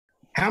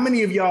How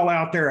many of y'all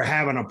out there are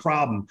having a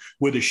problem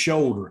with a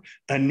shoulder,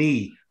 a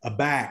knee, a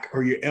back,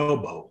 or your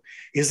elbow?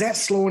 Is that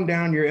slowing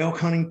down your elk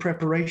hunting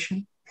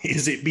preparation?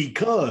 Is it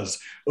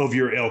because of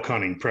your elk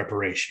hunting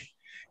preparation?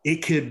 It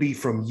could be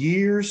from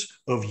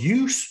years of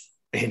use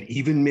and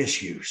even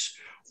misuse,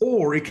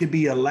 or it could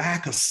be a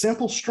lack of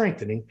simple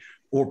strengthening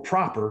or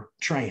proper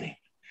training.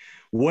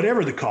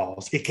 Whatever the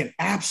cause, it can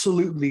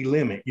absolutely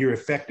limit your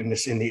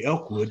effectiveness in the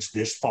elk woods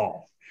this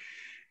fall.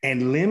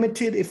 And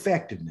limited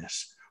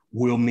effectiveness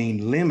will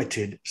mean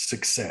limited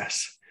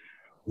success.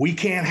 We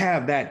can't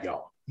have that,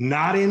 y'all.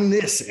 Not in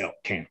this elk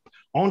camp.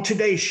 On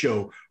today's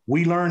show,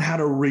 we learn how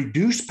to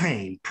reduce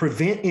pain,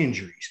 prevent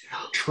injuries,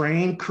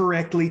 train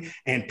correctly,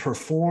 and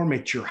perform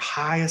at your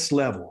highest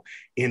level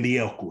in the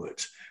elk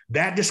woods.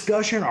 That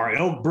discussion, our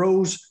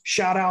ElkBros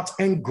shout outs,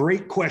 and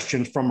great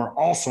questions from our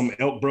awesome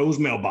ElkBros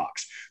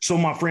mailbox. So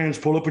my friends,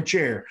 pull up a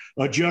chair,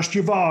 adjust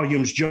your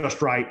volumes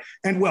just right,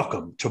 and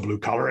welcome to Blue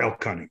Collar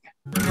Elk Hunting.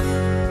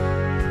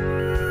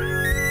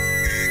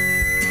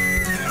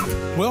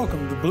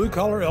 Welcome to Blue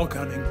Collar Elk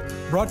Hunting,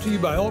 brought to you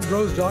by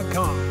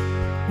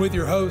ElkBros.com, with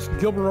your hosts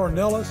Gilbert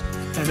Ornelas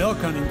and elk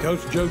hunting coach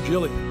Joe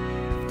Gilly.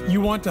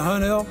 You want to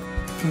hunt elk,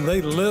 and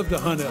they live to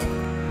hunt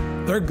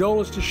elk. Their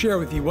goal is to share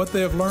with you what they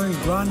have learned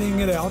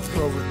grinding it out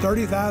for over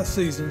 35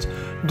 seasons,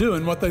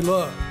 doing what they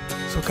love.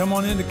 So come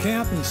on into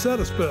camp and set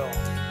a spell.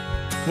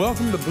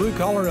 Welcome to Blue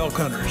Collar Elk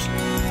Hunters.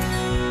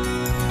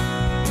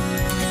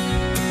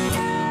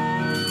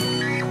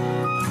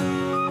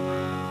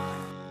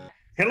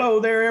 Hello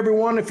there,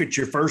 everyone. If it's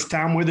your first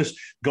time with us,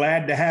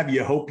 glad to have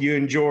you. Hope you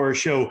enjoy our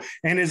show.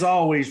 And as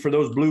always, for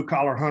those blue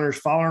collar hunters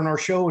following our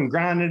show and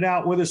grinding it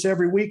out with us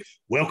every week,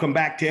 welcome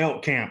back to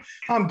Elk Camp.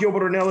 I'm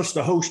Gilbert Ornelas,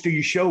 the host of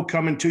your show,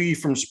 coming to you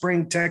from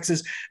Spring,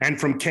 Texas,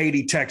 and from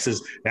Katy, Texas.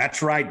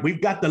 That's right.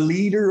 We've got the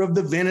leader of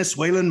the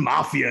Venezuelan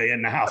mafia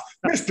in the house,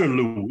 Mr.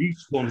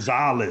 Luis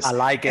Gonzalez. I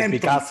like it, and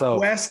Picasso. From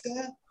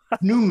Cuesta,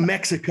 New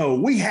Mexico,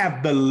 we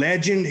have the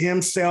legend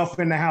himself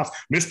in the house,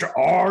 Mr.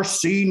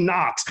 R.C.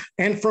 Knox.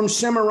 And from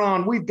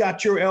Cimarron, we've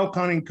got your elk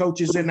hunting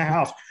coaches in the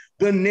house,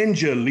 the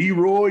Ninja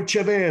Leroy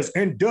Chavez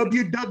and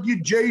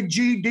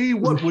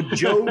WWJGD. What would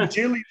Joe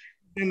Gilly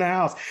in the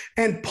house?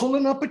 And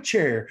pulling up a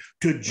chair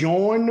to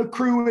join the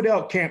crew at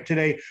Elk Camp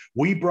today,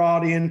 we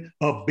brought in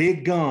a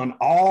big gun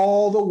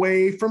all the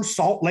way from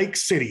Salt Lake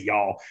City,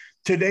 y'all.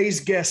 Today's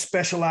guest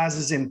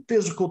specializes in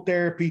physical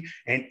therapy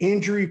and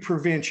injury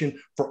prevention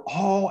for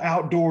all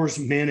outdoors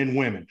men and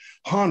women,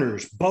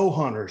 hunters, bow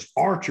hunters,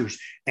 archers,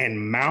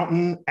 and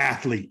mountain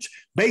athletes.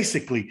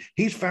 Basically,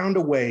 he's found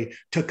a way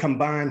to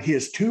combine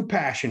his two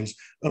passions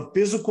of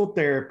physical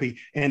therapy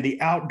and the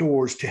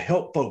outdoors to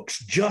help folks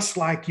just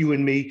like you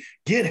and me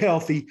get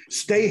healthy,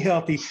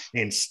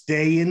 and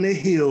stay in the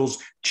hills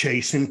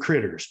chasing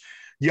critters.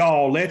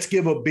 Y'all, let's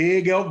give a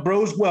big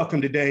ElkBros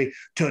welcome today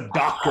to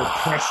Dr.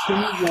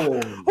 Preston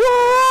Ward.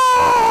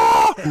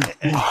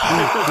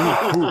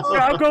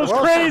 Crowd goes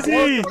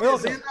crazy.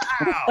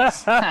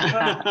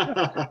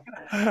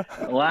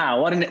 Wow,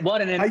 what an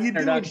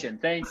introduction.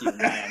 Thank you,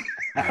 man.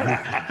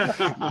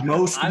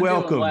 Most I'm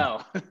welcome. Doing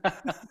well.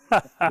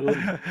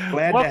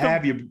 Glad to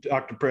have you,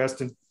 Dr.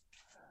 Preston.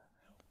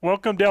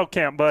 Welcome to Elk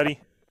Camp,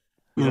 buddy.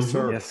 Yes,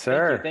 sir. Yes,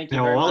 sir. Thank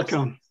you very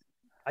welcome. much.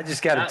 I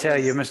just got to tell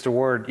you, Mr.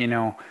 Ward, you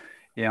know,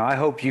 I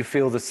hope you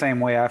feel the same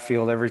way I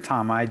feel every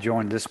time I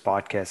join this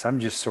podcast. I'm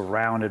just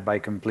surrounded by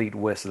complete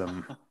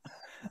wisdom,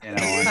 and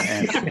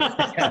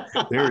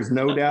There is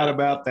no doubt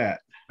about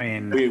that. I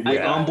mean, we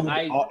humble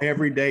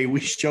every day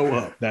we show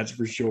up. That's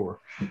for sure.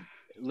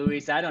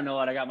 Luis, I don't know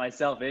what I got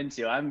myself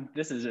into.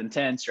 This is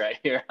intense right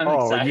here. I'm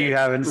oh, excited. you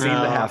haven't seen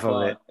the half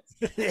of it.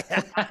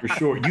 For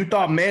sure. You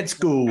thought med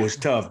school was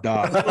tough,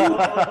 Doc.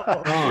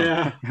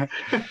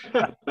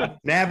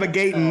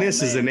 Navigating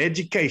this is an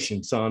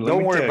education, son.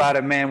 Don't worry about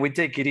it, man. We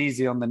take it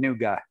easy on the new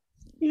guy.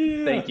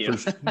 Yeah, Thank you.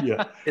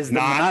 Yeah. It's the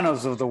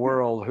Manos of the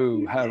world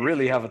who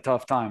really have a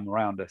tough time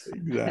around us.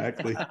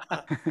 Exactly.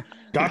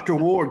 Dr.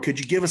 Ward, could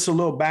you give us a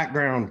little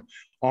background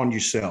on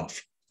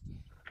yourself?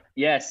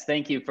 Yes,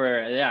 thank you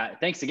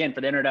thanks again for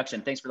the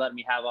introduction. Thanks for letting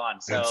me have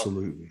on. So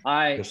Absolutely.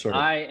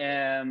 I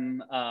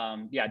am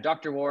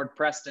Dr. Ward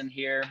Preston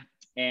here,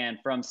 and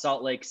from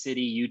Salt Lake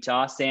City,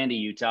 Utah, Sandy,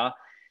 Utah.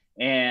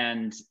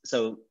 And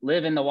so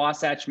live in the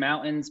Wasatch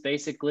Mountains,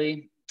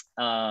 basically.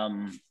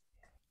 And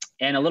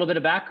a little bit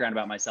of background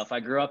about myself.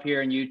 I grew up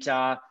here in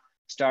Utah,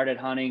 started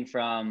hunting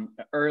from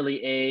an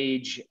early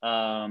age,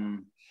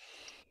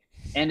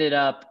 ended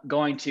up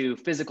going to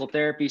physical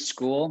therapy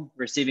school,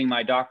 receiving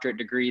my doctorate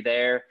degree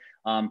there.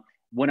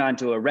 Went on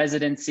to a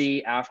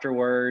residency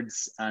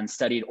afterwards and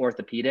studied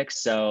orthopedics.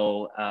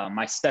 So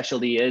my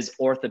specialty is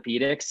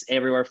orthopedics,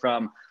 everywhere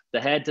from the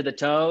head to the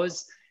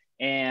toes.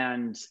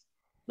 And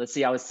let's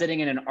see, I was sitting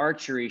in an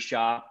archery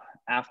shop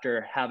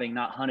after having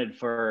not hunted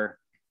for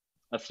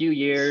a few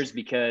years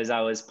because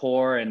I was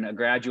poor and a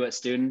graduate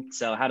student.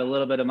 So I had a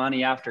little bit of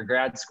money after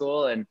grad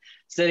school, and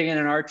sitting in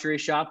an archery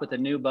shop with a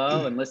new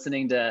bow and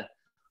listening to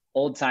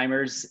old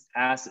timers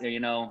ask,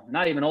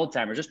 not even old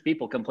timers, just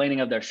people complaining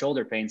of their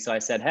shoulder pain. So I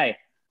said, hey,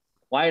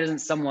 why doesn't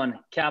someone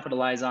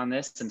capitalize on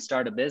this and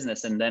start a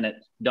business? And then it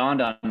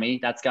dawned on me,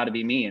 that's got to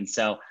be me. And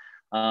so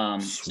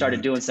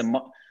started doing some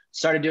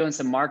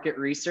market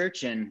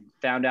research and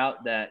found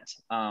out that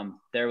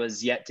there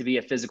was yet to be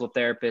a physical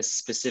therapist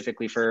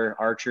specifically for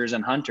archers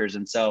and hunters.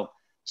 And so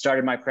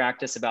started my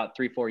practice about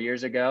 3-4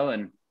 years ago,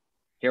 and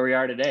here we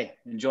are today,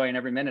 enjoying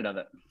every minute of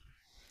it.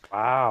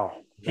 Wow.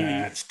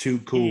 That's too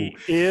cool.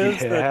 He is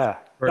the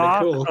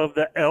doc of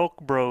the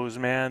ElkBros,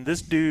 man.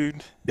 This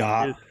dude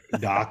Doc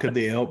of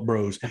the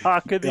ElkBros.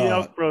 Doc of the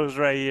ElkBros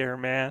right here,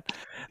 man.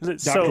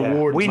 Dr.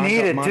 Ward, we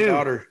need it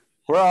too.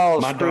 We're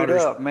all screwed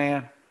up,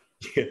 man.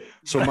 Yeah.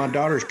 So my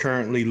daughter's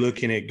currently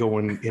looking at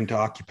going into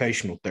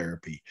occupational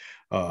therapy.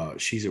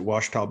 She's at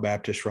Washita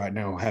Baptist right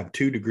now. Have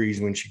 2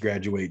 degrees when she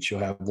graduates. She'll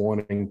have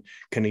one in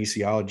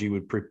kinesiology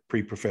with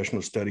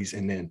pre-professional studies,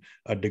 and then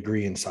a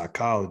degree in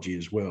psychology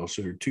as well.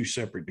 So they're 2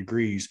 separate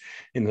degrees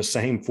in the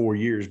same 4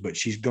 years, but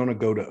she's going to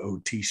go to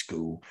OT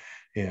school.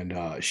 And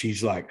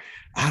she's like,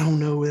 I don't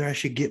know whether I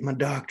should get my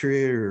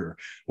doctorate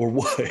or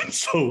what.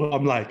 So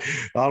I'm like,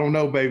 I don't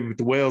know, baby, but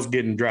the well's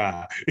getting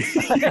dry.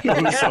 So, yeah,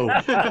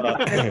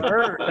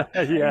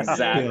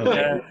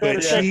 exactly.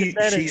 But she's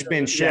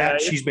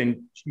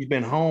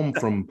been home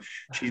from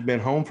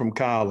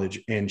college,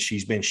 and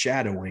she's been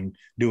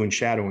doing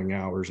shadowing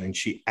hours, and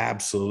she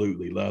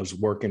absolutely loves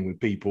working with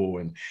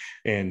people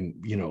and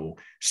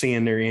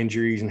seeing their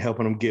injuries and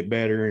helping them get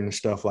better and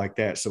stuff like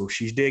that. So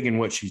she's digging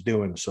what she's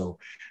doing. So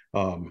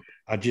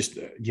I just,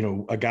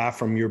 a guy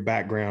from your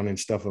background and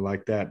stuff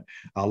like that,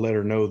 I'll let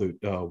her know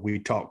that we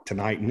talked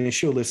tonight, and then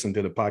she'll listen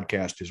to the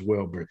podcast as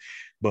well.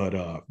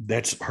 But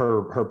that's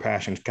her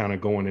passion is kind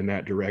of going in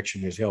that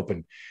direction, is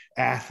helping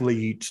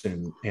athletes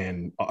and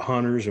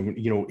hunters and,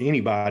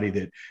 anybody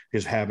that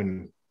is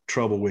having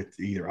trouble with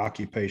either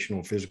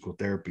occupational or physical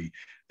therapy.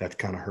 That's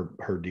kind of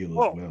her deal as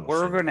well.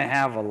 We're going to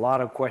have a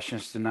lot of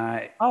questions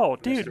tonight. Oh,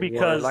 dude,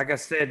 because like I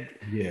said,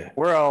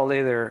 we're all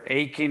either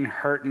aching,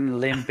 hurting,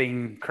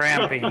 limping,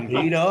 cramping.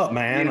 Beat up,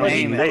 man. You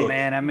name it,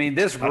 man. I mean,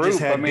 this group,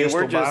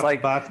 we're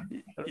just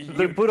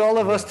you put all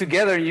of us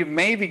together, you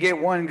maybe get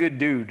one good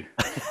dude.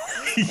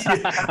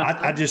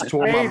 I just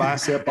tore my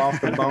bicep off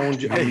the bone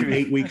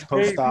 8 weeks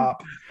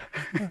post-op.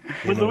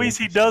 But Luis,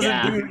 he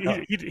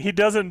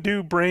doesn't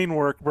do brain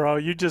work, bro.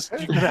 You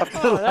have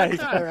to all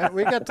right.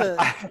 We got the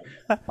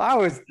you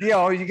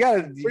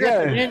got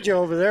the ninja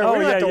over there. We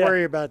don't have to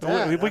worry about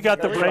that. We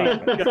got the brain.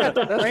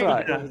 That's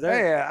right.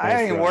 Hey,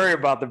 I ain't worried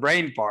about the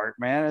brain part,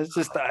 man. It's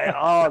just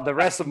the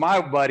rest of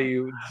my body,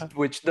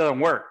 which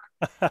doesn't work.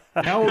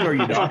 How old are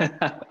you, Doc?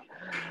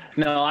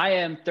 No, I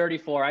am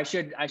 34. I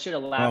should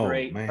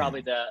elaborate.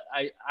 Probably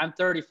I'm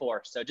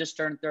 34, so just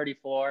turned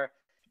 34.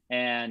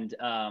 And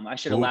I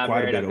should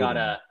elaborate.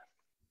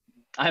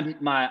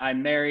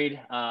 I'm married,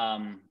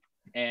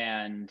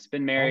 and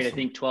been married, I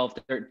think 12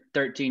 to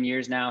 13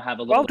 years now. Have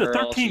a little girl.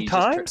 13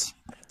 times?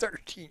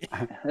 13.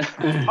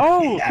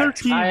 Oh, yeah.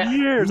 13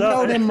 years.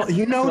 Them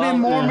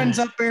Mormons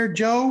up there,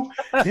 Joe.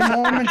 Them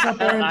Mormons up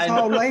there in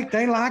Salt Lake,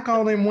 they like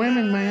all them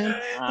women,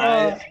 man.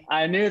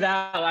 I knew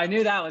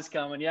that was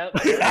coming. Yep.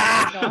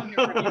 I knew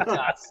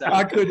I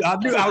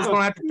was going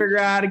to have to figure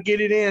out how to get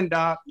it in,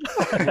 Doc.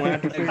 I'm going to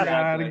have to figure out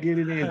how to get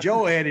it in.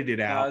 Joe edited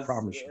it out, I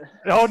promise you.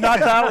 Oh, not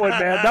that one,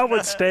 man. That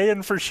one's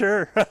staying for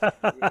sure.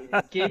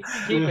 keep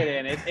it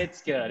in.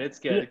 It's good. It's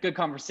good. Good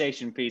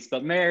conversation piece.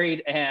 But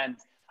married and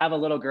have a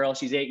little girl.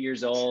 She's 8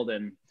 years old,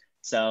 and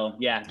so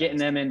getting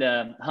them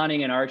into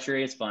hunting and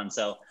archery is fun.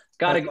 So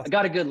got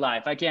a good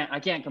life. I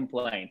can't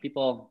complain.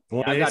 People.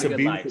 Well, it's a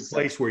beautiful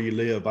place where you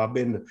live. I've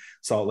been to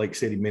Salt Lake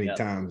City many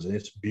times, and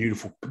it's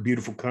beautiful,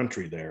 beautiful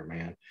country there,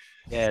 man.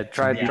 Yeah,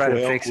 try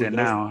to fix it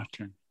now.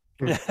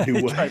 He's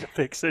trying to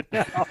fix it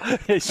now.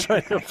 He's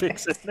trying to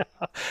fix it now.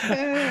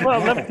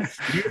 Well,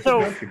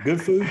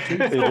 good food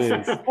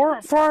too.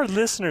 For our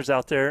listeners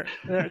out there,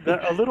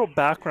 a little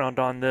background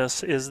on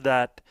this is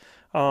that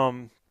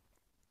I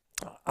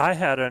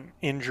had an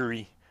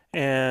injury,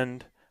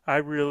 and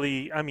we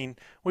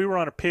were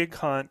on a pig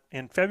hunt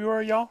in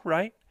February, y'all,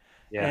 right?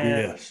 Yeah.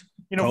 And,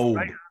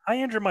 I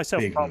injured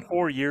myself about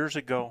 4 years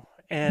ago,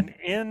 and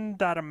in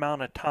that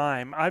amount of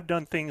time, I've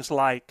done things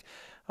like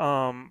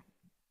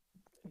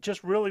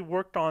just really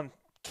worked on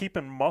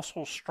keeping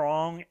muscles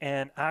strong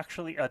and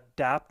actually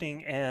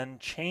adapting and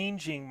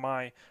changing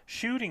my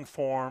shooting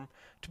form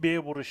to be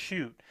able to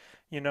shoot.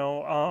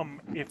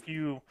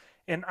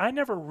 And I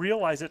never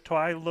realized it till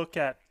I look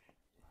at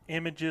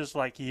images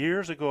like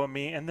years ago of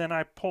me, and then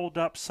I pulled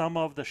up some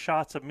of the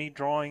shots of me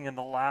drawing in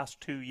the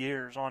last 2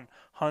 years on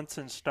hunts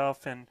and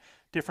stuff and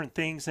different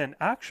things. And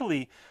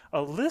actually,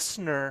 a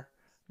listener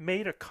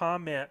made a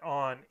comment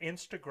on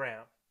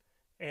Instagram.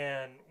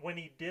 And when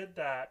he did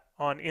that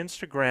on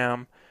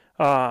Instagram,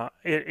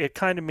 it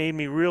kind of made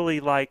me really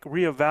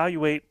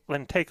reevaluate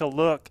and take a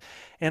look.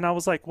 And I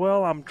was like,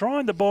 well, I'm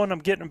drawing the bow and I'm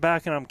getting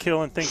back and I'm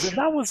killing things. And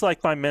that was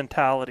like my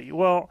mentality.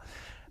 Well,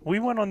 we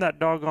went on that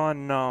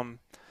doggone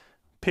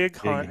pig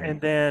hunt.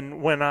 And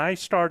then when I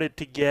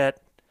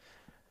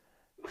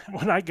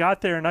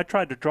got there and I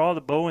tried to draw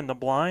the bow in the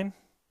blind,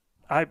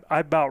 I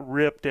about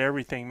ripped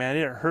everything, man.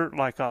 It hurt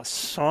like a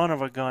son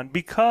of a gun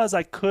because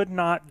I could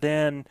not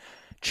then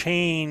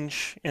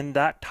change in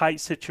that tight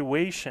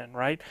situation,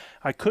 right?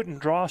 I couldn't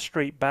draw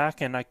straight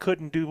back, and I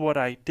couldn't do what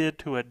I did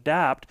to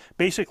adapt,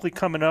 basically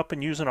coming up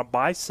and using a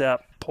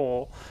bicep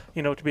pull,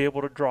 to be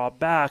able to draw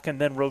back and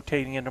then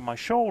rotating into my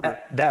shoulder.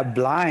 That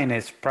blind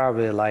is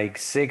probably like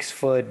 6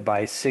 foot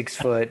by 6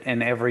 foot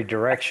in every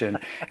direction.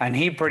 And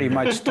he pretty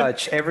much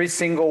touched every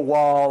single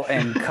wall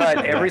and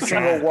cut every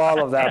single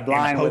wall of that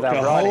blind with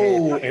that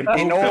broadhead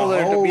in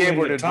order to be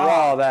able to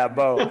draw that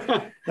bow.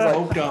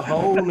 Poked a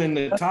hole in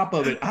the top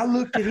of it. I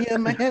looked at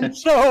him, man.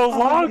 So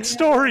long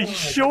story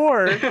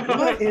short,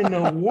 what in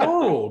the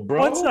world,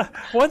 bro?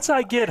 Once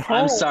I get home,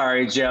 I'm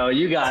sorry, Joe.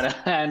 You got a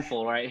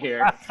handful right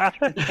here.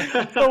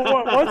 So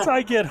once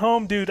I get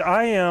home, dude,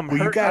 I am. Well,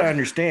 you got to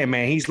understand,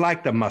 man. He's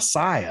like the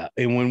Messiah,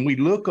 and when we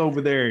look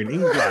over there, and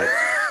he's like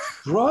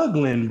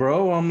struggling,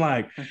 bro. I'm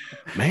like,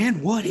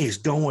 man, what is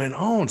going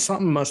on?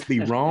 Something must be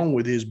wrong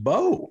with his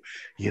bow,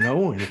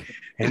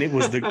 And it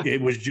was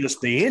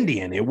just the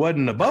Indian. It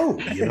wasn't the bow.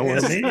 You know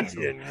what I mean?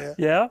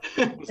 Yeah.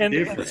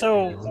 And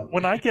so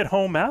when I get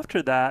home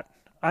after that,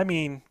 I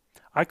mean,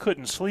 I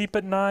couldn't sleep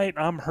at night.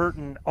 I'm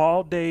hurting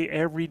all day,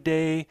 every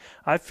day.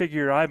 I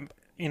figure I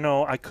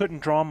couldn't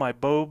draw my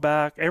bow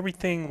back.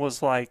 Everything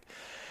was like,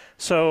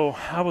 so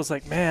I was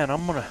like, man,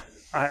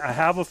 I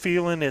have a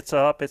feeling it's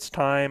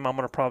time. I'm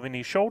going to probably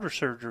need shoulder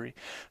surgery.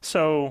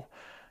 So,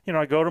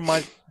 I go to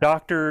my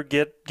doctor,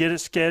 get it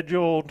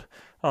scheduled,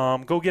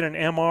 go get an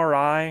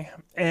MRI.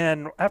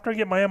 And after I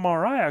get my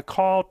MRI, I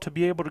call to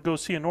be able to go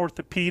see an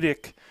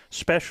orthopedic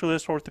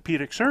specialist,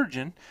 orthopedic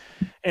surgeon.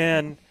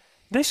 And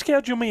they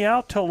schedule me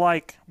out till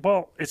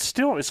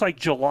it's like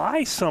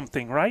July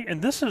something, right?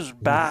 And this is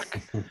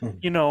back, a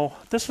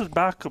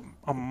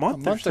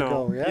month or so.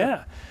 Ago,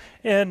 yeah.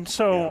 And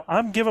so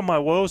I'm giving my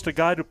woes to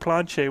Guy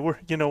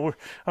Duplanche.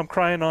 I'm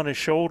crying on his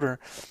shoulder.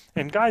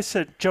 And Guy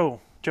said, Joe,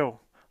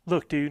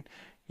 look, dude,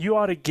 you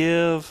ought to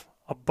give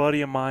a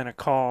buddy of mine a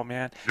call,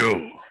 man.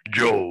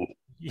 Joe.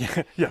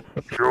 Yeah.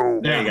 Joe.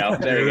 There you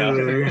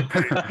go.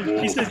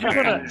 He says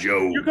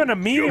you're gonna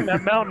meet him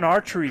at Mountain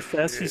Archery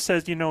Fest. He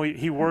says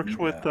he works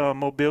with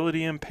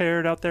mobility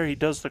impaired out there. He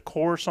does the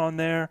course on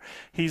there.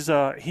 He's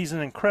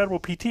an incredible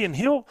PT, and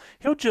he'll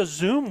just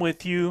Zoom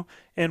with you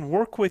and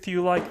work with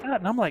you like that.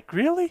 And I'm like,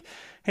 really?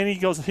 And he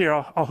goes, here,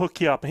 I'll hook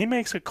you up. And he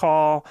makes a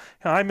call.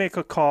 And I make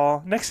a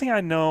call. Next thing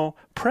I know,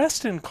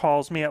 Preston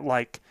calls me at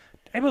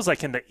it was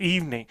like in the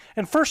evening.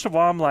 And first of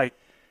all, I'm like,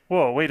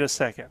 whoa, wait a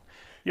second.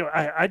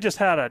 I just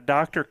had a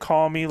doctor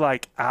call me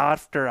like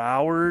after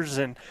hours,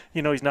 and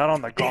he's not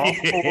on the golf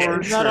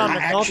course. Not on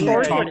the golf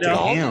course.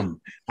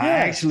 I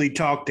actually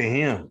talked to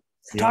him.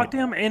 Talk to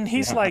him, and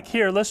he's like,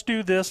 here, let's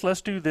do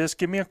this.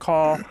 Give me a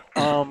call.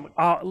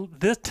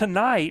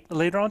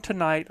 Later on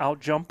tonight, I'll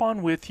jump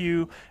on with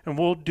you, and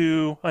we'll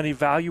do an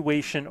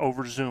evaluation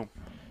over Zoom.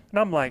 And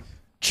I'm like,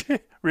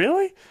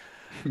 really?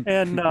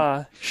 And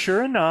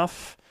sure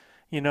enough,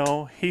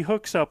 he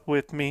hooks up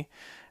with me,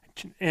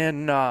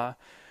 and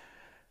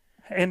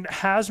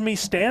has me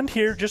stand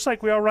here just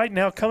like we are right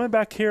now, coming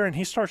back here, and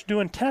he starts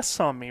doing tests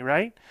on me,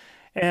 right?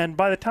 And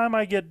by the time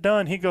I get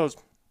done, he goes,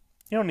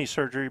 you don't need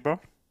surgery, bro.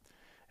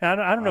 And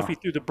I don't know if he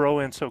threw the bro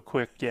in so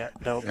quick yet,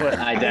 though. But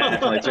I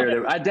definitely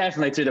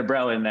threw the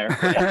bro in there.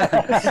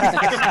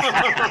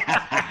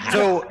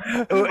 So,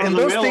 and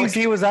those things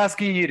he was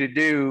asking you to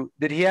do,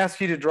 did he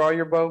ask you to draw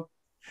your bow?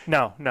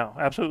 No,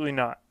 absolutely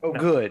not. Oh, no.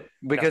 Good.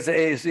 Because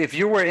if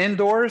you were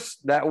indoors,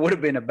 that would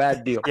have been a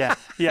bad deal. Yeah.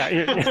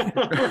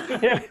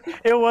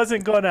 It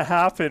wasn't going to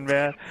happen,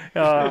 man.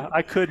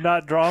 I could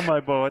not draw my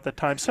bow at the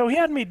time. So he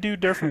had me do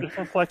different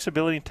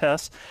flexibility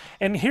tests.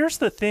 And here's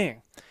the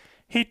thing.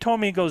 He told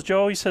me, he goes,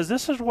 Joe, he says,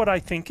 this is what I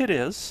think it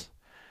is.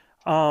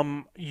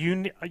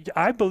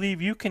 I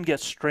believe you can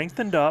get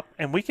strengthened up,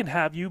 and we can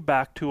have you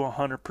back to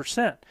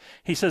 100%.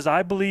 He says,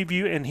 I believe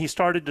you. And he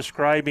started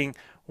describing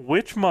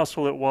which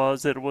muscle it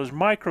was, that it was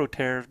micro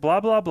tears, blah,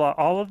 blah, blah,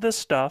 all of this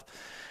stuff.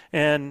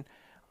 And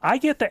I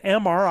get the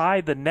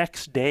MRI the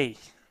next day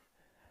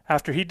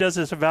after he does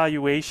this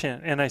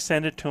evaluation, and I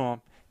send it to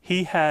him.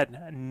 He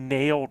had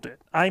nailed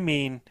it. I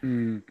mean,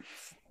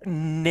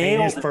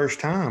 nailed his first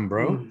time,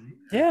 bro.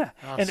 Yeah.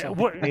 Awesome.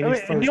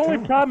 And the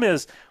only problem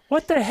is,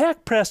 what the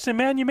heck, Preston,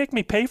 man? You make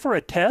me pay for a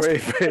test?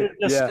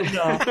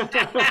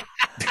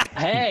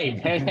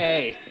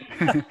 Hey.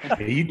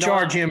 You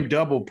charge him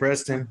double,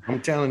 Preston.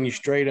 I'm telling you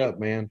straight up,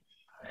 man.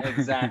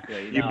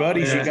 Exactly. Your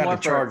buddies, you got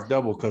to charge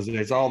double because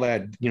there's all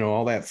that,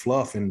 all that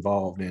fluff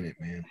involved in it,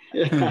 man.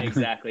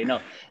 Exactly.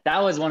 No,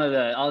 that was one of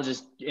the, I'll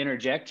just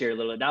interject here a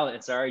little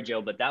bit. Sorry,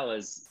 Joe, but that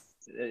was,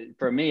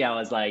 for me, I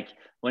was like,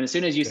 as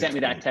soon as you sent me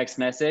that text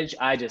message,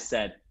 I just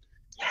said,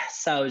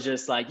 yes. I was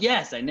just like,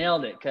 yes, I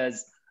nailed it.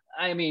 Because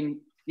I mean,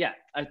 yeah,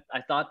 I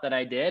thought that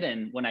I did.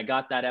 And when I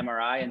got that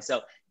MRI, and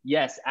so,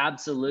 yes,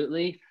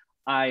 absolutely.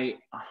 I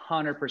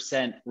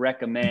 100%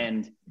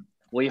 recommend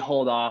we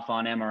hold off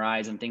on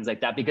MRIs and things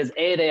like that, because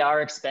A, they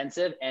are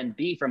expensive, and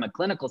B, from a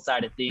clinical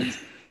side of things,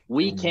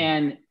 we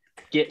can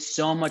get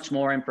so much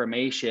more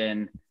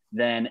information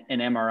than an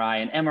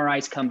MRI, and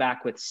MRIs come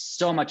back with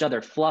so much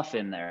other fluff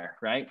in there,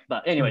 right?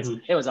 But anyways,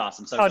 it was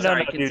awesome. So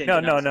sorry, dude.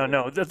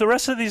 No. The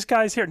rest of these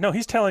guys here, no,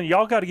 he's telling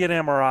y'all got to get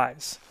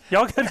MRIs.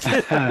 Y'all got to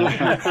get.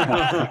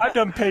 I've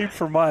done paid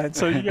for mine,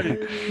 so you got to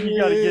get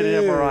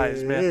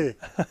MRIs, man.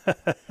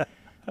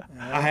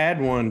 I had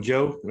one,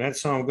 Joe. That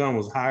son of a gun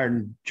was higher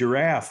than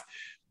giraffe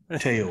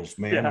tails,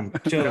 man. Yeah. I'm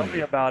Tell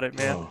me about it,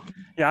 man.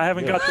 Yeah, I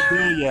haven't got the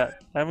bill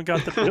yet.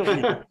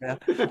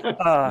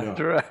 Man.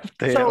 Giraffe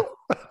tail.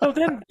 So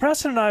then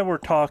Preston and I were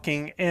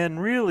talking,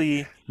 and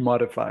really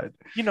modified.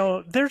 You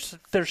know, there's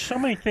so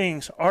many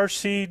things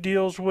RC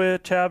deals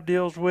with, Chav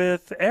deals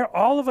with.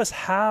 All of us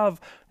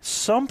have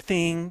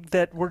something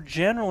that we're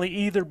generally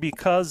either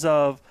because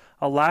of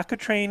a lack of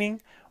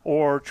training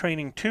or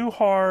training too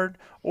hard,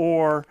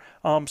 or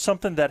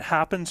something that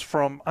happens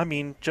from,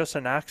 just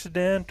an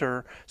accident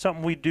or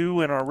something we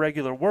do in our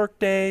regular work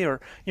day,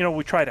 or,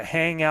 we try to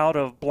hang out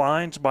of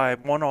blinds by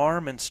one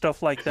arm and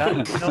stuff like that.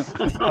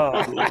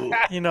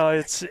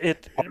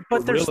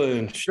 But there's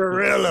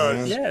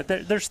gorillas. Yeah,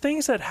 there's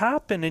things that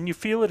happen, and you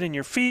feel it in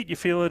your feet, you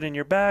feel it in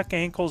your back,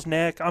 ankles,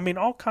 neck,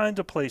 all kinds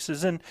of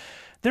places. And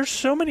there's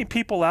so many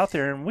people out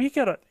there, and we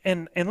gotta,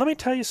 and let me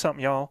tell you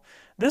something, y'all,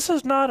 this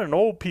is not an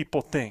old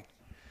people thing.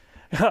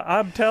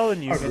 I'm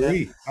telling you,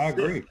 I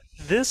agree.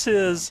 This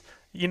is,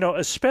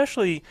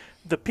 especially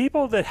the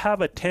people that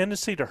have a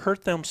tendency to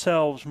hurt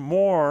themselves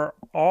more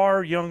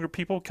are younger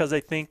people because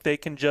they think they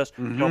can just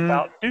jump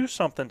out and do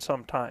something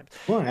sometimes.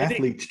 Well,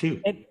 athletes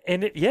too.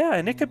 And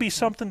it could be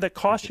something that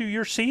costs you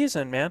your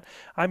season, man.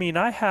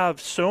 I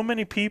have so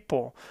many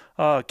people.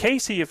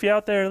 Casey, if you're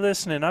out there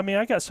listening,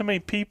 I got so many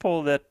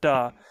people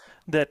that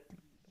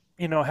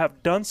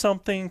have done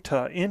something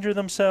to injure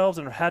themselves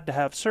and had to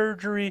have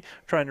surgery,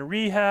 trying to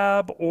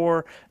rehab,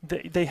 or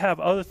they have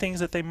other things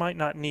that they might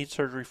not need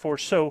surgery for.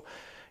 So,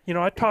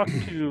 I talked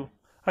to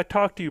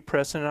you,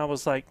 Preston, and I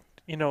was like,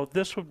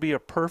 this would be a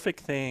perfect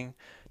thing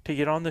to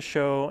get on the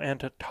show and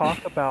to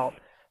talk about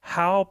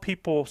how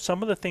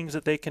some of the things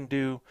that they can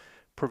do,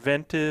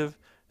 preventive,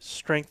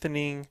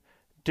 strengthening,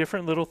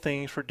 different little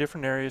things for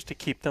different areas to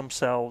keep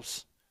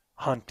themselves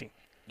hunting.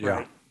 Yeah.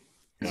 Right?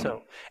 Yeah.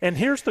 So, and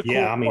here's the cool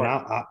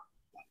part.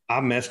 I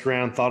messed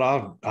around,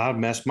 thought I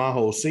messed my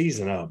whole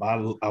season up. I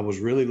was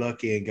really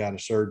lucky and got a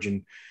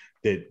surgeon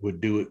that would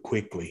do it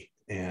quickly.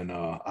 And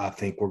I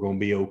think we're going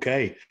to be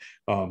okay.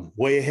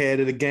 Way ahead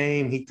of the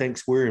game. He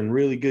thinks we're in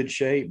really good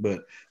shape,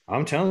 but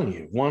I'm telling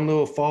you, one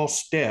little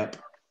false step,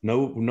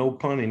 no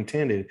pun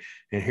intended.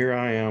 And here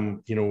I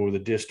am, with a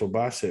distal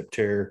bicep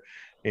tear,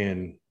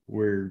 and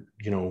we're,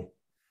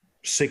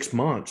 6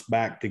 months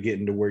back to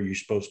getting to where you're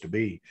supposed to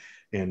be.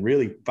 And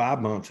really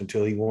 5 months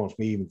until he wants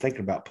me even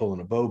thinking about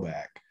pulling a bow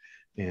back.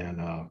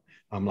 And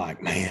I'm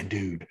like, man,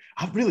 dude,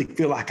 I really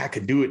feel like I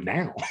could do it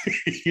now,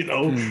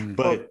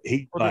 but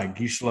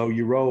you slow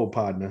your roll,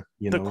 partner.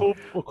 The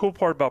cool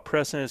part about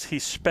Preston is he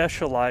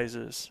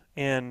specializes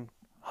in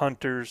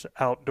hunters,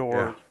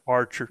 outdoor,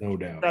 archer. No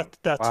doubt.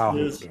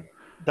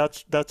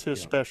 That's his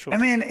specialty.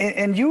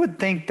 And you would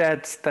think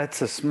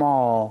that's a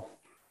small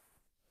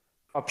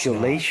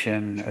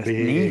population, a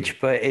niche,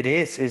 but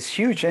it's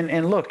huge.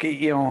 And look,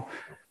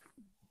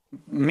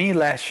 me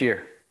last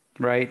year,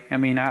 right?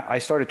 I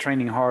started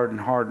training hard and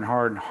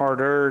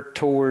harder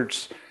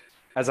towards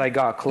as I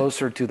got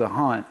closer to the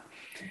hunt.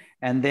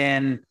 And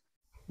then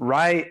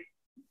right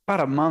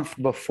about a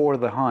month before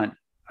the hunt,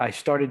 I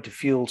started to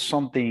feel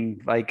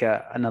something like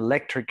an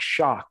electric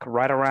shock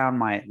right around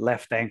my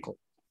left ankle.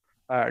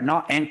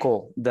 Not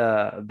ankle,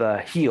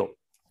 the heel,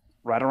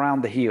 right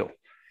around the heel.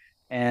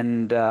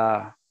 And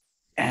I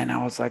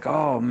was like,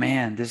 oh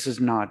man, this is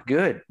not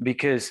good,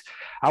 because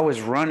I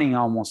was running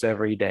almost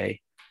every day,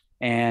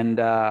 and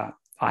I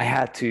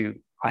had to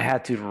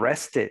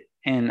rest it.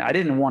 And I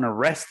didn't want to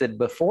rest it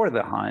before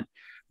the hunt,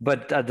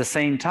 but at the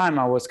same time,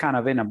 I was kind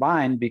of in a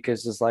bind,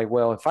 because it's like,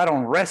 well, if I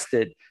don't rest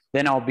it,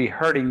 then I'll be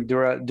hurting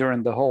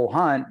during the whole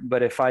hunt.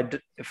 But if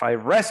I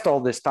rest all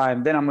this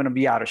time, then I'm going to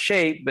be out of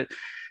shape. But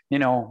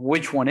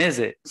which one is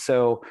it?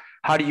 So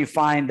how do you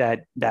find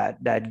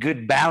that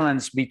good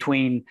balance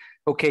between,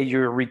 okay,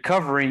 you're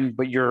recovering,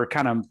 but you're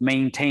kind of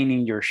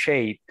maintaining your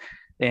shape,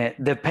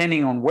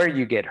 depending on where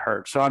you get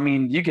hurt. So,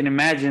 you can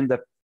imagine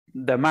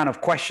the amount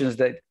of questions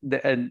that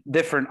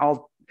different,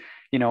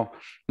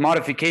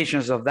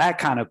 modifications of that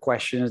kind of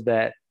questions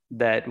that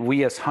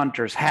we as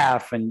hunters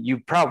have, and you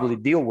probably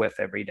deal with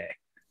every day.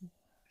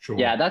 Sure.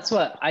 Yeah, that's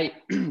what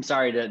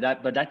sorry to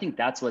that, but I think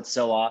that's what's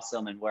so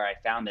awesome, and where I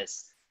found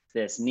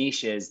this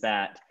niche is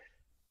that,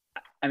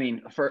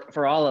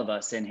 for all of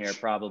us in here,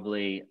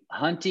 probably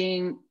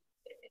hunting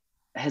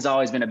has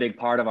always been a big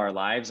part of our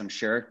lives, I'm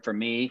sure, for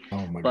me.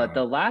 Oh my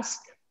God.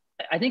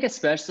 I think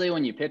especially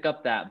when you pick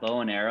up that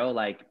bow and arrow,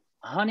 like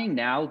hunting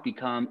now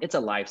it's a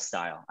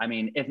lifestyle.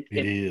 It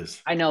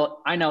is. I know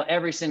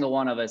every single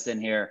one of us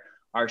in here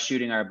are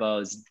shooting our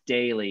bows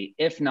daily,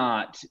 if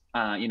not,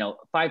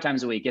 5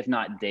 times a week, if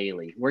not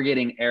daily. We're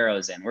getting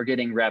arrows in, we're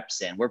getting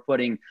reps in, we're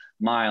putting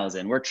miles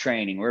in, we're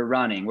training, we're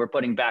running, we're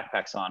putting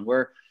backpacks on,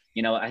 we're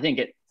I think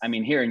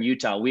here in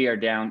Utah, we are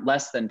down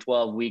less than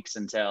 12 weeks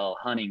until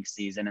hunting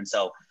season. And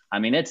so,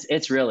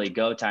 it's really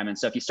go time. And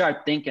so if you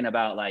start thinking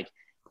about like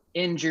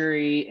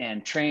injury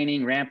and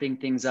training, ramping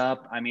things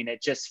up,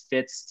 it just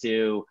fits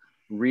to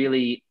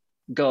really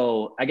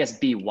go, I guess,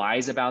 be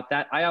wise about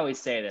that. I always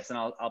say this, and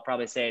I'll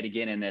probably say it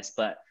again in this,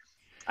 but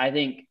I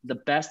think the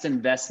best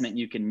investment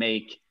you can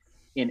make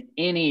in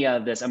any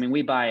of this,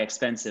 we buy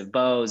expensive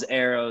bows,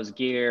 arrows,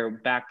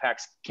 gear,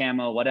 backpacks,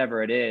 camo,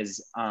 whatever it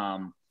is.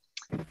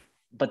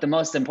 But the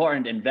most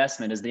important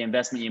investment is the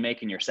investment you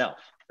make in yourself,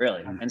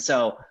 really. And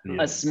so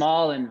a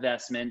small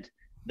investment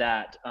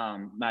that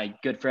my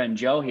good friend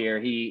Joe here,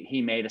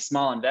 he made a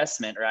small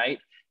investment, right?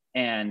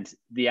 And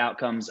the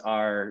outcomes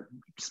are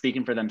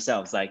speaking for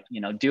themselves, like,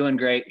 doing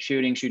great,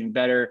 shooting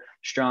better,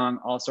 strong,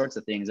 all sorts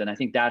of things. And I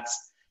think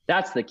that's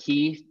the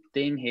key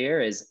thing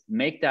here is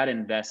make that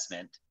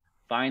investment,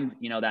 find,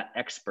 that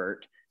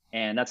expert.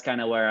 And that's kind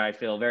of where I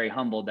feel very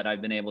humbled that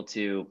I've been able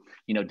to,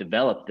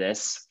 develop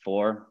this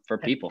for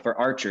people, for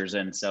archers.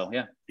 And so,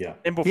 yeah.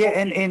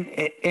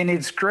 And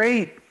it's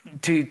great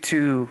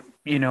to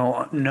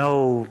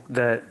know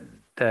that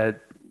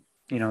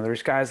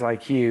there's guys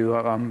like you,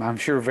 I'm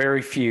sure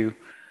very few,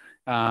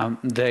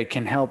 that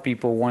can help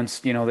people once,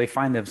 they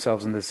find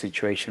themselves in this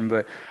situation.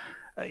 But,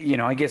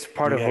 I guess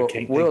part of what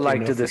we'll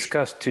like to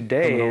discuss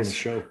today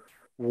is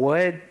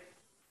what,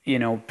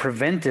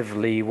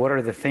 preventively, what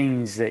are the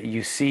things that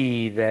you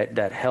see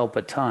that help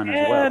a ton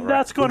as well? And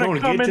that's going to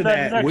come in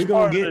that next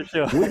part of the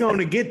show. We're going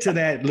to get to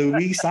that,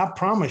 Luis. I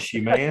promise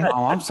you, man.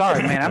 Oh, I'm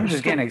sorry, man. I'm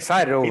just getting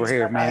excited over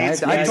here, man.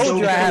 I told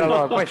you I had a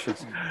lot of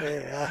questions.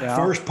 Yeah.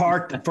 First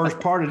part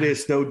of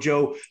this, though,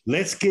 Joe,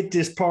 let's get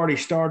this party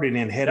started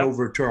and head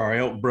over to our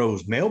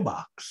ElkBros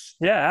mailbox.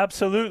 Yeah,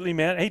 absolutely,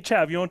 man. Hey,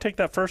 Chav, you want to take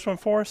that first one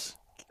for us?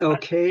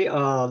 Okay.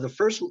 The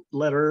first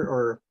letter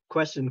or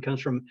question comes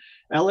from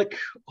Alec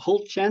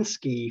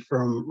Holchansky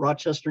from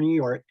Rochester, New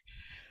York.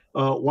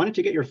 Wanted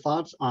to get your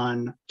thoughts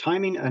on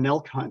timing an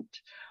elk hunt.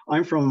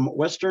 I'm from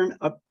upstate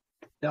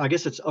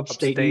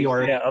New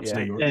York. Yeah,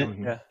 upstate.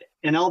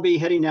 And I'll be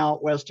heading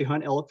out west to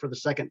hunt elk for the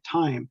second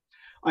time.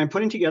 I'm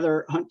putting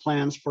together hunt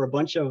plans for a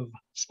bunch of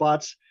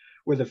spots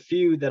with a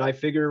few that I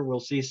figure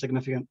will see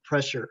significant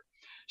pressure.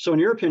 So in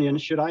your opinion,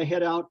 should I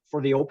head out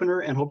for the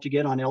opener and hope to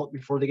get on elk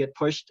before they get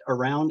pushed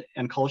around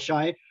and call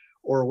shy,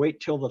 or wait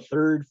till the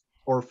third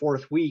or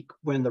fourth week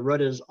when the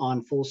rut is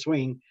on full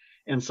swing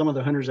and some of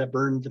the hunters have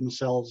burned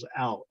themselves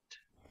out?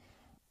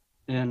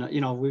 And,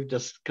 we've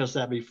discussed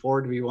that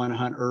before. Do we want to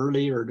hunt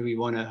early or do we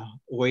want to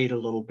wait a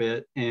little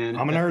bit? And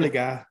I'm an early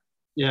guy.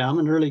 Yeah, I'm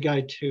an early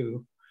guy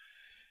too.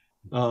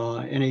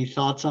 Any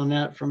thoughts on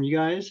that from you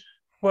guys?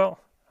 Well,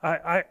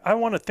 I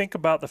want to think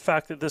about the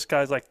fact that this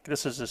guy's like,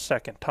 this is his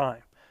second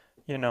time,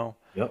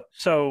 Yep.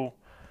 So,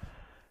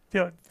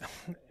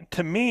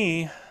 to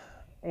me,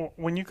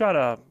 when you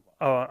got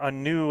a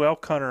new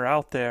elk hunter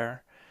out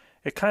there,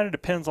 it kind of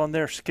depends on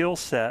their skill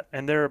set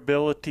and their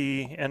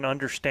ability and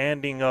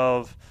understanding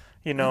of,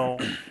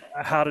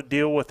 how to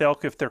deal with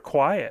elk if they're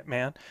quiet,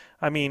 man.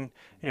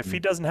 If he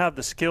doesn't have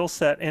the skill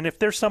set, and if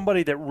there's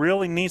somebody that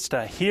really needs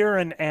to hear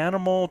an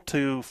animal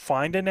to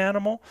find an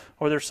animal,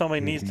 or there's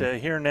somebody needs to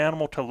hear an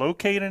animal to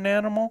locate an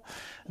animal,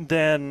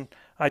 then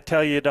I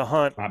tell you to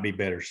hunt. Might be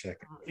better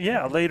second.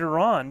 Yeah, later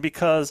on,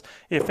 because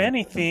if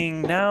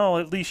anything, now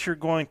at least you're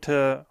going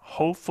to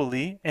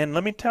hopefully, and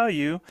let me tell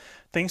you,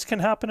 things can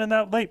happen in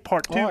that late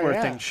part too,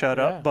 where things shut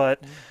up.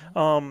 But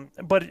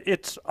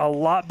it's a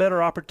lot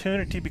better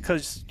opportunity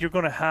because you're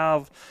going to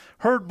have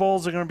herd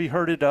bulls are going to be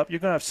herded up.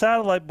 You're going to have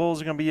satellite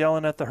bulls are going to be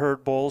yelling at the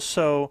herd bulls.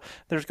 So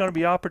there's going to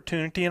be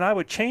opportunity, and I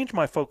would change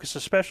my focus,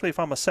 especially if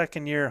I'm a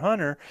second-year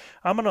hunter.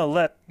 I'm going to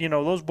let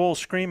those bulls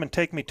scream and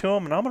take me to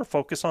them, and I'm going to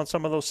focus on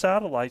some of those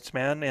satellites,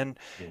 man,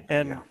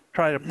 and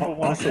try to pull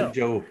one up.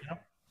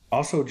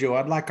 Also, Joe,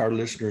 I'd like our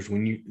listeners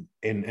when you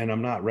and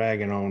I'm not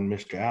ragging on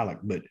Mr. Alec,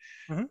 but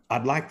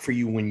I'd like for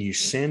you when you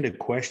send a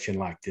question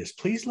like this,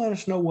 please let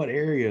us know what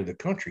area of the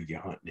country you're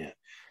hunting in.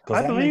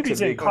 I believe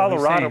he's in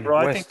Colorado,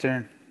 bro.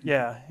 Western.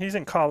 Yeah, he's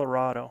in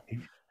Colorado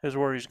is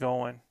where he's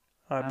going,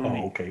 I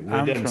believe. Oh, okay.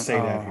 Well, it doesn't say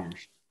that here.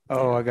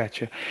 Oh, I got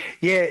you.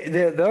 Yeah,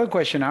 the other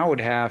question I would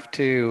have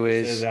too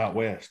is... It says out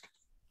west.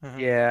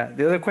 Yeah,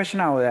 the other question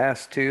I would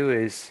ask too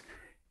is,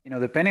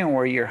 depending on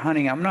where you're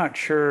hunting, I'm not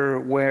sure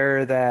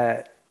where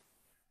that,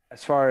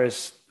 as far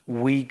as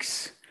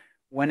weeks,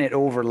 when it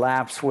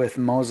overlaps with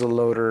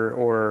muzzleloader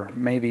or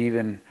maybe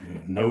even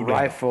a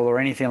rifle or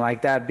anything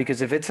like that,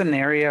 because if it's an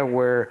area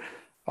where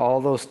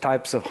all those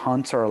types of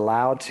hunts are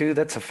allowed to,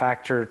 that's a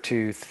factor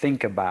to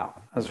think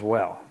about as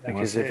well.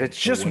 Because if it's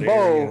just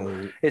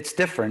bow, it's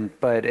different.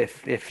 But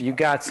if you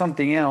got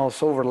something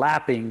else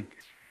overlapping,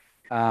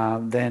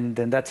 then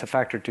that's a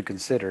factor to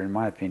consider, in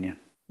my opinion.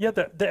 Yeah,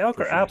 the elk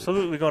are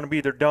absolutely going to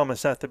be their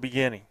dumbest at the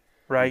beginning,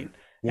 right?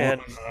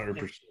 100%.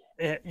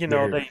 And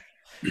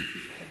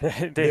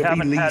they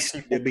haven't had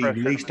people they'll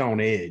be least on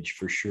edge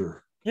for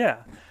sure.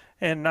 Yeah.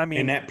 And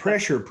and that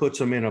pressure puts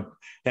them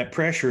that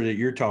pressure that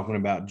you're talking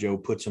about, Joe,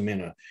 puts them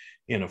in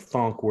a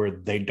funk where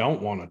they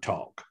don't want to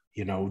talk.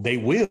 They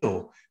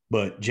will,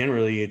 but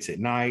generally it's at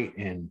night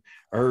and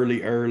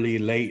early,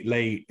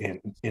 late.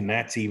 And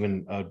that's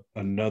even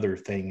another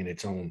thing in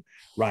its own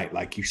right.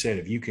 Like you said,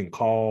 if you can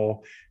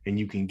call and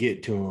you can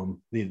get to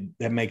them,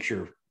 that makes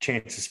your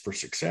chances for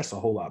success a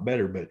whole lot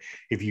better. But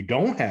if you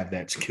don't have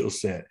that skill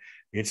set,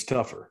 it's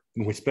tougher,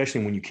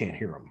 especially when you can't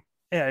hear them.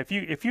 Yeah,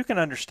 if you can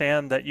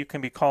understand that you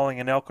can be calling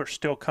an elk or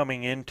still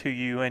coming into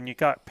you, and you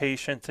got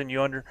patience, and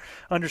you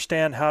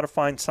understand how to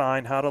find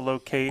sign, how to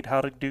locate,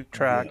 how to do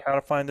track, how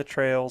to find the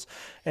trails,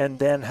 and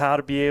then how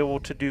to be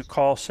able to do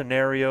call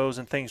scenarios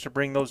and things to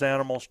bring those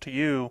animals to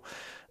you,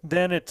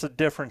 then it's a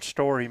different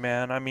story,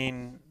 man. I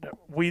mean,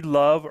 we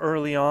love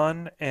early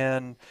on,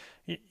 and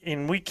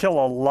we kill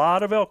a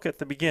lot of elk at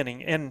the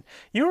beginning. And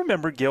you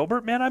remember,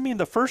 Gilbert, man, I mean,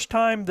 the first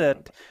time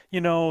that you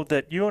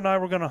and I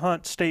were going to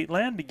hunt state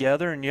land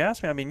together, and you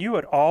asked me, I mean, you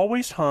would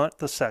always hunt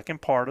the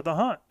second part of the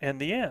hunt in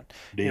the end,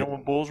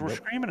 when bulls were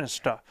screaming and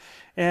stuff.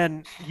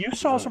 And you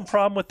saw some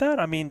problem with that.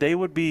 I mean, they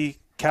would be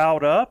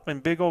cowed up in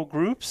big old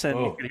groups, and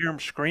you could hear them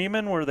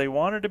screaming where they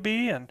wanted to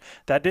be, and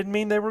that didn't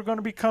mean they were going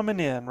to be coming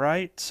in,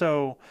 right?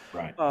 So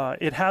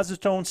it has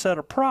its own set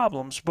of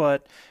problems,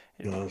 but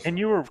and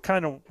you were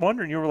kind of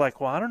wondering, you were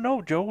like, well, I don't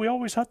know, Joe, we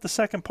always hunt the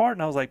second part.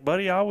 And I was like,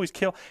 buddy, I always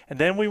kill. And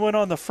then we went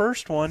on the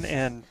first one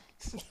and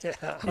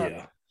rocked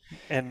them.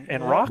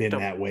 Been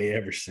that way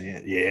ever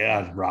since.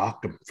 Yeah, I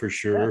rocked them for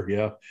sure.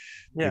 Yeah.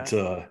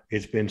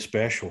 It's been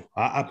special.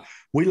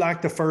 We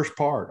like the first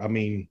part. I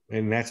mean,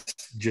 and that's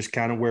just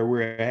kind of where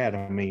we're at.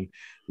 I mean,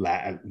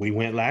 we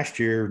went last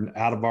year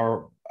out of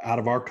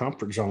our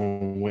comfort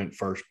zone, went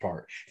first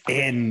part.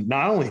 And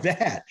not only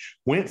that,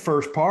 went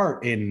first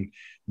part and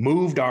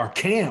moved our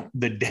camp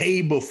the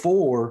day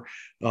before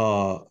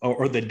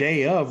or the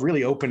day of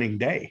really opening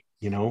day,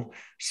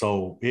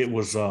 so it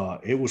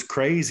was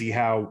crazy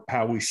how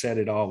we set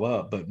it all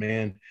up. But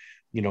man,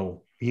 you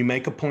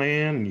make a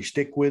plan and you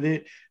stick with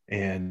it.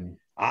 And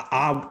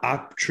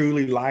I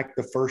truly like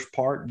the first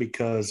part,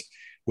 because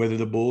whether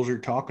the bulls are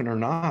talking or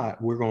not,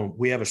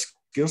 we have a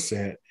skill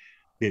set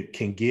that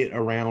can get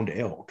around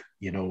elk,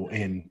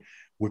 and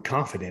we're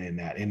confident in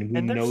that. And we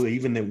know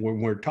even that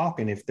when we're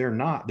talking, if they're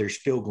not, they're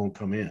still going to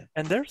come in.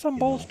 And there's some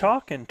bulls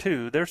talking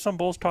too. There's some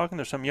bulls talking.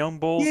 There's some young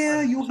bulls.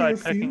 Yeah, you'll hear a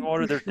few, pecking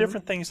order. There's sure.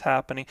 different things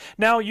happening.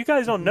 Now, you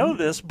guys don't know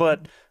this,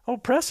 but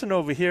Preston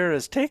over here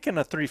has taken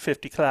a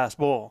 350 class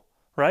bull.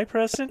 Right,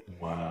 Preston?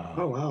 Wow.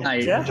 Oh, wow.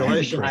 I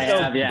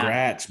have, yeah.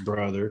 Congrats,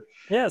 brother.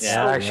 Yes.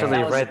 Yeah, I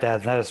actually read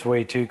that. That's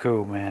way too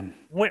cool, man.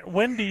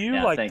 When do you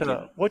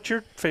what's your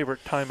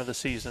favorite time of the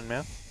season,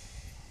 man?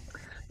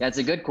 Yeah, it's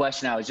a good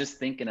question. I was just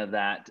thinking of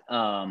that.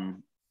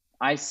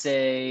 Last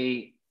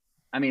year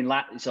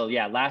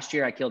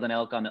I killed an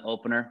elk on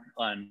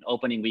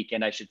opening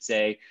weekend, I should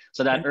say.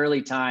 So that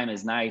early time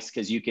is nice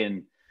because you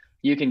can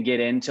get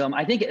into them.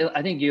 I think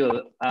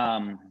you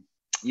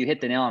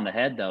hit the nail on the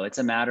head though. It's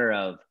a matter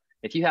of,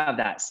 if you have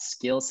that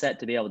skill set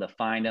to be able to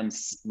find them,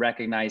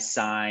 recognize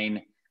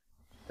sign,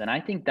 then I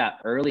think that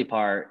early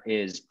part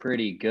is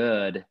pretty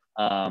good.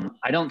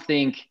 I don't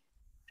think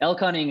elk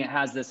hunting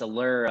has this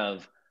allure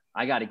of,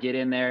 I got to get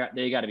in there,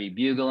 they got to be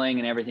bugling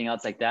and everything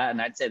else like that.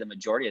 And I'd say the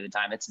majority of the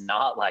time it's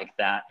not like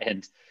that.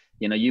 And,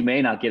 you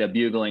may not get a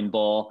bugling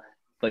bull,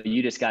 but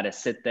you just got to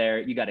sit there.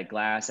 You got to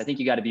glass. I think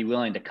you got to be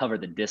willing to cover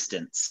the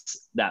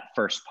distance that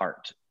first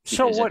part.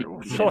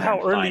 So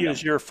how early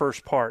is your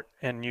first part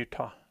in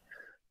Utah?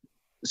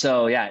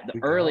 So yeah, the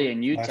early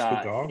in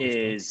Utah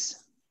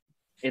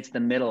it's the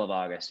middle of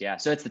August. Yeah.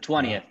 So it's the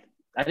 20th.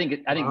 I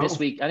think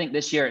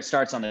this year it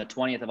starts on the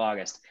 20th of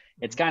August.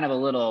 It's kind of a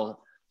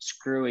little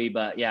screwy,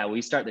 but yeah,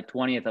 we start the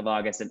 20th of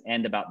August and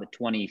end about the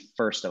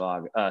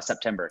 21st of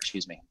September,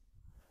 excuse me.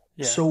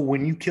 Yeah. So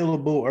when you kill a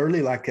bull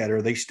early like that,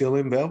 are they still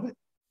in velvet?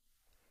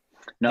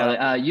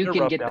 No, you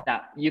can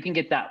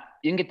get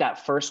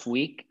that first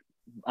week.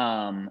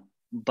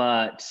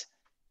 But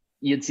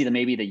you'd see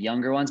maybe the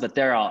younger ones, but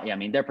they're all,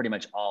 they're pretty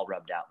much all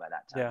rubbed out by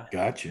that time.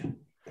 Yeah. Gotcha.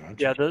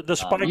 Yeah, the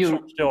spikes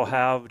will still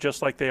have,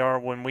 just like they are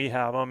when we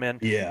have them.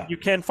 And you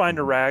can find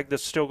a rag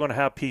that's still going to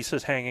have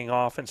pieces hanging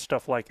off and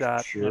stuff like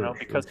that,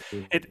 because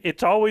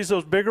it's always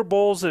those bigger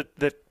bulls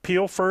that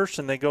peel first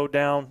and they go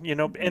down,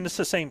 and it's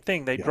the same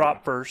thing. They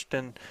drop first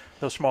and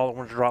those smaller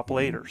ones drop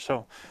later.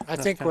 So I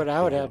think what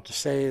I would have to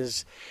say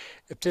is,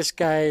 if this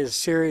guy is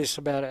serious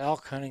about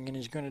elk hunting and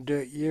he's going to do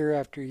it year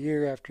after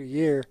year after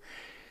year,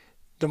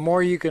 the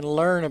more you can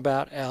learn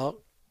about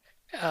elk,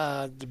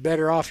 the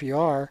better off you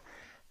are.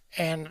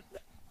 And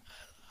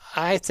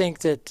I think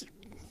that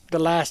the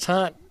last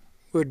hunt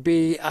would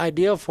be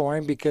ideal for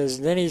him, because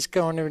then he's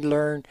going to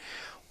learn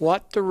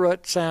what the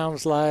root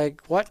sounds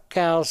like, what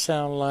cows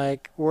sound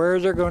like, where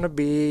they're going to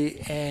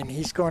be, and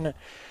he's going to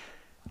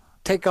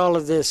take all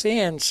of this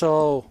in.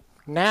 So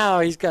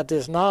now he's got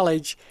this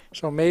knowledge,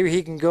 so maybe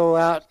he can go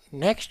out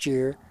next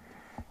year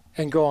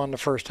and go on the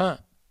first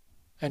hunt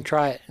and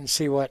try it and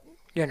see what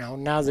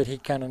now that he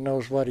kind of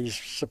knows what he's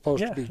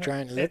supposed to be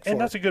trying to look for. And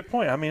that's a good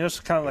point. I mean, it's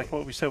kind of like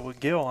what we said with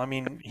Gil. I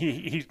mean,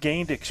 he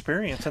gained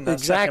experience in that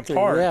second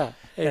part,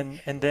 and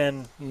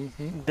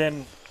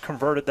then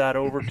converted that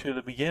over to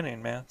the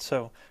beginning, man.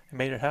 So it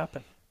made it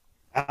happen.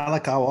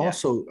 I'll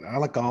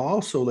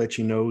also let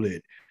you know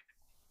that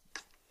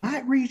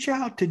might reach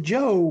out to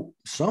Joe.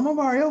 Some of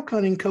our elk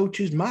hunting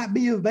coaches might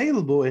be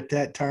available at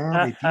that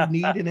time if you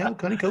need an elk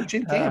hunting coach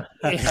in camp.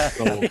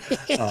 So,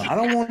 I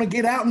don't want to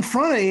get out in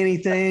front of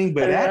anything,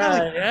 but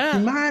you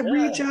might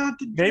reach out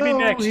to Joe. Maybe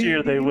next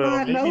year they will.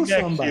 Maybe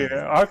next year.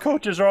 Our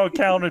coaches are all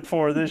accounted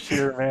for this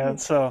year, man.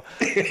 So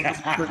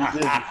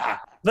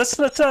let's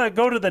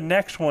go to the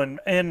next one.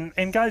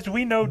 And guys,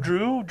 we know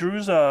Drew.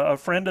 Drew's a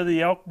friend of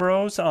the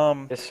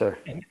ElkBros. Yes, sir.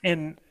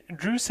 And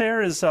Drew's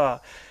hair is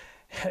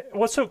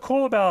what's so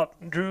cool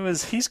about Drew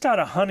is he's got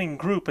a hunting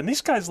group, and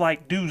these guys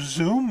do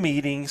Zoom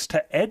meetings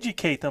to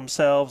educate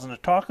themselves and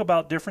to talk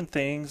about different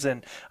things.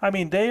 And I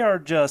mean, they are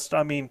just,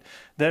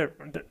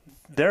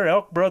 they're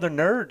elk brother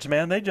nerds,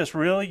 man. They just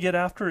really get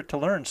after it to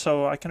learn.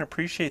 So I can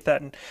appreciate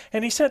that.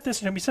 And he said this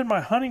to him. He said,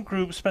 my hunting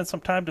group spent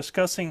some time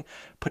discussing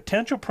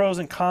potential pros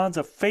and cons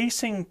of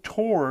facing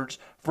towards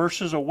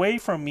versus away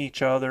from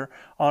each other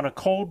on a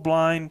cold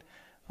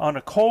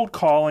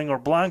calling or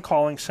blind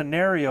calling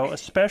scenario,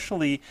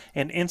 especially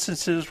in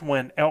instances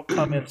when elk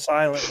come in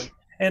silently.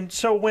 And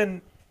so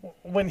when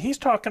he's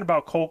talking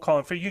about cold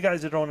calling, for you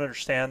guys that don't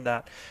understand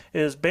that,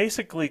 is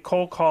basically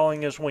cold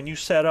calling is when you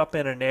set up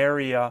in an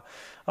area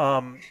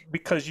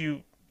because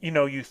you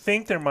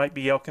think there might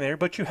be elk in there,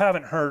 but you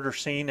haven't heard or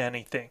seen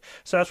anything.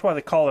 So that's why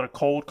they call it a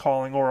cold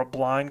calling or a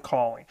blind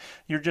calling.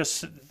 You're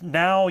just,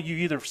 now you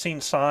either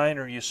seen sign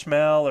or you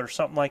smell or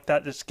something like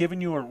that that's giving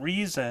you a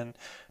reason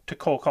to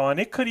cold call. And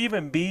it could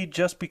even be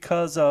just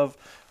because of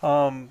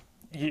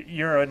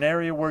you're an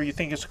area where you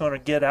think it's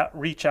going to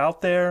reach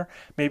out there.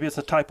 Maybe it's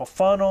a type of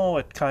funnel.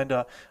 It kind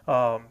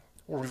of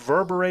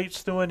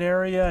reverberates through an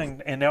area,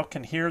 and elk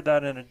can hear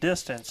that in a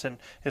distance, and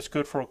it's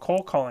good for a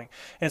cold calling.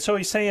 And so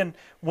he's saying,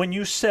 when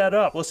you set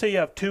up, let's say you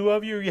have 2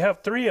 of you or you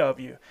have 3 of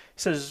you, he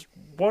says,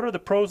 what are the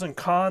pros and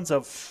cons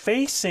of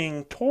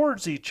facing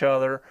towards each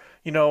other?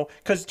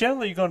 Because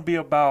generally you're going to be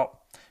about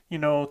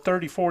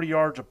 30, 40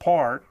 yards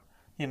apart.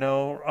 You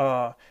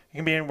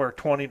can be anywhere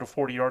 20 to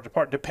 40 yards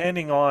apart,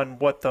 depending on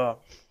what the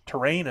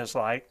terrain is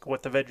like,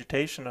 what the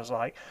vegetation is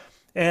like.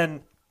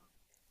 And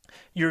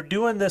you're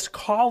doing this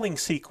calling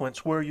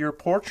sequence where you're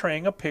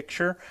portraying a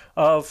picture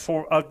of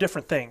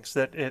different things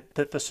that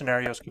the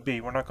scenarios could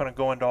be. We're not going to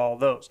go into all of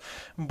those.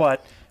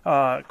 But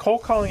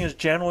cold calling is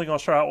generally going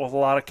to start out with a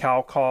lot of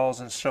cow calls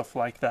and stuff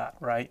like that,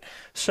 right?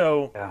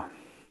 So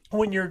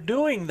when you're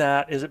doing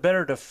that, is it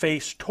better to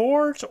face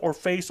towards or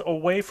face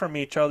away from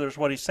each other is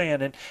what he's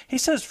saying. And he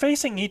says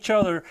facing each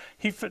other,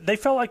 they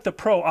felt like the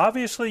pro.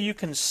 Obviously, you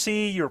can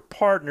see your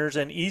partners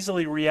and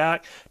easily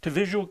react to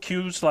visual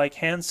cues like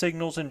hand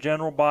signals and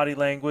general body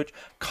language.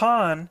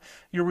 Con,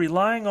 you're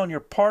relying on your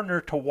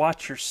partner to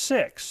watch your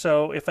six.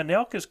 So if an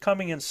elk is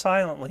coming in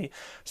silently,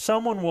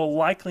 someone will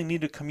likely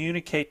need to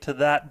communicate to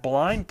that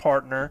blind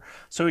partner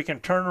so he can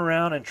turn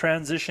around and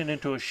transition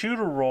into a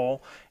shooter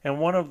role and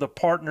one of the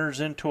partners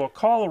into a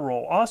caller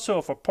role. Also,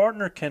 if a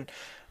partner can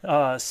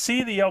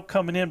see the elk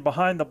coming in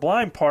behind the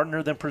blind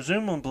partner, then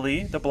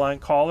presumably the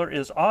blind caller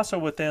is also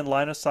within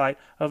line of sight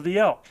of the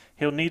elk.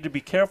 He'll need to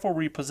be careful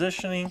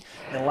repositioning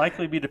and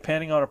likely be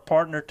depending on a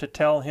partner to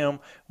tell him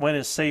when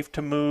it's safe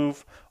to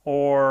move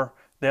or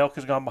the elk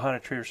has gone behind a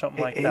tree or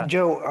something like that.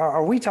 Joe,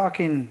 are we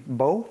talking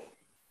bow?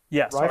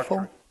 Yes. Rifle?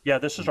 Archery. Yeah,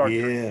 this is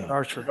archery. Yeah.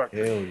 Archery.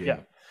 Hell yeah.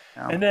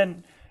 And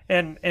then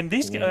and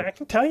these guys, I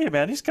can tell you,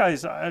 man, these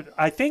guys,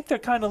 I think they're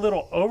kind of a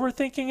little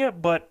overthinking it,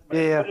 but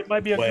it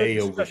might be a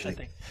good discussion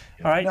thing.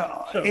 All right.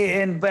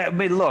 No, but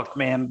look,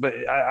 man, but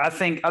I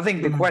think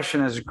the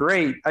question is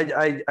great.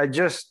 I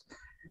just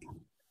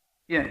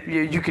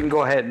you can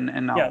go ahead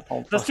and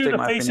let's do the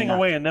facing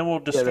away, and then we'll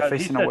discuss. Yeah, the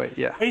facing away.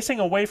 Yeah.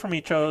 Facing away from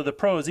each other, the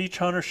pros, each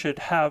hunter should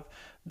have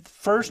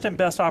first and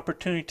best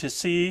opportunity to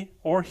see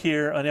or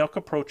hear an elk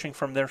approaching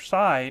from their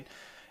side,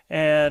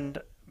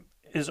 and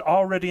is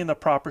already in the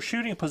proper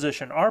shooting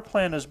position. Our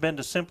plan has been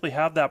to simply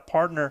have that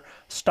partner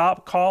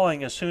stop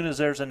calling as soon as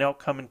there's an elk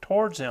coming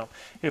towards him.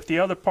 If the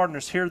other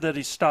partners hear that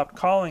he's stopped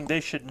calling,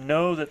 they should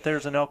know that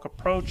there's an elk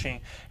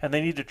approaching, and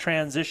they need to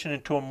transition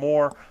into a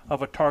more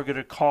of a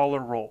targeted caller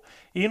role.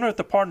 Even if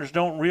the partners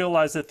don't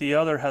realize that the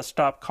other has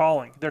stopped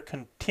calling, their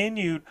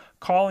continued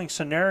calling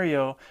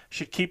scenario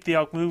should keep the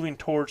elk moving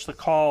towards the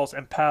calls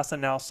and past the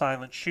now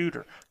silent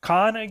shooter.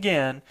 Con,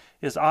 again,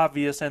 is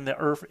obvious and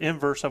the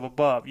inverse of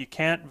above. You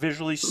can't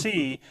visually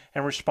see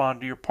and respond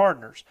to your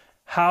partners.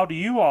 How do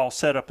you all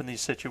set up in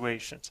these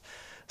situations?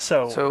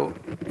 So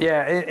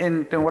yeah,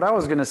 and what I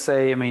was going to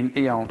say, I mean,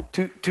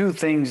 two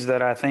things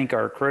that I think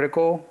are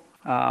critical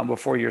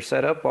before your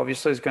setup,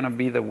 obviously, is going to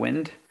be the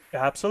wind.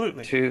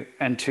 Absolutely.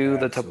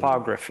 The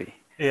topography.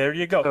 There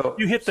you go. So-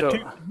 You hit the so-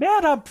 two.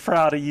 Man, I'm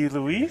proud of you,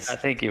 Luis.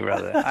 Thank you,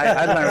 brother.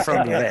 I learned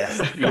from the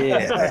best. Yeah.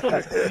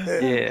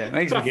 Yeah. It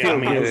makes me Yeah, feel I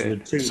mean, those are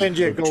good. the Send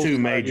you a two, gold star.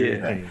 major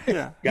Yeah. things. Yeah.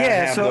 Gotta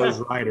Yeah, have so- those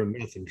right or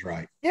nothing's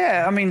right.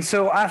 Yeah, I mean,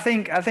 so I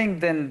think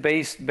then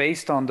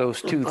based on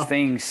those two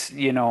things,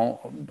 you know,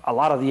 a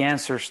lot of the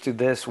answers to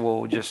this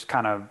will just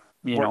kind of,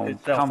 you Work know,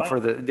 itself come out.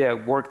 for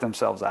work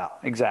themselves out.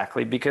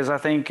 Exactly. Because I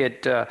think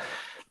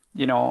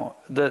you know,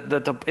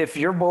 if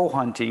you're bow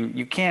hunting,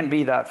 you can't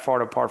be that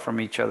far apart from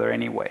each other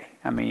anyway.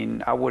 I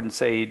mean, I wouldn't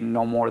say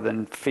no more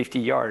than 50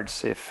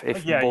 yards if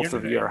both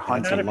of you are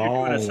hunting. Not if you're doing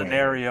long a way.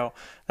 scenario.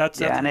 That's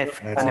Yeah,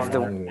 That's a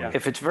long way.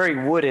 if it's very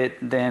wooded,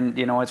 then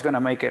you know it's going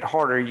to make it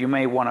harder. You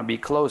may want to be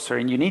closer,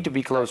 and you need to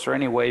be closer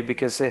anyway,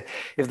 because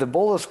if the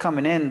bull is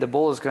coming in, the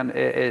bull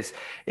is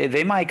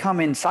they might come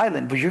in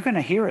silent, but you're going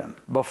to hear him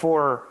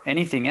before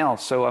anything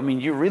else. So I mean,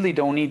 you really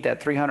don't need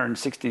that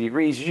 360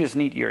 degrees. You just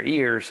need your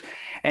ears,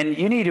 and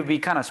you need to be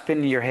kind of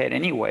spinning your head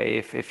anyway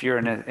if you're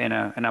in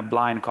a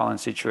blind calling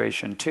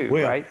situation too,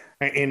 Well, right?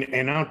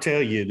 And I'll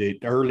tell you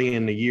that early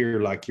in the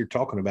year, like you're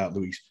talking about,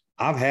 Luis,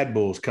 I've had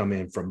bulls come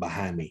in from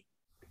behind me,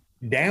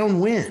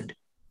 downwind.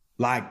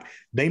 Like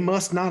they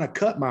must not have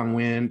cut my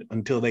wind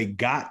until they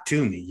got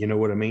to me. You know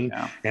what I mean?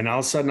 Yeah. And all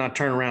of a sudden I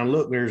turn around,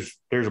 look, there's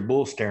a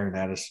bull staring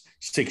at us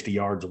 60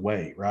 yards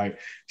away. Right.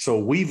 So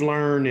we've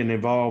learned and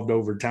evolved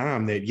over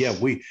time that, yeah,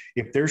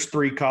 if there's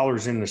 3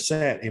 callers in the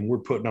set and we're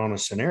putting on a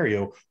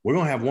scenario, we're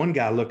going to have one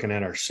guy looking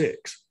at our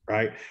 6.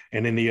 Right.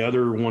 And then the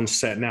other one's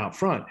setting out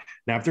front.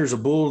 Now, if there's a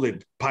bull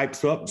that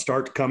pipes up and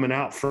starts coming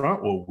out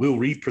front, well, we'll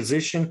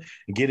reposition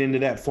and get into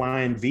that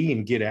flying V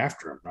and get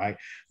after him. Right.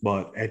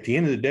 But at the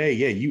end of the day,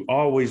 yeah, you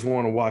always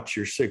want to watch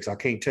your 6. I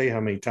can't tell you how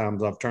many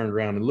times I've turned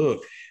around and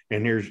looked.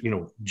 And there's, you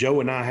know,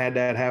 Joe and I had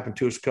that happen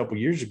to us a couple of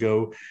years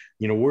ago.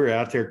 You know, we're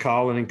out there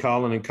calling and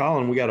calling and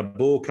calling. We got a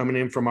bull coming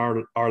in from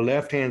our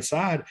left-hand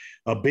side,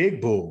 a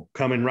big bull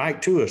coming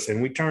right to us.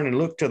 And we turn and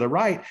look to the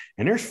right,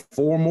 and there's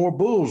 4 more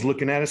bulls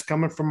looking at us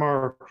coming from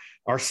our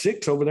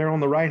 6 over there on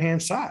the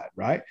right-hand side,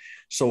 right?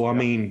 So, I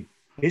mean,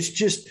 it's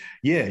just,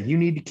 yeah, you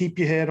need to keep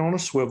your head on a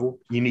swivel.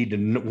 You need to,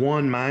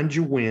 mind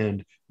your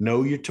wind,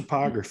 know your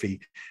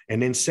topography,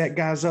 and then set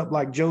guys up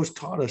like Joe's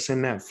taught us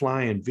in that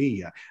flying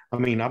V. I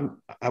mean,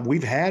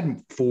 we've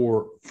had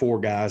four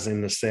guys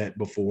in the set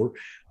before,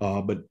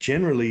 but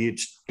generally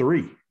it's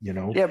 3, you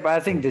know? Yeah, but I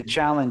think the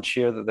challenge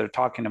here that they're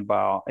talking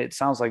about, it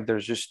sounds like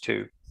there's just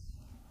 2.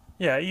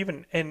 Yeah,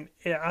 and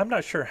I'm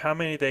not sure how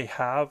many they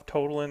have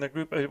total in the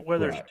group,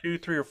 whether Right. it's 2,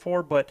 3, or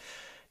 4. But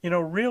you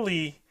know,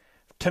 really,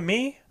 to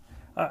me,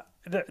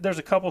 there's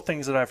a couple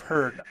things that I've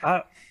heard.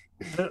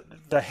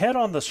 The head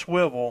on the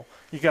swivel,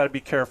 you got to be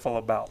careful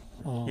about.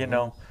 You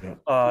know,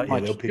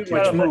 they'll pick Too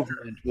much you up.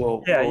 movement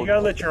will- yeah, you will- got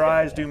to let your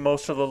eyes do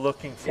most of the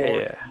looking for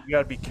it. Yeah. You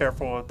got to be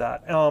careful of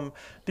that.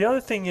 The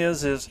other thing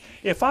is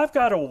if I've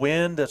got a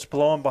wind that's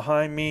blowing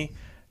behind me,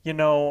 you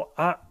know,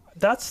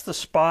 that's the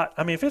spot.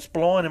 I mean, if it's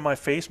blowing in my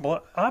face,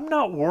 I'm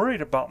not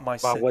worried about my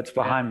about what's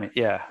behind me.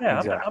 Yeah, Yeah,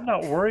 exactly. I'm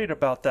not worried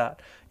about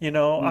that. You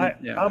know,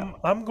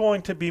 I'm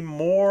going to be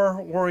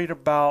more worried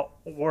about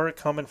where it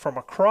coming from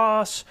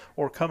across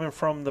or coming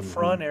from the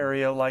front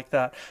area like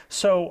that.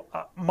 So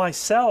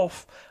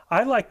myself,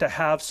 I like to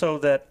have so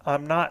that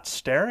I'm not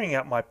staring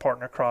at my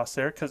partner across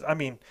there, because I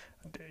mean,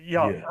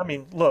 yeah, I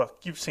mean, look,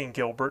 you've seen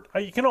Gilbert.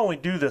 You can only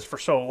do this for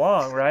so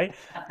long, right?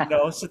 You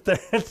know, sit there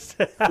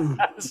and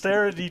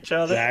stare at each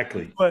other.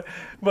 Exactly. But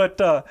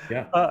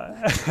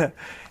Yeah.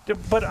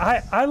 but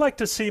I like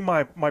to see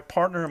my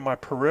partner in my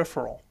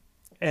peripheral,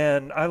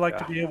 and I like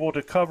to be able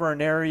to cover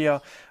an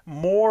area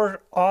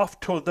more off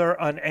to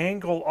an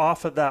angle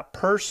off of that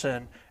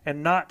person,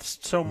 and not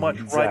so much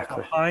right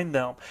behind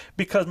them,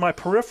 because my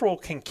peripheral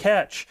can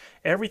catch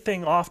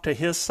everything off to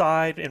his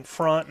side in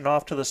front and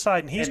off to the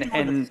side, and he's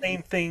doing the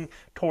same thing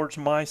towards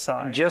my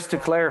side. Just to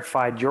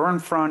clarify, you're in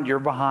front, you're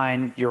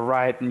behind, you're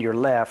right, and you're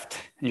left,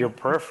 and your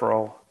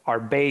peripheral are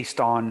based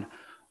on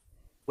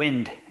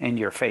wind in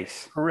your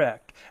face.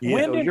 Correct. Yeah.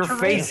 Wind So and you're terrain,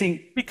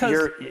 facing because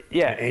your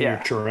Your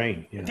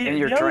terrain. Yeah. And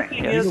your the other terrain,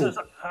 thing yeah. is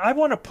I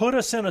want to put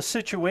us in a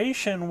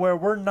situation where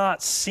we're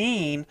not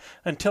seen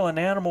until an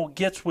animal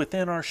gets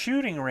within our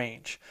shooting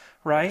range,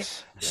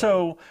 right?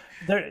 So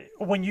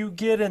when you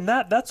get in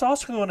that's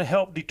also going to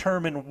help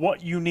determine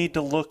what you need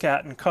to look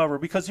at and cover,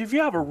 because if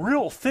you have a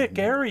real thick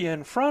area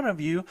in front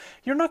of you,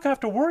 you're not going to have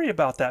to worry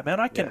about that, man.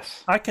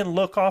 I can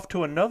look off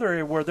to another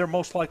area where they're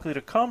most likely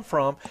to come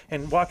from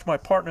and watch my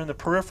partner in the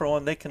peripheral,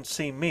 and they can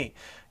see me,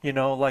 you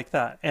know, like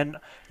that. And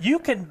you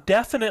can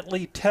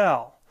definitely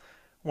tell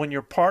when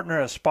your partner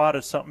has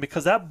spotted something,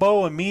 because that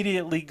bow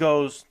immediately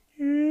goes,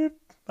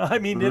 I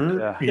mean,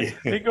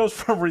 it goes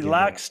from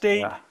relaxed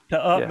state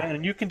to up, man,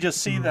 and you can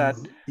just see that.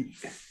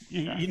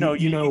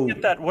 You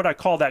get that, what I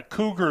call that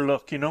cougar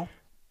look, you know.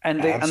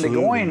 And the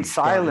going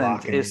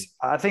silent is,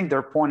 I think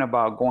their point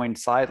about going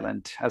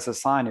silent as a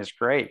sign is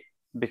great,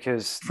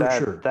 because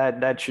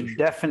that should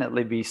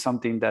definitely be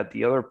something that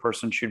the other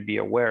person should be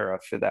aware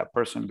of if that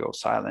person goes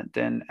silent.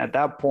 And at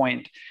that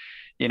point,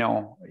 you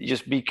know,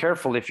 just be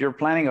careful if you're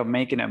planning on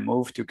making a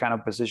move to kind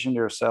of position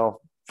yourself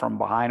from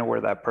behind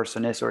where that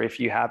person is, or if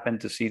you happen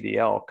to see the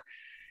elk,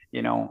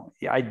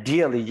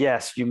 ideally,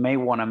 yes, you may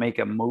want to make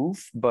a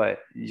move, but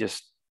you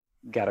just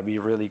got to be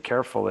really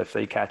careful if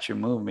they catch you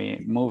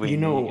moving. You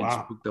can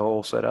spook the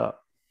whole setup.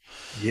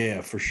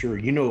 Yeah, for sure.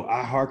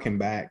 I hearken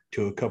back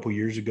to a couple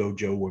years ago,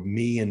 Joe, where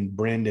me and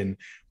Brendan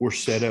were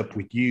set up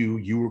with you.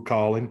 You were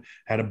calling,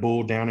 had a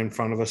bull down in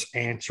front of us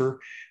answer.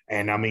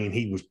 And I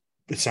mean,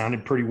 it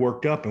sounded pretty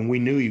worked up, and we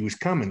knew he was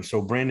coming.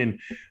 So Brendan,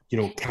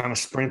 kind of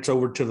sprints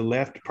over to the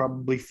left,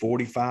 probably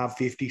 45,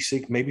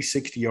 56, maybe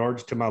 60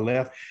 yards to my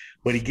left.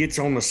 But he gets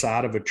on the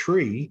side of a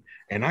tree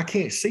and I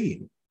can't see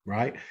him.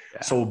 Right.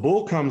 Yeah. So a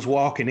bull comes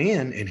walking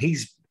in, and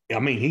he's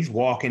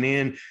walking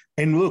in,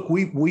 and look,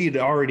 we had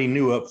already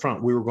knew up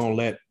front we were going to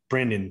let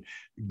Brendan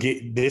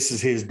this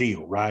is his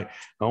deal, right?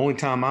 The only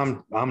time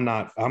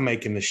I'm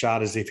making the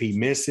shot is if he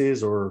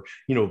misses or,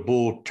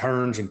 bull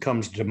turns and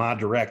comes to my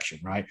direction,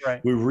 right?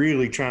 We're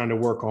really trying to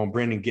work on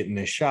Brendan getting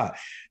this shot.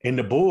 And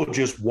the bull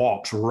just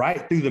walks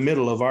right through the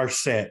middle of our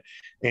set.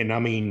 And I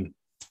mean,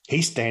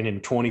 he's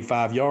standing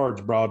 25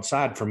 yards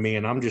broadside from me,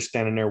 and I'm just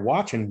standing there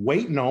watching,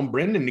 waiting on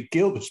Brendan to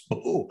kill this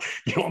bull.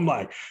 I'm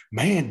like,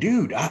 man,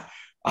 dude,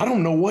 I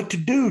don't know what to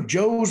do.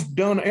 Joe's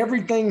done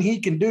everything he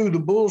can do. The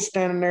bull's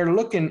standing there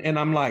looking, and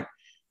I'm like,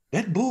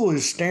 that bull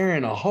is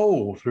staring a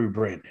hole through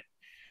Brendan.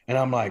 And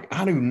I'm like,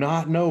 I do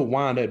not know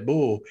why that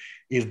bull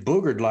is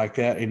boogered like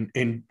that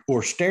and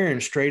or staring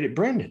straight at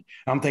Brendan.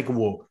 I'm thinking,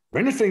 well,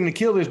 Brendan's going to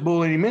kill this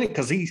bull any minute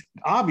because he's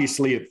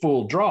obviously at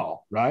full draw,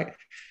 right?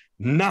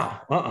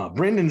 No,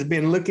 Brendan's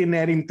been looking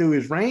at him through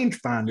his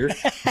rangefinder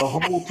the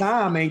whole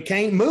time and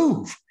can't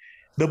move.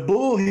 The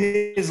bull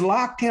has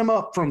locked him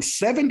up from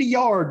 70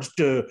 yards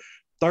to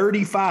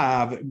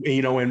 35,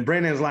 and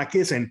Brendan's like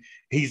this, and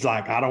he's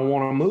like, I don't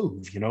want to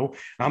move,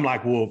 I'm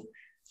like, well,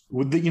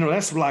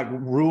 that's like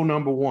rule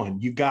number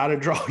one. You got to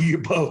draw your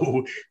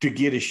bow to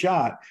get a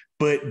shot.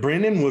 But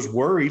Brendan was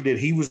worried that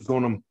he was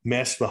going to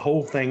mess the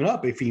whole thing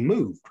up if he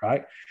moved,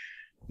 right?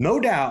 No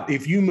doubt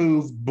if you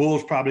move,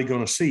 bull's probably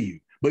going to see you.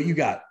 But you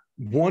got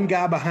one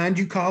guy behind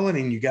you calling,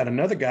 and you got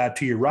another guy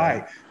to your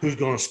right who's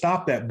going to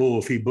stop that bull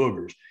if he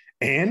boogers.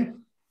 And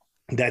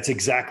that's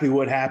exactly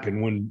what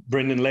happened. When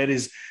Brendan let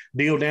his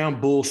deal down,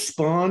 bull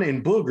spun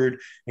and boogered,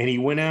 and he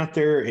went out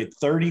there at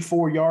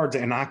 34 yards,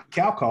 and I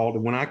cow called.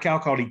 And when I cow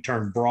called, he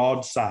turned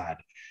broadside.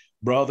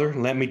 Brother,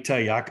 let me tell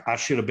you, I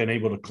should have been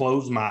able to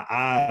close my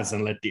eyes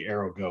and let the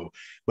arrow go.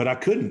 But I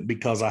couldn't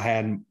because I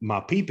had my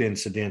peep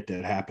incident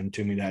that happened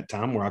to me that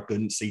time where I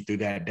couldn't see through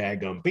that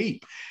daggum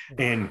peep.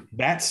 And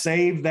that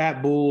saved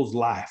that bull's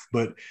life.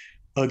 But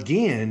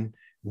again,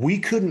 we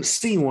couldn't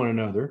see one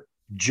another.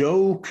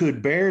 Joe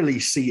could barely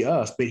see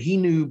us, but he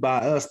knew by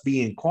us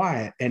being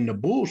quiet and the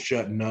bull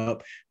shutting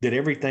up that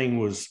everything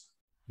was,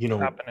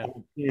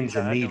 happening. Pins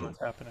and needles.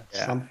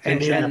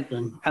 Yeah.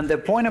 And the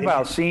point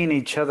about seeing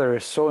each other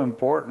is so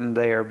important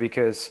there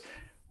because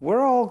we're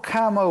all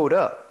camoed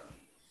up.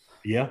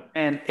 Yeah.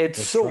 And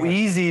it's so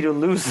easy to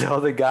lose the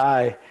other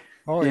guy,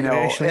 in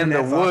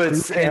the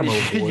woods, and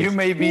you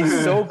may be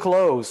so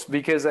close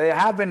because it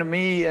happened to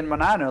me in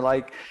Manana.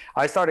 Like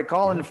I started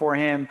calling for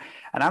him,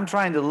 and I'm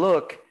trying to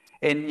look.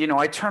 And,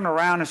 I turn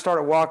around and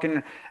started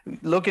walking,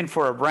 looking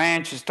for a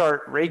branch and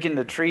start raking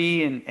the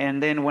tree.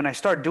 And then when I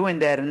start doing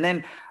that, and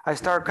then I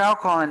start cow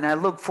calling and I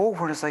look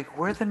forward, it's like,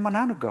 where did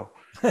Manano go?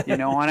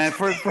 And I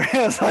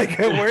was like,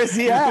 where's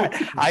he at?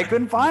 I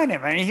couldn't find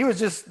him. I mean, he was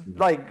just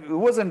like, it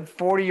wasn't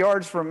 40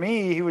 yards from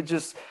me. He was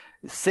just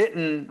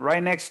sitting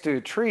right next to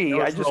a tree.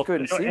 I just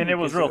couldn't see him. And it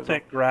was real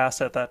thick grass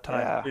at that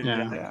time.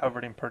 It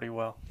covered him pretty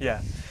well.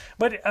 Yeah.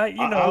 But, I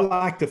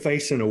like the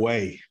facing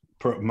away.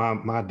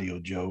 My deal,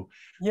 Joe.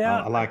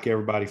 Yeah, I like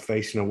everybody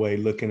facing away,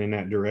 looking in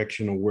that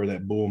direction of where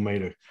that bull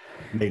made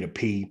a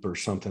peep or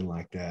something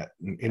like that.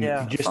 And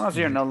as long as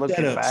you're not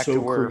looking back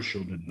to where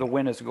the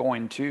wind is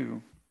going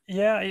to.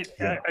 Yeah,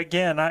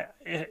 again,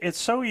 it's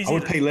so easy. I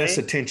would pay less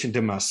attention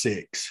to my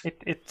six.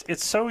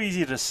 It's so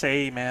easy to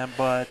say, man,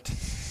 but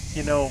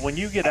when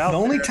you get out, the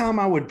only time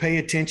I would pay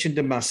attention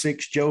to my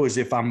six, Joe, is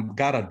if I'm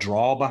got a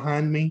draw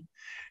behind me,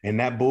 and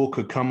that bull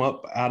could come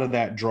up out of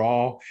that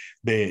draw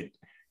that.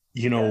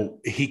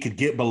 He could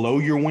get below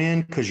your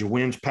wind because your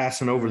wind's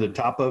passing over the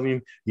top of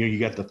him. You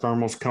got the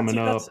thermals coming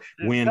up,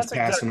 wind's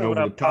passing over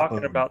the top of him. What I'm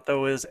talking about,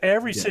 though, is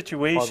every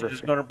situation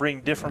is going to bring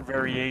different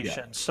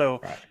variations.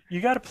 So you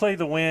got to play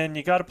the wind,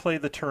 you got to play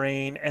the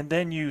terrain, and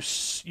then you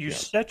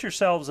set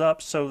yourselves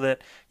up so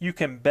that you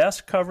can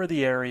best cover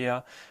the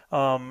area,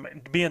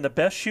 be in the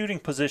best shooting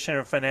position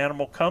if an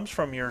animal comes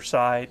from your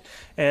side,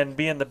 and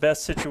be in the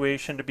best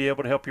situation to be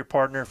able to help your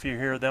partner if you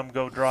hear them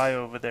go dry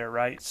over there,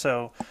 right?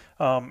 So,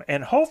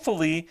 and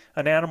hopefully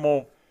an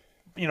animal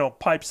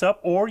pipes up,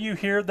 or you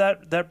hear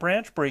that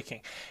branch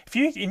breaking.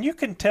 And you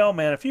can tell,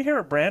 man, if you hear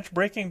a branch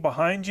breaking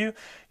behind you,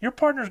 your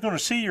partner's going to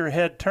see your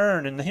head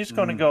turn, and he's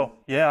going to go,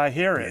 yeah, I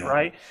hear it,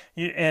 right?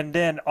 And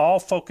then all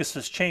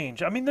focuses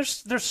change. I mean,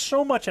 there's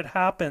so much that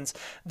happens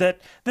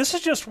that this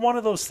is just one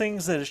of those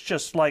things that is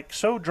just like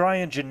so dry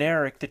and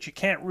generic that you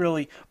can't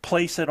really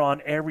place it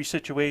on every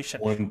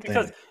situation.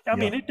 Because I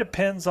mean, it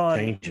depends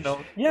on,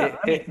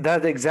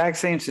 that exact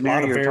same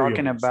scenario you're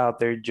talking about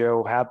there,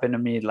 Joe, happened to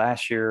me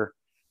last year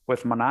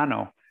with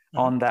Manano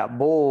on that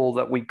bull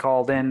that we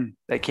called in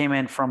that came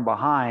in from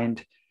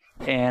behind.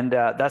 And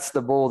that's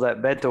the bull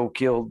that Beto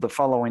killed the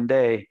following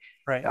day.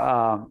 Right.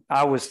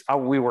 I was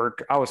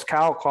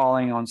cow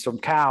calling on some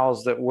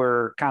cows that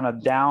were kind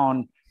of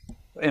down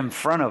in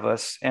front of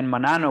us, and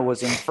Manano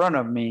was in front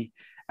of me.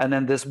 And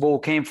then this bull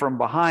came from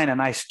behind,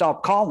 and I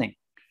stopped calling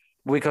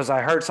because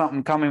I heard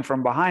something coming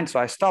from behind. So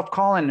I stopped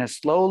calling and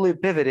slowly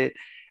pivoted.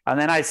 And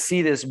then I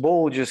see this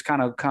bull just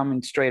kind of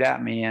coming straight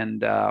at me.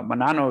 And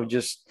Manano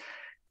just,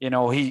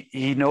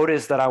 he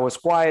noticed that I was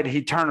quiet.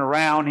 He turned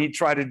around. He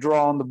tried to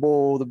draw on the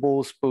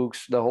bull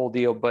spooks, the whole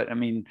deal. But I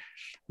mean,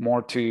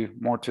 more to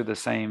the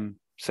same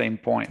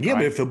point. Yeah, right?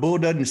 But if the bull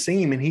doesn't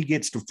see him and he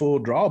gets to full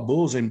draw,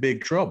 bull's in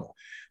big trouble.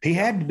 He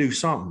had to do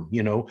something,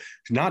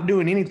 not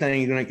doing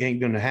anything ain't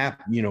going to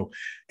happen,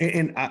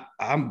 and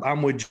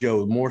I'm with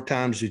Joe. The more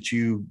times that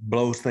you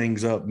blow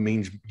things up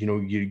means,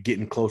 you're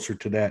getting closer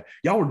to that.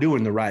 Y'all were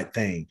doing the right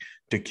thing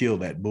to kill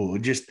that bull.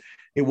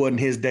 It wasn't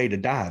his day to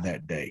die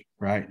that day.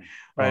 Right.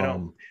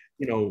 Right.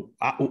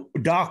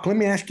 Doc, let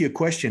me ask you a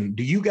question.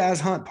 Do you guys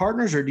hunt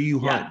partners or do you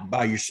hunt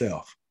by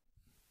yourself?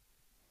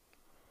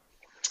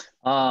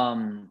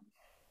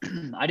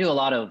 I do a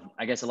lot of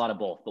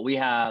both, but we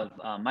have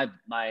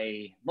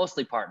my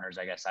mostly partners,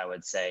 I guess I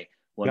would say,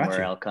 when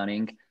we're elk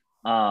hunting.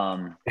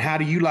 How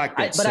do you like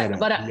that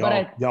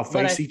setup? Y'all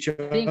face each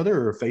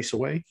other or face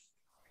away?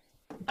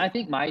 I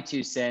think my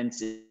 2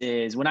 cents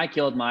is when I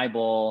killed my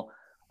bull,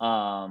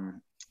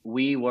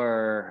 we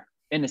were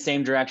in the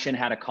same direction,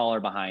 had a caller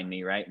behind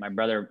me, right? My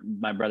brother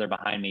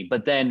behind me.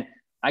 But then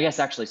I guess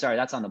actually, sorry,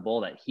 that's on the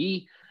bull that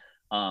he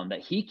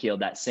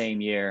killed that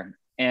same year.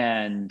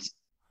 And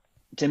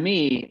to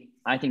me,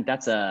 I think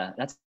that's a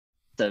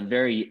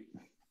very,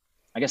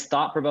 I guess,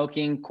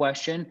 thought-provoking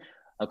question,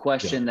 a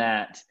question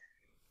that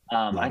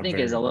I think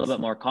is a little bit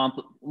more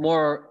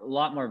a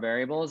lot more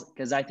variables.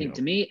 Because I think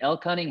to me,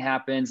 elk hunting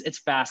happens, it's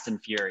fast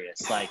and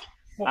furious. Like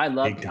I'd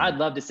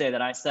love to say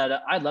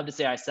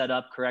I set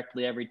up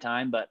correctly every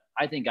time, but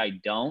I think I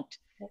don't.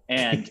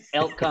 And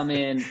elk come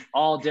in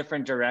all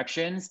different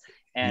directions.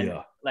 And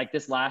like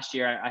this last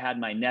year, I had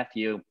my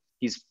nephew,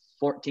 he's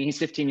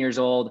 15 years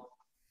old,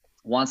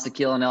 wants to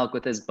kill an elk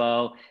with his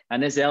bow.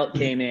 And this elk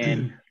came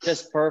in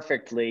just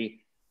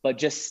perfectly, but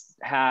just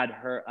had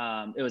her,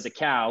 it was a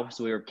cow.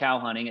 So we were cow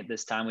hunting at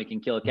this time. We can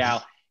kill a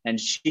cow. And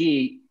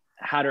she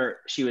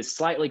was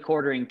slightly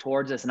quartering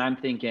towards us. And I'm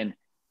thinking,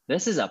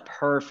 this is a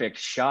perfect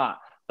shot,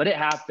 but it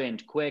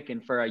happened quick.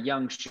 And for a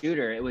young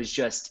shooter, it's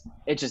just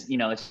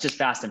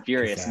fast and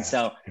furious. And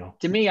so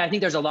to me, I think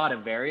there's a lot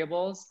of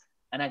variables.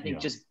 And I think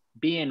just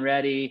being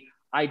ready,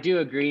 I do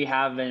agree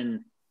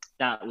having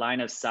that line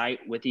of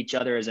sight with each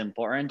other is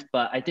important.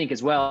 But I think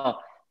as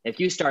well, if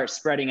you start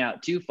spreading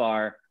out too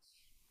far,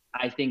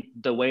 I think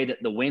the way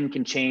that the wind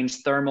can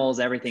change, thermals,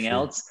 everything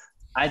else,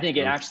 I think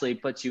it actually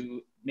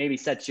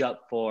sets you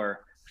up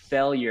for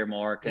failure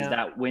more, because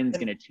that wind's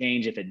going to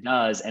change if it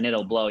does, and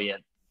it'll blow you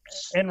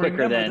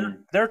quicker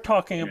than they're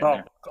talking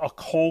about a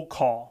cold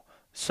call.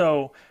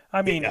 So,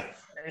 I mean,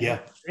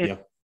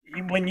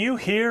 when you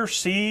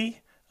see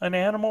an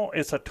animal,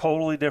 it's a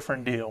totally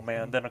different deal,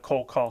 man, than a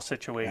cold call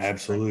situation.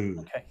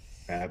 Absolutely. Okay.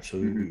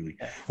 Absolutely.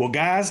 Well,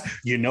 guys,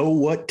 you know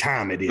what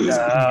time it is.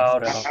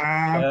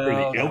 Time for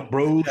the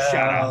ElkBros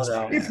shout outs.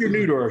 If you're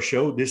new to our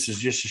show, this is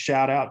just a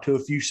shout out to a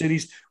few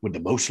cities with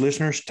the most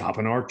listeners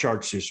topping our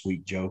charts this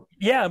week, Joe.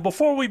 Yeah.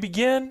 Before we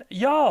begin,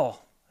 y'all,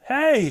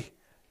 hey,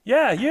 keep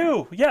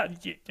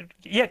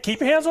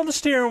your hands on the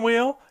steering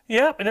wheel.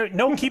 Yep.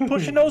 No, keep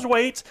pushing those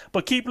weights,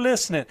 but keep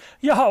listening.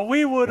 Y'all,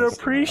 we would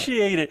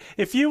appreciate it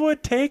if you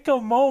would take a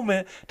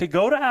moment to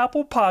go to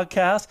Apple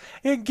Podcasts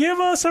and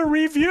give us a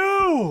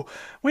review.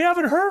 We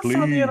haven't heard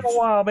from you in a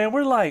while, man.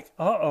 We're like,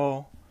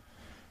 uh-oh.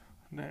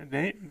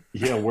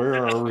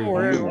 Where are we?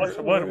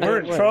 We're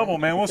in trouble,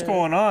 man. What's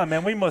going on,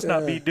 man? We must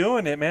not be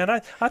doing it, man.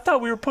 I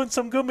thought we were putting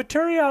some good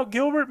material out,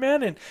 Gilbert,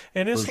 man, and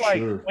it's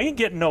we ain't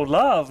getting no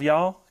love,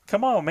 y'all.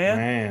 Come on,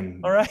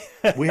 man. All right.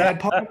 We had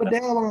Papa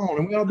Dale on,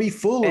 and we ought to be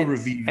full of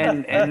reviews.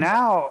 And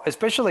now,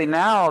 especially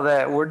now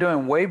that we're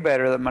doing way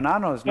better, that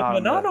Manano's not.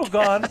 Manano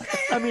gone.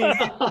 I mean,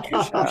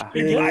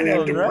 you might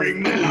have to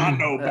bring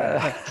Manano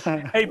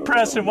back. Hey,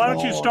 Preston, why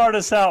don't you start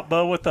us out,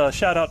 bud, with a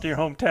shout out to your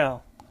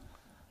hometown?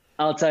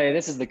 I'll tell you,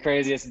 this is the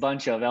craziest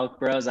bunch of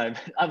ElkBros I've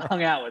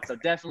hung out with. So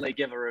definitely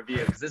give a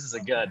review, because this is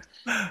a good.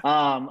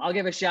 I'll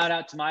give a shout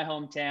out to my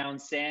hometown,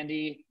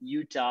 Sandy,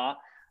 Utah.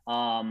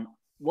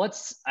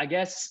 I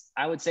guess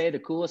I would say the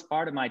coolest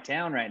part of my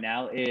town right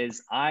now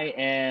is I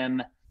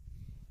am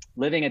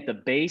living at the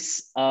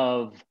base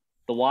of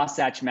the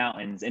Wasatch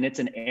Mountains, and it's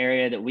an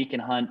area that we can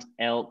hunt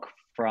elk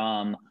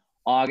from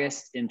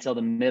August until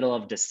the middle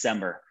of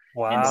December.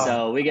 Wow. And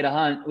so we get to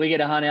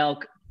hunt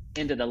elk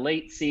into the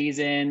late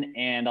season.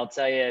 And I'll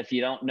tell you, if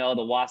you don't know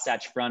the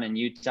Wasatch Front in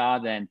Utah,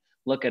 then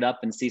look it up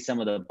and see some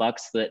of the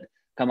bucks that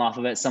come off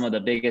of it. Some of the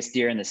biggest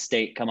deer in the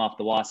state come off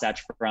the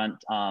Wasatch Front.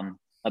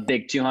 A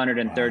big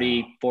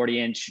 230,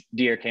 40-inch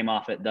deer came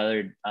off it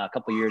a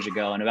couple years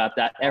ago, and about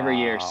that every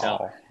year.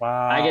 So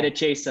I get to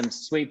chase some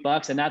sweet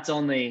bucks, and that's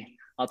only,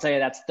 I'll tell you,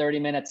 that's 30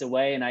 minutes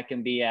away, and I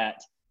can be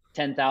at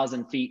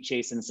 10,000 feet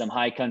chasing some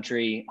high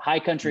country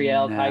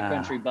elk, high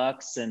country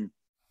bucks, and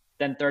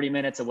then 30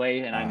 minutes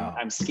away, and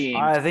I'm skiing.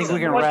 I think we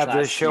can wrap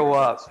this show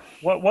up.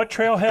 What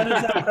trailhead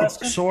is that,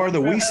 Preston? So are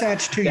the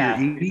Wasatch to your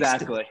east?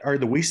 Exactly. Are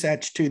the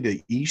Wasatch to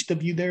the east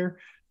of you there?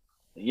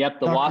 Yep,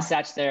 the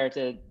Wasatch there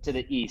to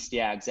the east.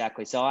 Yeah,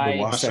 exactly. So the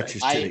Wasatch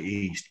is to the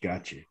east.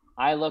 Gotcha.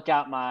 I can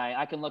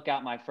look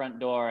out my front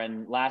door,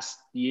 and last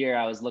year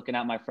I was looking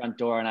out my front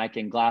door, and I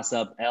can glass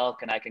up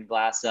elk, and I can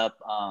glass up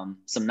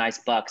some nice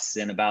bucks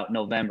in about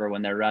November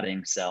when they're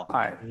rutting. So, all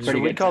right, so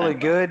we call it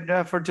good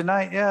for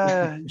tonight.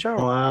 Yeah, Joe.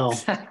 Wow.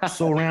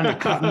 So around the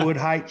Cottonwood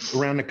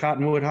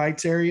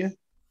Heights area.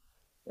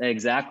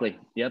 Exactly.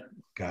 Yep.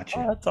 Gotcha.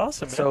 Oh, that's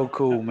awesome. Man. So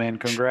cool, man.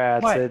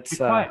 Congrats. It's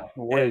nice.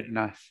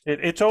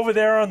 It's over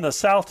there on the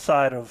south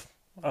side of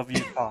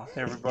Utah,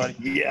 everybody.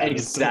 Yeah,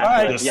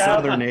 exactly. The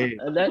southern area.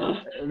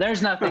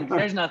 There's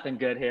nothing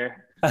good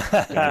here.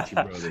 Gotcha,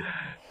 brother.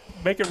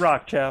 Make it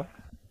rock, Chav.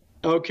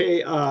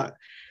 Okay,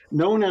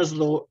 known as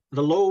the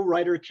low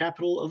rider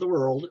capital of the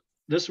world,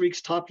 this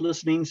week's top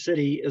listening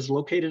city is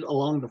located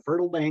along the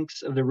fertile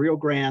banks of the Rio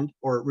Grande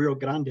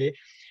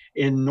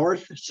in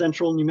north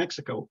central New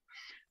Mexico.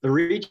 The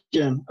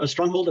region, a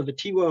stronghold of the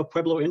Tiwa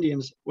Pueblo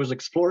Indians, was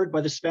explored by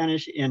the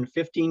Spanish in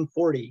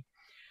 1540.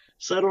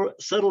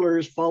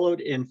 Settlers followed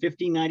in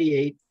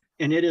 1598,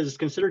 and it is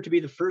considered to be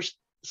the first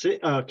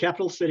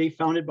capital city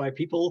founded by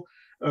people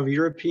of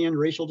European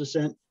racial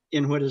descent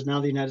in what is now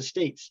the United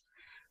States.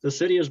 The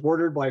city is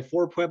bordered by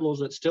 4 pueblos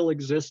that still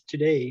exist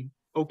today: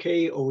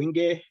 Oque,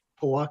 Owinge,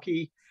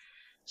 Powaki,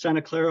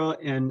 Santa Clara,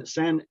 and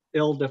San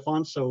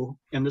Ildefonso,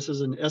 and this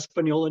is in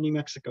Espanola, New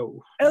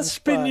Mexico.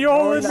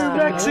 Espanola, New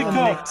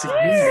Mexico.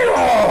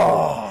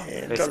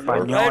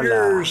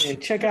 Espanola. Hey,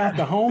 check out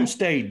the home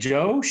state,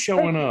 Joe,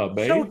 showing up,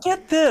 baby. So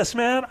get this,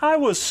 man.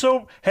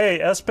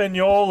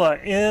 Espanola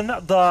in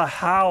the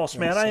house,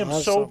 man. That's I am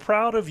awesome. so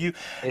proud of you.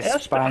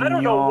 Espanola. I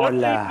don't know what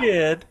they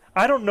did.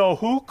 I don't know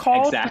who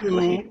called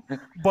who,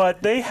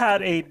 but they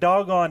had a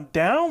doggone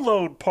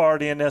download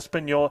party in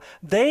Espanola.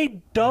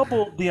 They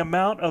doubled the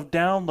amount of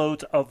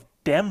downloads of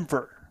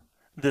Denver.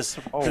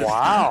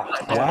 Wow.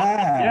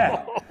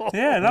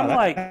 Yeah, and I'm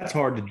like, that's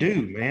hard to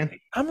do, man.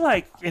 I'm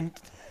like,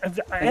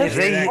 If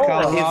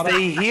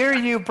they hear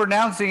you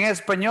pronouncing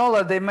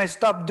Espanola, they may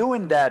stop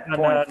doing that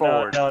going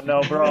forward.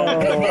 No, bro.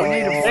 We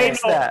need to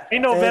fix that.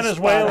 Ain't no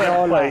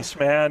Venezuelan place,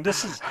 man.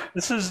 This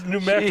is New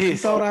Mexico. You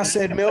thought I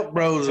said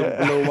ElkBros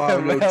a little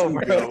while ago,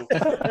 too,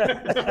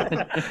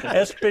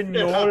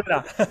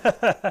 Espanola.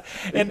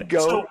 And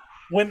so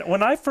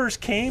when I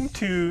first came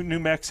to New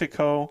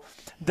Mexico,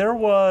 there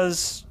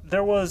was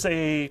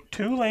a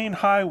 2-lane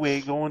highway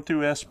going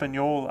through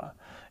Espanola.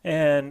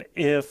 And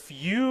if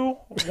you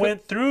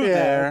went through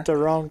there at the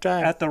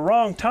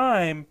wrong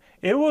time,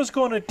 it was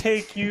going to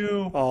take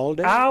you all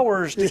day,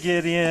 hours to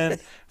get in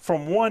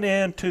from one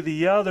end to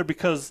the other,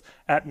 because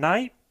at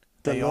night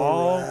they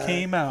all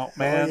came out,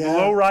 man. The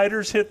low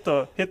riders hit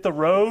the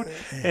road,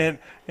 and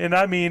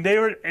I mean, they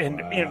were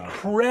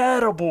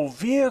incredible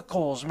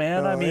vehicles,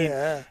 man.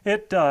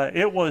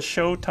 It was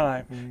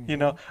showtime. Mm-hmm. You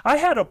know, I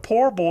had a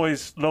poor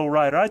boy's low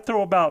rider. I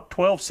throw about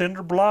 12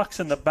 cinder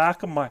blocks in the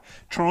back of my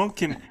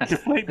trunk and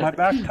deflate my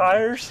back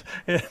tires.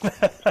 It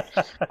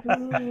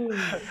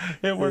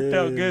worked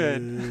out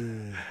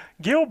good.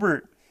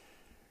 Gilbert.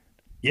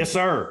 Yes,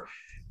 sir.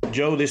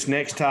 Joe, this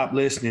next top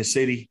listening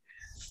city,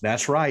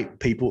 that's right,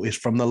 people, is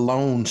from the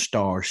Lone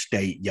Star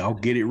State. Y'all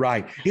get it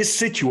right. It's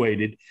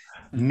situated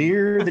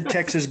near the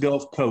Texas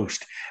Gulf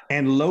Coast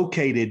and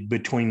located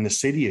between the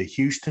city of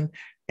Houston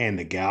and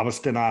the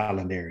Galveston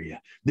Island area.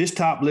 This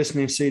top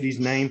listening city's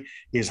name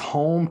is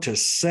home to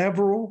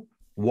several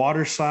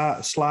water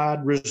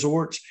slide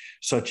resorts,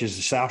 such as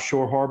the South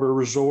Shore Harbor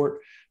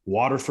Resort,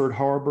 Waterford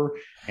Harbor,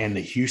 and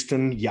the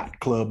Houston Yacht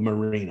Club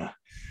Marina.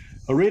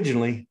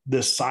 Originally,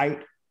 the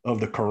site of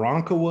the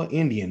Karankawa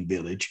Indian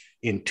Village,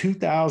 in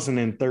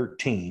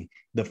 2013,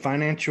 the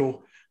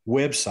financial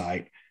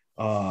website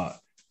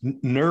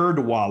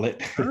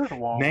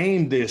NerdWallet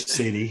named this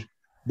city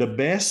the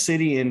best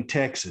city in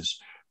Texas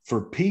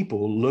for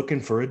people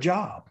looking for a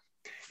job.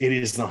 It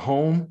is the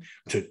home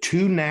to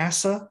 2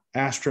 NASA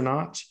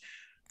astronauts,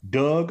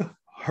 Doug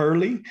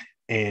Hurley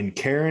and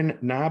Karen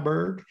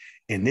Nyberg,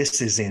 and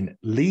this is in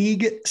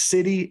League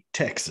City,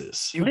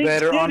 Texas. You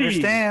better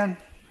understand.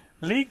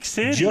 League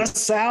City. Just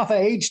south of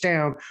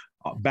H-Town,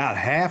 about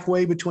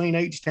halfway between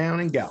H-Town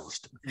and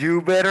Galveston.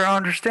 You better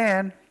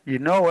understand. You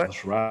know it.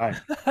 That's right.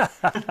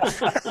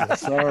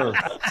 Yes, sir.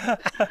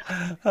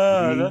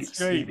 Oh, that's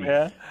great,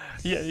 man.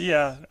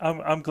 Yeah.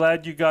 I'm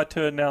glad you got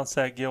to announce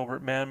that,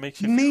 Gilbert. Man,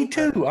 makes you. Me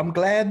feel better. too. I'm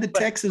glad the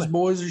Texas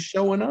boys are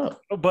showing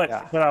up. But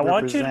Yeah, I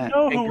want you to represent.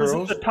 know Hey, who was in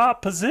girls. the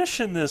top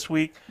position this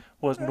week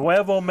was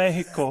Nuevo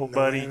Mexico,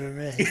 buddy.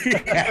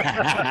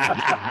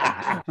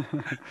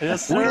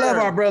 Yes, We love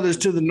sir. our brothers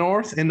to the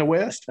north and the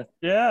west.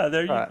 Yeah,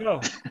 there you Right.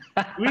 go.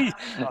 We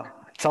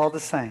It's all the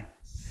same.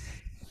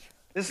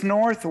 This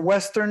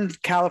northwestern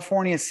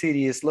California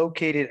city is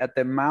located at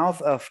the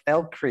mouth of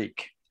Elk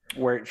Creek,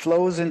 where it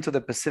flows into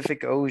the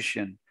Pacific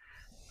Ocean.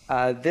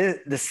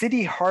 The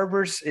city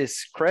harbors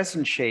is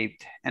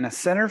crescent-shaped and a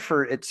center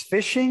for its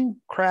fishing,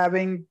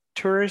 crabbing,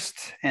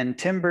 tourist, and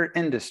timber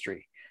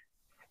industry.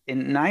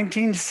 In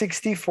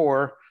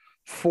 1964,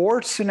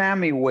 4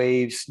 tsunami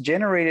waves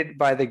generated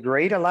by the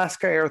Great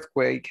Alaska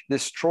Earthquake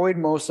destroyed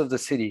most of the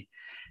city.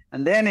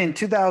 And then in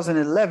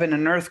 2011,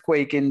 an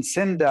earthquake in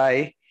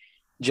Sendai,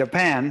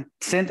 Japan,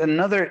 sent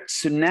another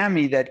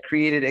tsunami that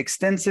created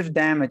extensive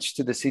damage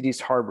to the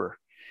city's harbor,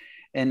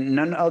 and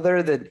none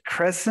other than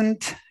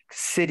Crescent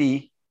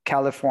City,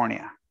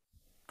 California.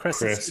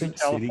 Crescent City,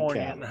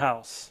 California in the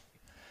house.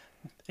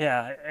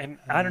 Yeah, and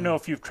I don't know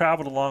if you've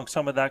traveled along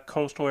some of that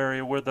coastal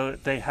area where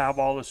they have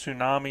all the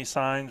tsunami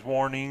signs,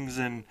 warnings,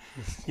 and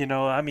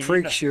I mean,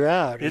 Freaks you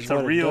out. It's is a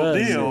what it real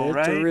does. deal,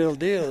 right? It's a real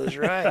deal. Is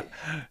right.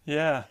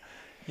 Yeah,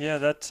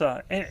 that's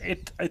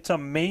and it's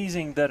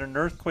amazing that an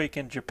earthquake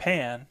in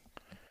Japan,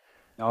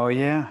 Oh,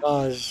 yeah.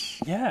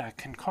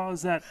 can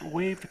cause that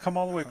wave to come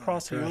all the way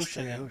across the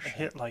ocean and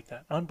hit like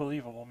that.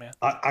 Unbelievable, man.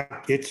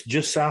 It's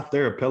just south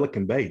there of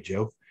Pelican Bay,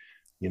 Joe.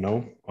 I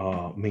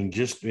mean,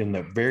 just in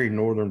the very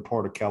northern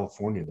part of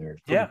California there.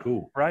 It's pretty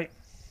cool. Right.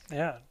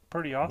 Yeah,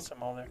 pretty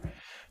awesome all there.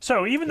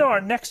 So even though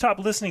our next top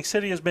listening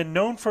city has been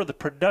known for the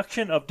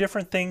production of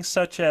different things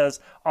such as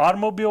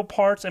automobile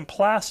parts and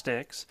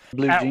plastics,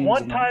 at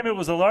one time it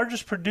was the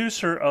largest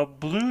producer of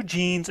blue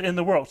jeans in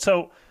the world.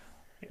 So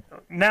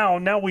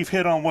now we've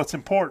hit on what's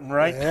important,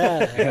 right?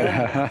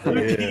 Yeah.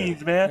 Blue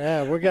jeans, man.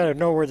 Yeah, we got to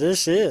know where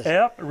this is.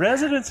 Yep.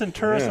 Residents and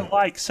tourists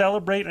alike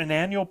celebrate an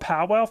annual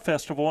powwow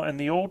festival and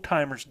the Old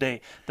Timers Day.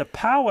 The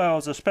powwow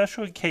is a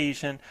special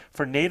occasion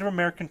for Native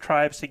American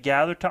tribes to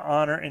gather to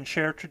honor and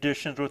share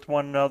traditions with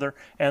one another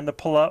and the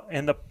public.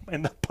 And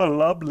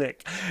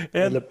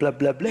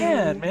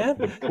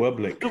man.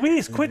 Public.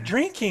 Louise, quit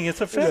drinking.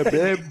 It's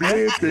offensive.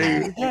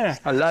 Yeah.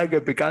 I like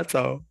it,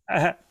 Picasso.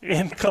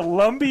 In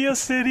Columbia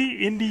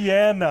City,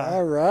 Indiana.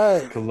 All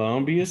right.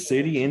 Columbia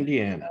City,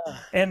 Indiana.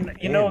 And Man,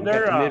 we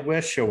they're got the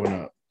Midwest showing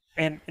up.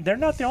 and they're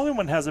not the only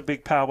one that has a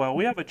big powwow.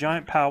 We have a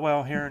giant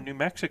powwow here in New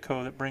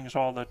Mexico that brings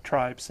all the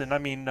tribes. And I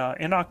mean,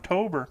 in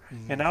October,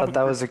 in I thought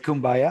that was a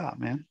kumbaya,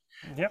 man.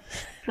 Yep.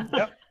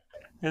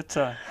 It's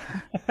No.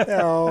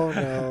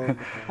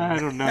 I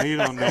don't know. You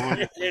don't know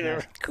what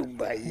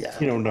Kumbaya.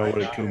 You don't know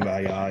what a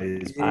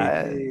kumbaya is.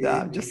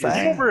 I'm just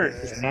saying.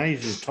 Now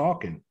he's just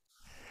talking.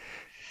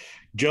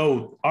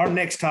 Joe, our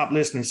next top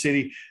listening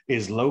city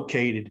is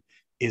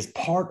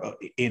part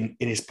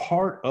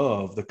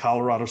of the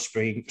Colorado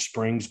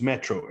Springs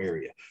metro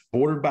area,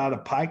 bordered by the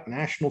Pike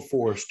National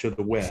Forest to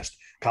the west,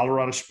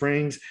 Colorado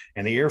Springs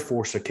and the Air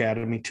Force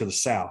Academy to the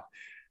south,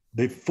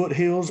 the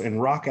foothills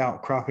and rock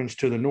outcroppings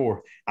to the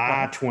north,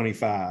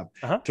 I-25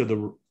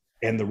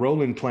 and the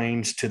rolling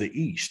plains to the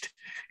east.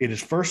 It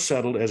is first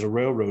settled as a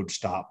railroad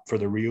stop for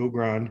the Rio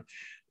Grande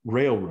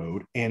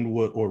Railroad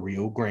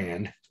Rio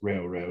Grande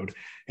Railroad,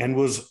 and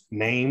was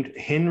named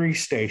Henry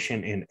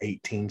Station in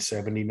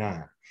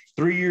 1879.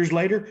 3 years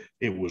later,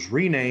 it was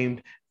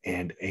renamed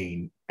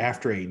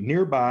after a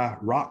nearby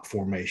rock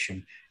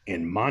formation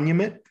in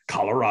Monument,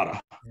 Colorado.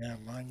 Yeah,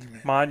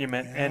 Monument.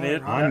 Monument,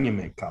 and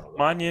Monument,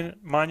 Colorado.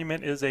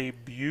 Monument is a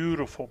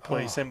beautiful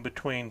place in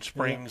between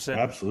Springs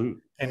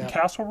and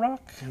Castle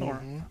Rock,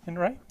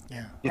 right?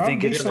 Yeah. You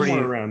think it's pretty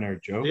around there,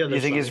 Joe? Yeah,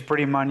 You think it's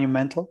pretty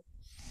monumental?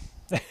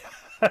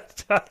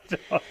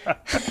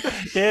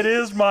 It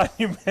is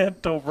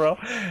monumental, bro,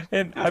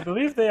 and I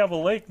believe they have a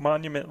lake,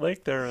 Monument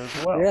Lake, there as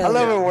well. Yeah. I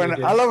love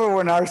it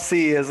when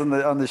RC is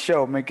on the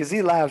show, man, because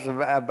he laughs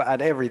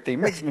at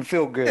everything. Makes me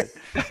feel good.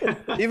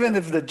 Even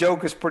if the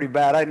joke is pretty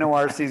bad, I know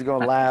RC's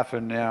gonna laugh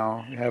and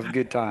have a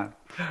good time.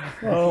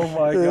 Oh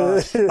my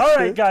gosh! All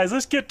right, guys,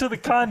 let's get to the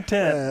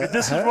content.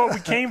 This is what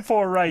we came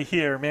for right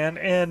here, man,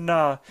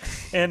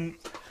 and.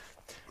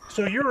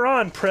 So you're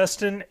on,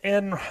 Preston,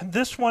 and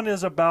this one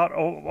is about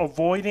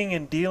avoiding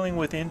and dealing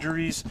with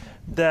injuries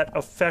that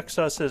affects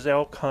us as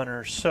elk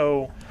hunters.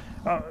 So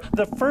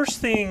the first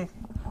thing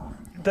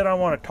that I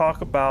want to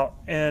talk about,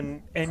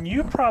 and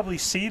you probably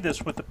see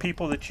this with the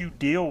people that you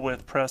deal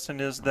with, Preston,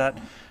 is that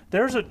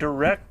there's a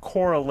direct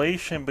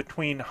correlation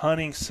between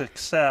hunting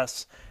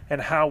success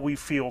and how we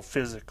feel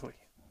physically.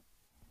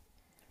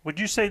 Would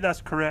you say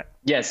that's correct?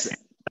 Yes.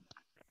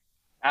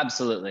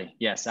 Absolutely.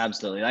 Yes,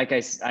 absolutely. Like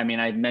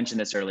I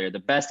mentioned this earlier, the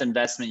best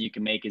investment you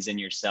can make is in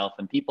yourself,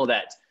 and people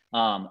that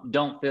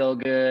don't feel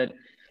good,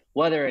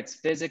 whether it's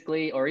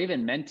physically or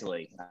even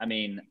mentally. I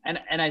mean,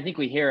 and I think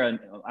we hear,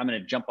 I'm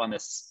going to jump on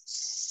this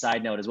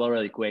side note as well,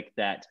 really quick,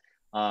 that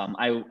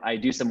I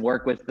do some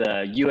work with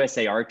the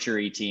USA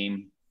archery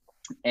team,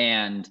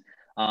 and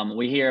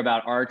We hear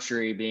about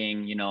archery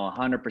being,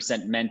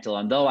 100% mental.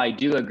 And though I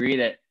do agree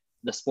that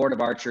the sport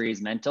of archery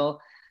is mental,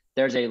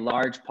 there's a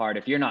large part,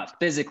 if you're not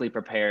physically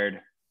prepared,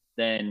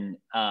 then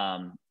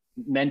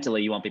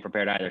mentally you won't be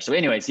prepared either. So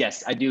anyways,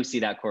 yes, I do see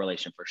that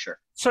correlation for sure.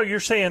 So you're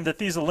saying that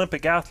these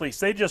Olympic athletes,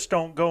 they just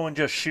don't go and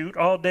just shoot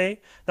all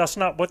day? That's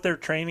not what their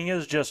training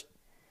is, just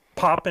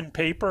popping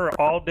paper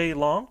all day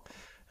long?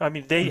 I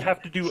mean, they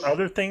have to do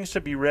other things to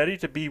be ready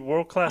to be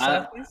world-class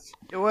athletes?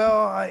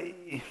 Well,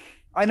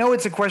 I know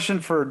it's a question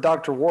for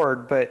Dr.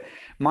 Ward, but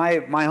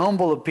my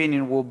humble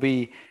opinion will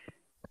be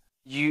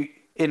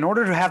in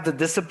order to have the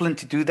discipline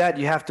to do that,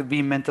 you have to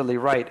be mentally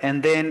right.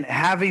 And then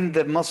having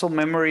the muscle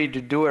memory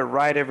to do it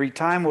right every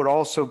time would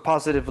also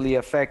positively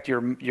affect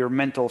your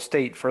mental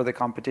state for the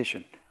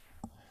competition.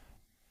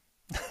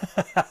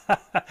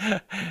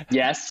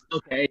 Yes.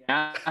 Okay.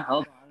 Yeah.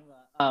 Hold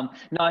on.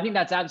 No, I think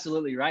that's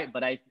absolutely right.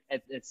 But at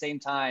the same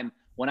time,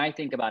 when I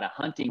think about a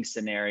hunting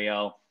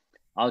scenario,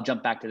 I'll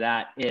jump back to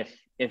that.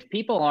 If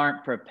people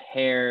aren't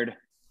prepared,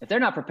 if they're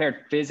not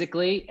prepared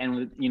physically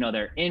and,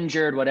 they're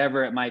injured,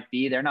 whatever it might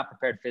be, they're not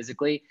prepared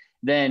physically,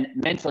 then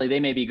mentally they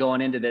may be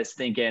going into this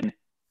thinking,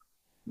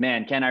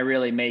 man, can I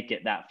really make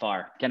it that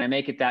far? Can I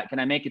make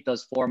it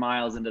those 4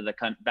 miles into the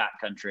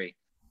backcountry?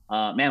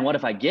 Man, what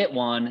if I get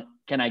one?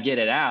 Can I get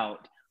it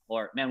out?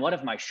 Or man, what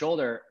if my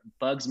shoulder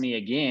bugs me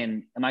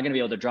again? Am I going to be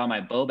able to draw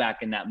my bow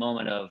back in that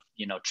moment of,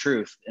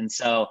 truth? And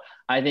so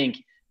I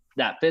think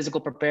that physical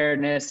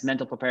preparedness,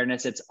 mental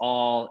preparedness, it's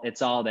all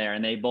there,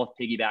 and they both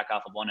piggyback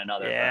off of one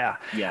another. Yeah.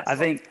 But yes.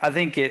 I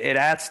think it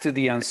adds to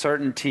the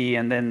uncertainty,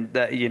 and then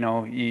that,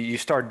 you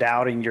start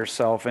doubting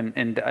yourself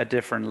in at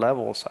different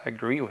levels. I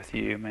agree with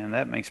you, man.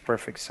 That makes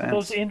perfect sense.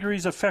 Those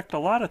injuries affect a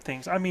lot of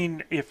things. I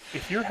mean,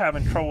 if you're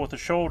having trouble with a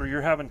shoulder,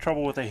 you're having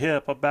trouble with a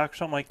hip, a back,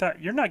 something like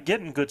that, you're not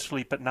getting good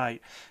sleep at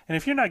night. And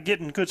if you're not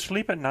getting good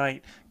sleep at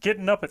night,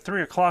 getting up at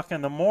 3 o'clock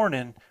in the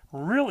morning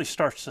really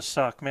starts to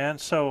suck, man.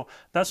 So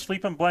that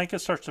sleeping blanket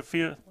starts to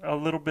feel a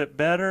little bit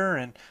better,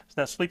 and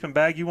that sleeping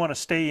bag, you want to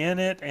stay in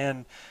it.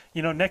 And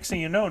next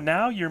thing you know,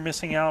 now you're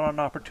missing out on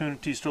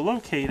opportunities to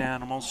locate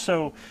animals.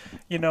 So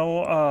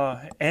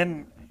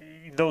and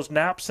those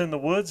naps in the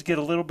woods get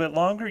a little bit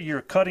longer.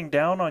 You're cutting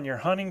down on your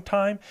hunting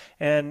time,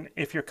 and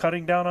if you're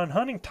cutting down on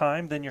hunting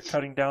time, then you're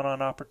cutting down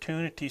on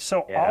opportunities.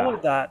 So all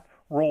of that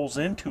rolls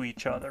into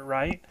each other,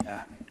 right?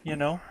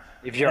 Yeah.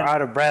 If you're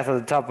out of breath at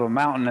the top of a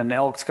mountain and the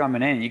elk's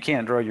coming in, you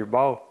can't draw your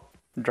bow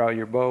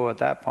at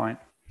that point.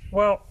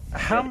 Well,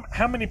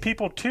 how many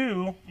people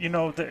too,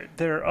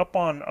 they're up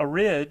on a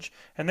ridge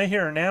and they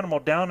hear an animal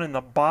down in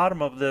the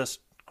bottom of this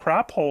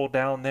crap hole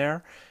down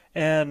there,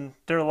 and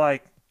they're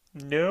like,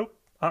 nope,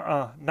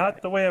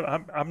 not the way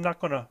I'm not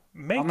going to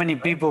make it. How many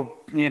people,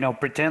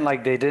 pretend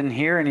like they didn't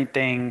hear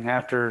anything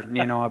after,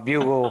 a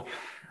bugle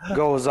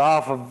goes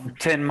off of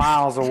 10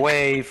 miles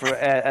away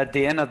at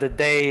the end of the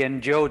day,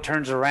 and Joe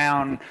turns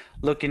around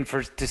looking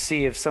to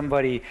see if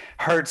somebody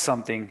heard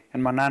something,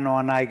 and Manano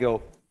and I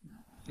go,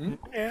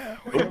 yeah.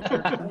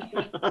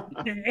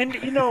 And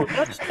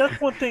that's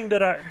one thing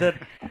that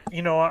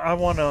I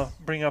want to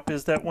bring up,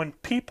 is that when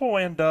people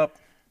end up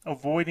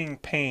avoiding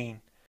pain.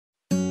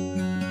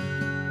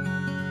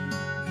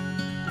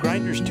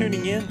 Grinders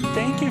tuning in,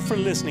 thank you for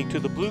listening to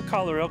the Blue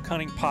Collar Elk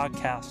Hunting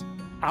Podcast.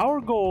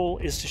 Our goal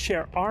is to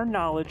share our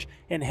knowledge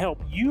and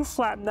help you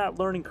flatten that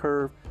learning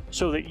curve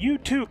so that you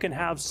too can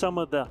have some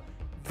of the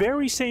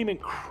very same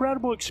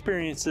incredible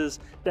experiences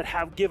that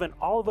have given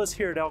all of us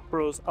here at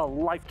ElkBros a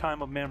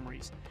lifetime of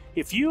memories.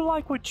 If you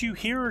like what you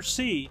hear or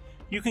see,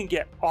 you can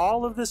get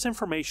all of this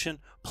information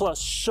plus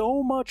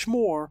so much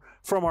more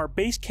from our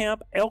Base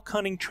Camp Elk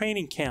Hunting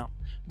Training Camp,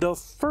 the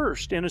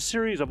first in a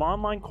series of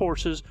online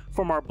courses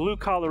from our Blue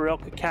Collar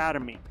Elk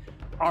Academy.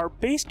 Our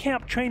Base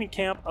Camp Training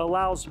Camp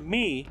allows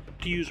me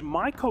to use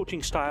my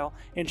coaching style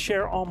and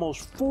share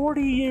almost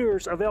 40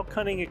 years of elk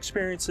hunting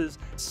experiences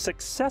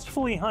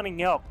successfully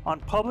hunting elk on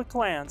public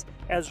lands,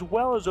 as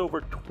well as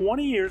over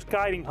 20 years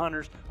guiding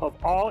hunters of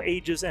all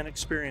ages and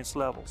experience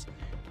levels.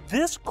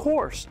 This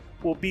course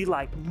will be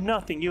like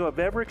nothing you have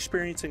ever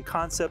experienced in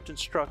concept and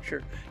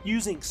structure,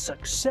 using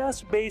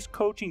success-based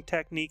coaching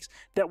techniques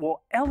that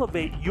will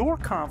elevate your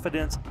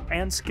confidence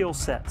and skill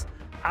sets.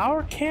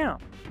 Our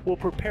camp will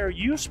prepare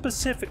you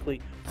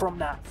specifically from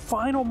that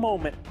final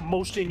moment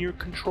most in your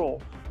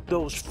control,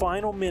 those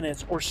final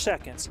minutes or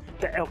seconds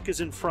the elk is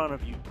in front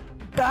of you,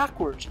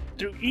 backwards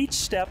through each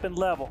step and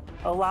level,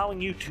 allowing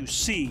you to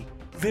see,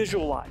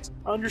 visualize,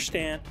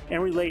 understand,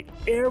 and relate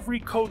every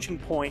coaching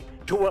point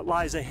to what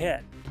lies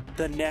ahead,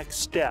 the next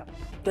step,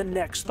 the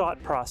next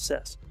thought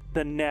process,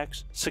 the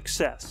next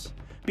success.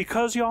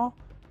 Because y'all,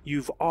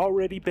 you've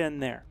already been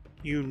there.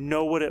 You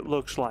know what it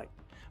looks like.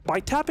 By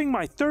tapping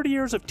my 30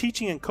 years of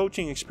teaching and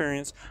coaching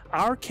experience,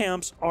 our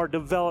camps are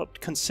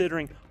developed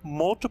considering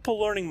multiple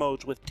learning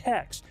modes with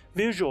text,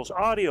 visuals,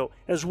 audio,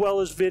 as well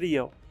as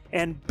video.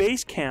 And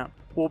Base Camp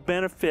will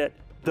benefit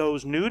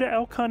those new to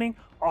elk hunting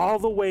all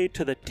the way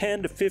to the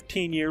 10 to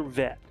 15 year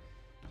vet.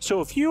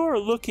 So if you are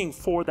looking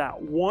for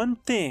that one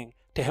thing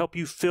to help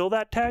you fill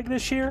that tag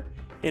this year,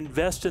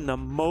 invest in the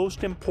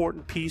most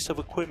important piece of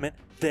equipment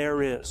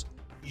there is,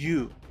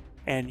 you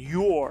and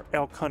your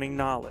elk hunting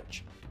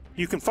knowledge.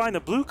 You can find the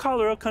Blue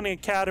Collar Elk Hunting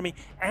Academy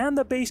and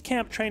the Base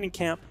Camp Training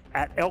Camp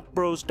at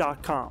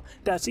ElkBros.com.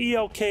 That's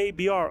ElkBros.com.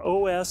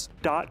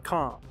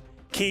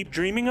 Keep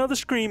dreaming of the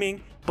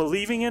screaming,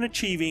 believing in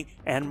achieving,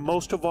 and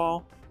most of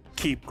all,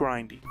 keep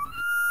grinding.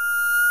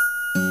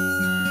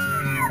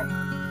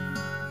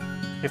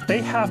 If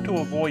they have to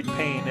avoid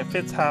pain, if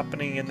it's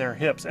happening in their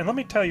hips, and let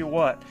me tell you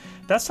what,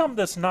 that's something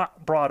that's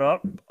not brought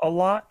up a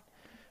lot.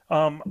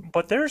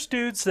 But there's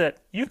dudes that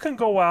you can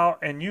go out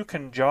and you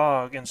can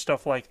jog and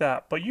stuff like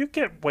that, but you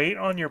get weight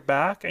on your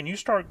back and you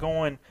start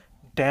going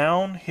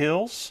down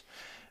hills.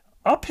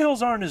 Up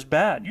hills aren't as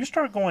bad. You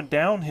start going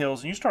down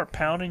hills and you start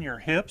pounding your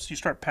hips, you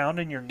start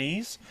pounding your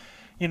knees.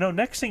 You know,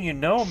 next thing you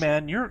know,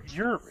 man, your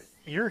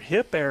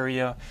hip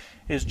area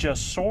is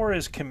just sore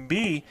as can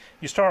be.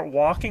 You start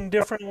walking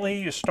differently.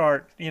 You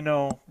start,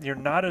 you're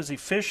not as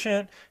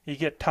efficient. You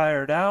get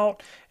tired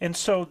out. And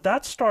so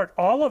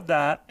all of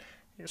that,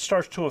 it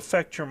starts to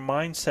affect your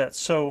mindset.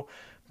 So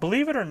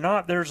believe it or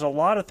not, there's a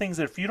lot of things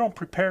that if you don't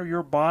prepare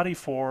your body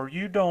for,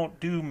 you don't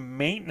do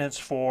maintenance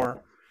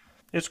for,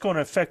 it's going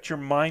to affect your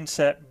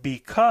mindset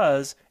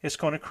because it's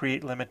going to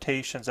create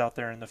limitations out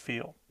there in the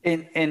field.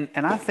 And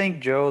I think,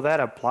 Joe, that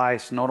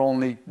applies not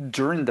only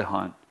during the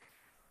hunt,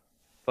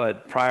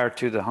 but prior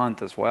to the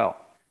hunt as well.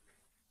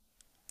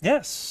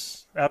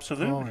 Yes,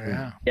 absolutely. Oh,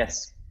 yeah.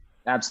 Yes,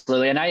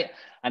 absolutely. And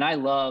I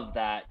love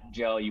that,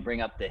 Joe, you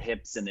bring up the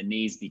hips and the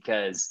knees,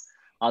 because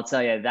I'll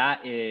tell you,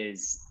 that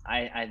is,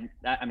 I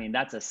mean,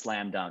 that's a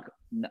slam dunk.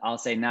 I'll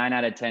say 9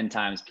 out of 10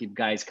 times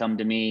guys come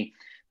to me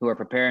who are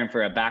preparing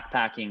for a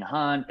backpacking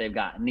hunt. They've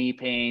got knee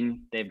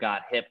pain, they've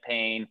got hip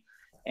pain,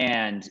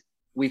 and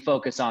we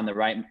focus on the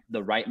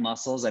right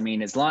muscles. I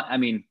mean,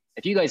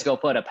 if you guys go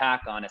put a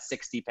pack on, a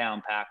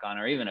 60-pound pack on,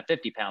 or even a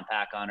 50-pound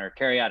pack on, or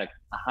carry out a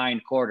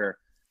hind quarter,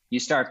 you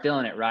start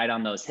feeling it right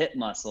on those hip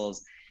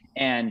muscles.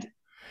 And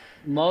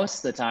most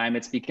of the time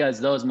it's because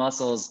those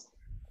muscles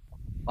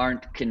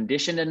aren't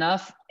conditioned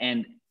enough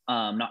and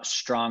not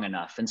strong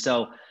enough. And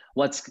so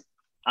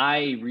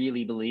I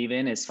really believe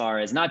in, as far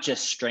as not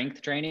just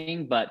strength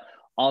training, but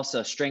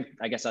also strength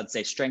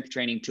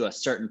training to a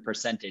certain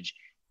percentage.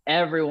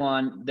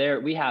 Everyone there,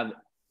 we have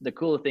the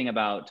cool thing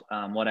about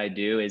what I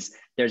do is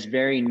there's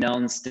very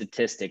known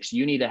statistics.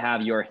 You need to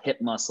have your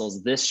hip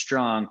muscles this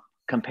strong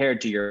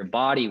compared to your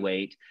body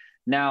weight.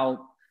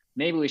 Now,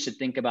 maybe we should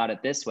think about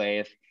it this way.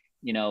 If,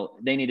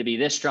 they need to be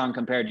this strong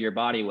compared to your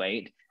body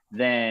weight,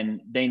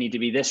 then they need to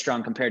be this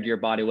strong compared to your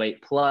body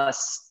weight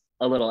plus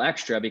a little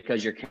extra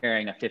because you're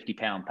carrying a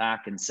 50-pound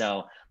pack. And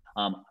so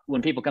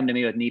when people come to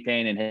me with knee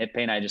pain and hip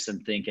pain, I just am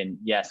thinking,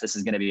 yes, this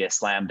is going to be a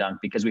slam dunk,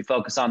 because we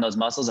focus on those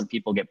muscles and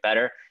people get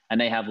better and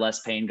they have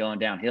less pain going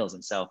down hills.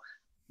 And so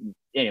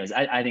anyways,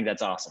 I think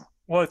that's awesome.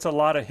 Well, it's a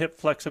lot of hip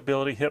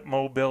flexibility, hip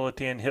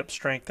mobility, and hip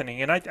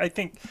strengthening. And I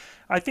think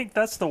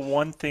that's the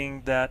one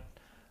thing that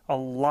a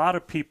lot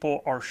of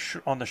people are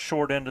on the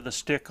short end of the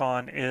stick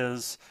on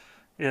is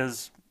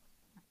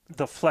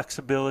the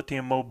flexibility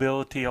and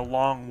mobility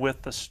along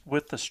with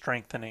the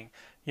strengthening,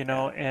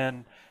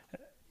 and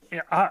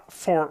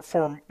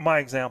for my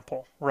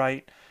example,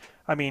 right?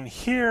 I mean,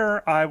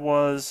 here I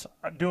was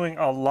doing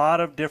a lot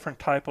of different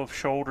type of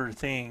shoulder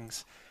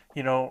things,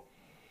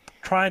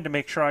 trying to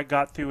make sure I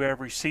got through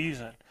every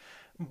season.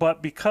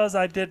 But because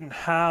I didn't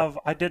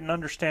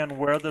understand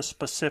where the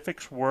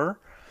specifics were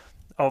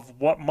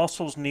of what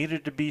muscles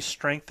needed to be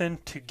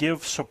strengthened to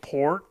give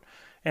support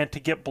and to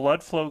get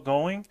blood flow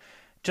going,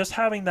 just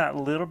having that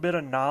little bit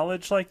of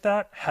knowledge like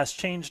that has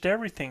changed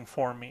everything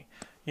for me,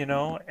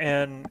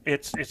 and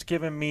it's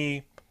given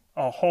me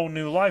a whole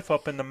new life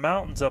up in the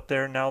mountains up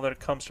there now that it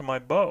comes to my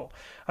bow.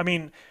 I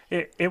mean,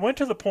 it went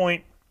to the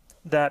point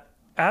that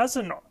as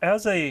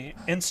a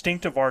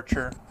instinctive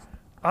archer,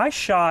 I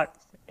shot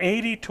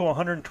 80 to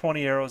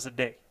 120 arrows a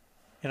day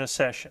in a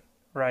session,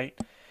 right?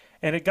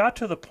 And it got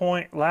to the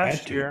point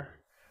last year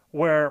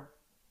where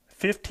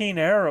 15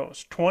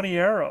 arrows, 20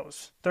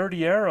 arrows,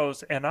 30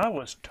 arrows, and I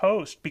was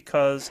toast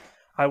because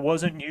I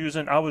was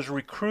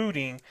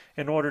recruiting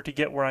in order to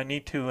get where I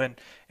need to.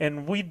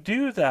 And we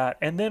do that.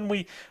 And then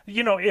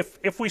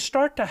if we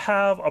start to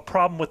have a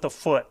problem with the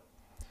foot,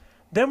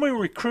 then we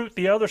recruit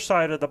the other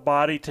side of the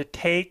body to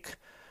take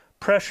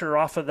pressure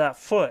off of that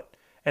foot.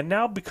 And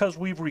now because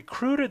we've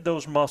recruited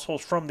those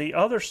muscles from the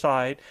other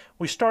side,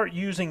 we start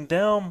using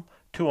them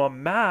to a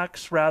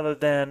max rather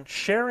than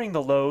sharing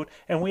the load,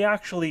 and we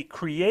actually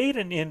create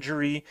an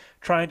injury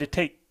trying to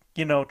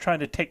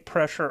take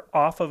pressure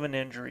off of an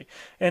injury.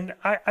 And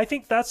I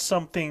think that's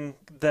something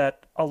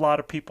that a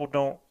lot of people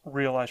don't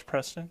realize,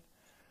 Preston.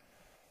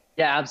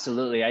 Yeah,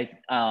 absolutely.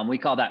 We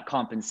call that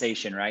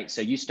compensation, right?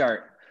 So you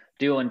start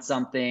doing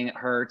something, it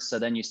hurts, so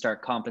then you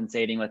start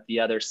compensating with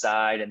the other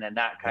side, and then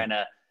that kind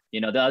of,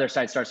 the other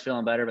side starts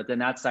feeling better, but then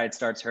that side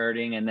starts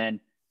hurting, and then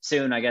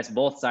soon, I guess,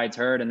 both sides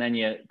hurt, and then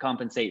you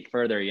compensate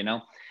further,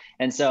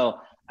 And so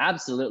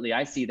absolutely,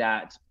 I see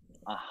that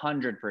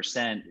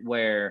 100%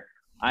 where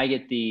I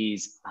get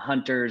these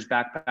hunters,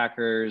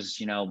 backpackers,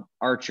 you know,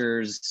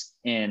 archers,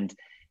 and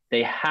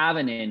they have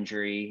an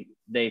injury.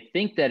 They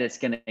think that it's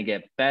going to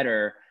get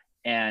better,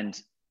 and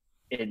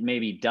it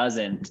maybe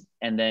doesn't.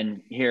 And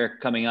then here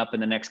coming up in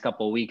the next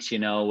couple of weeks, you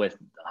know, with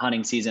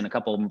hunting season a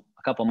couple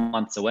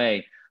months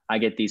away, I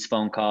get these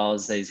phone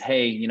calls. Says,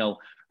 hey, you know,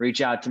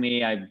 reach out to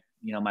me.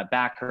 You know, my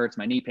back hurts,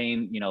 my knee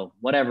pain, you know,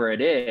 whatever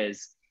it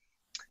is,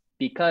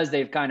 because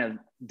they've kind of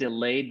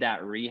delayed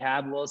that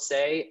rehab, we'll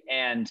say.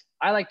 And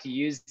I like to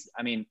use,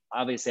 I mean,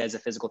 obviously as a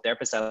physical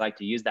therapist, I like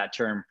to use that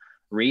term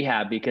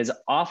rehab, because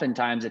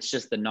oftentimes it's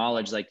just the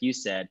knowledge, like you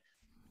said,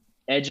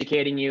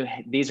 educating you.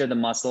 These are the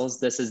muscles.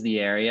 This is the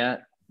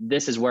area.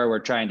 This is where we're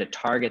trying to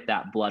target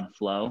that blood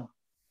flow,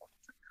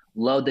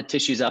 load the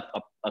tissues up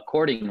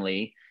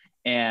accordingly,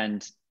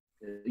 and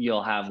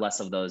you'll have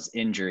less of those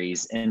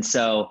injuries. And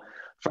so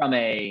from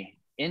a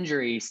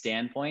injury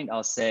standpoint,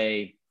 I'll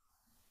say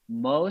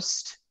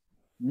most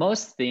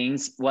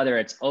things, whether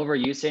it's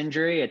overuse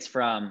injury, it's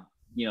from,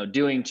 you know,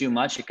 doing too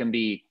much. It can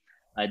be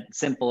as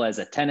simple as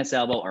a tennis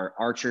elbow or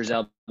archer's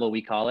elbow,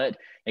 we call it.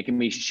 It can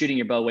be shooting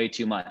your bow way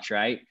too much,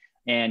 right?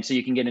 And so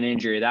you can get an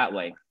injury that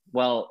way.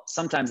 Well,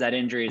 sometimes that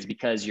injury is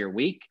because you're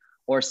weak,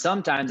 or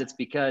sometimes it's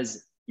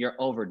because you're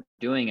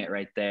overdoing it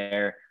right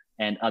there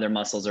and other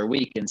muscles are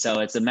weak. And so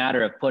it's a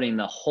matter of putting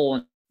the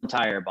whole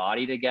entire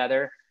body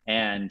together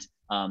and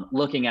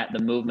looking at the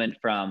movement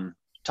from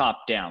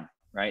top down,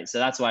 right? So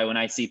that's why when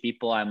I see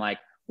people, I'm like,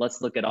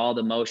 let's look at all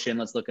the motion.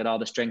 Let's look at all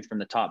the strength from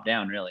the top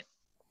down, really.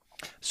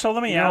 So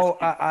let me ask.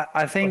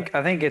 I think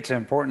it's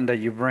important that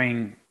you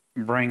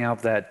bring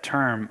up that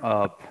term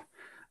up,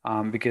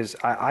 because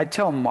I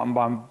tell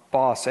my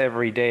boss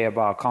every day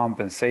about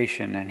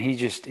compensation, and he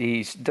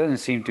doesn't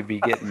seem to be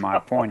getting my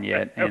point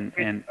yet.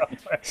 And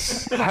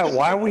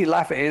why are we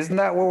laughing? Isn't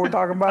that what we're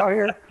talking about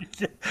here?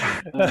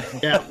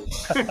 Yeah.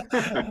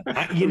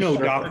 You know,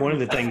 Doc, one of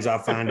the things I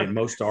find that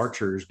most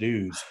archers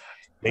do is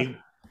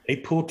they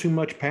pull too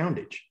much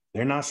poundage.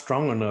 They're not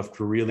strong enough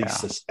to really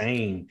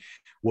sustain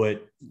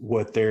what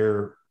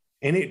they're,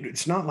 and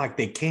it's not like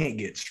they can't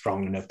get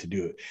strong enough to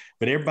do it,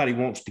 but everybody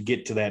wants to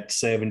get to that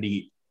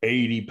 70,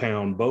 80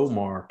 pound bow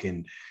mark.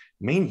 And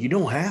man, you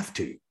don't have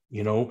to,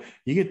 you know,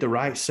 you get the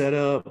right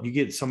setup. You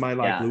get somebody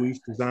like Luis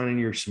designing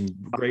you some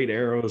great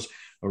arrows,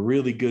 a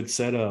really good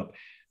setup.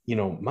 You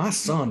know, my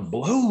son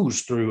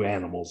blows through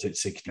animals at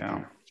 60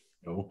 pounds,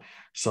 you know?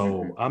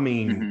 So, I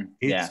mean,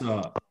 it's,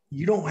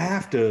 you don't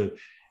have to.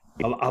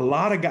 A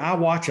lot of guys, I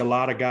watch a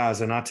lot of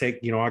guys, and I take,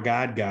 you know, I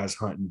guide guys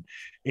hunting,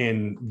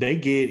 and they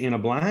get in a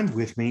blind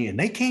with me and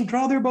they can't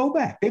draw their bow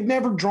back. They've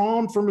never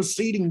drawn from a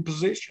seating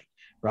position,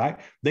 right?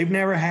 They've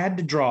never had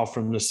to draw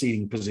from the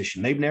seating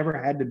position. They've never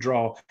had to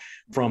draw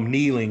from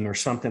kneeling or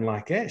something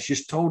like that. It's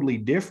just totally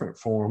different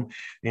for them.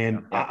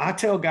 And I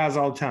tell guys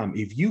all the time,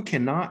 if you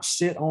cannot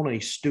sit on a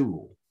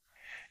stool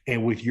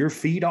and with your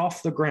feet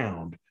off the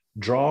ground,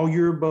 draw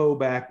your bow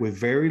back with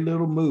very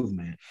little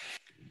movement,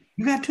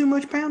 you got too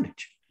much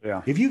poundage.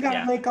 Yeah. If you got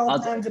to make all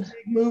kinds of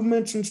big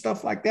movements and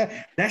stuff like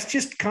that, that's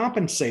just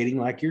compensating,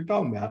 like you're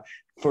talking about,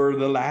 for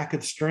the lack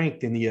of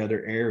strength in the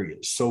other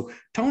areas. So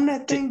tone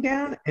that thing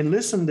down and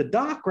listen to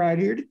Doc right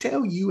here to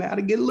tell you how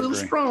to get a little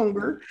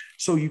stronger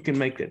so you can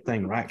make that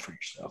thing right for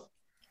yourself.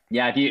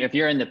 Yeah, if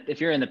you're in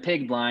the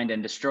pig blind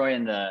and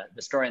destroying the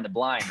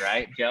blind,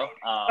 right, Joe?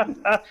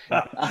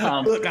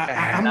 Look,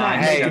 I'm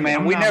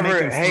not.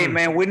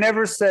 We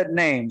never said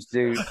names,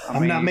 dude.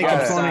 I'm not making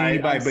fun of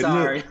anybody, but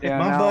look,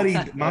 my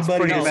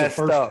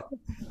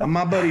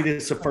buddy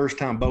that's the first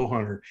time bow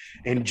hunter,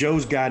 and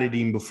Joe's guided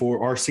him before.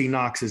 RC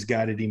Knox has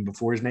guided him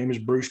before. His name is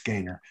Bruce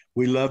Gaynor.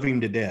 We love him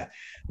to death.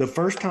 The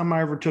first time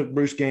I ever took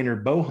Bruce Gaynor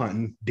bow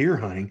hunting, deer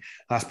hunting,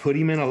 I put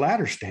him in a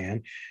ladder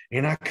stand,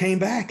 and I came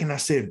back and I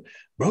said,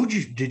 bro,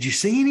 did you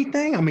see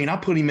anything? I mean, I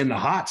put him in the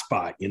hot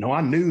spot. You know, I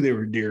knew there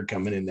were deer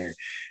coming in there.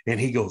 And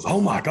he goes, oh,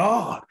 my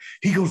God.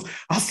 He goes,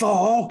 I saw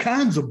all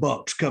kinds of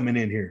bucks coming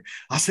in here.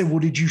 I said, well,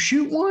 did you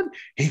shoot one?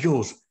 He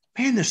goes,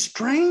 man, the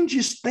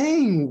strangest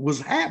thing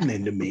was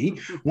happening to me.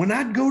 When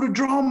I'd go to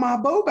draw my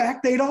bow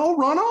back, they'd all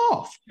run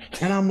off.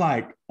 And I'm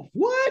like,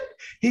 what?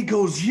 He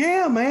goes,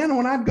 yeah, man,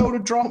 when I'd go to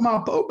draw my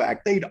bow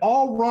back, they'd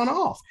all run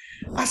off.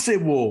 I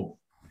said, well,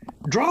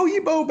 draw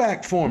your bow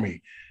back for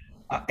me.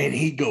 And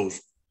he goes,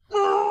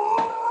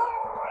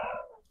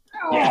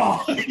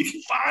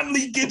 he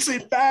finally gets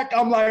it back.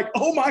 I'm like,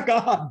 oh my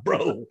God,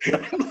 bro.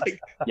 I'm like,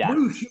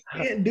 Bruce, you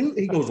can't do it.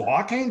 He goes, well,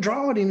 I can't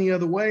draw it any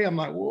other way. I'm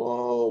like,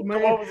 whoa,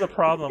 man. What was the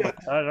problem?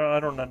 I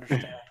don't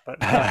understand.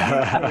 But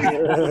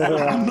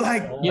I'm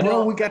like,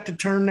 bro, we got to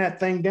turn that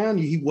thing down.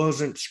 He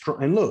wasn't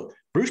strong. And look,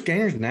 Bruce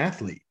Gaynor's an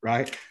athlete,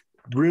 right?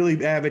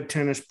 Really avid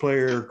tennis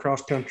player,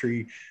 cross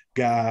country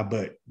guy,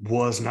 but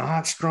was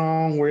not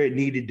strong where it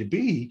needed to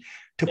be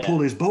to pull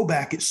his bow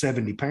back at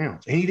 70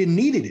 pounds. And he didn't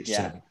need it at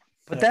 70.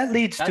 But that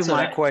leads to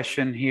my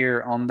question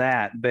here on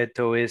that,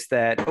 Beto, is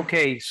that,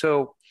 okay,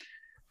 so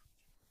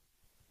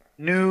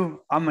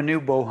I'm a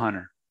new bow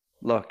hunter.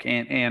 Look,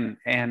 and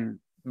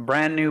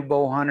brand new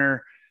bow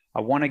hunter.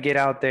 I want to get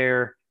out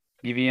there.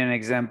 give you an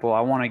example.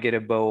 I want to get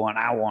a bow and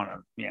I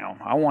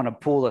want to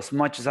pull as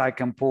much as I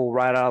can pull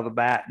right out of the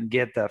bat and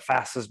get the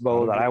fastest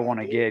bow that I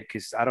want to get,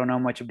 because I don't know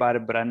much about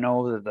it, but I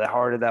know that the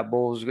harder that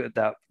bow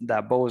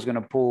is going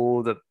to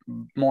pull, the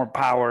more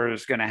power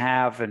it's going to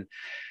have. And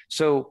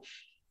so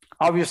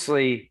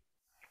obviously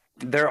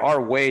there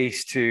are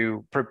ways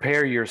to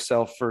prepare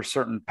yourself for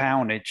certain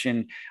poundage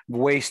and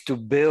ways to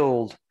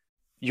build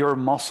your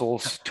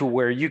muscles to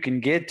where you can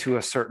get to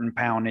a certain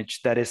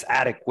poundage that is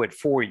adequate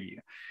for you.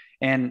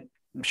 And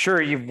I'm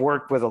sure you've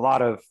worked with a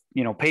lot of,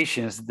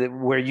 patients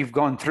where you've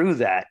gone through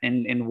that.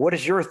 And what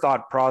is your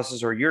thought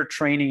process or your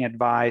training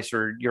advice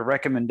or your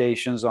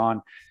recommendations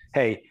on,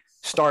 hey,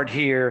 start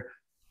here,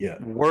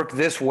 work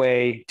this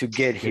way to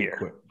get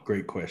here?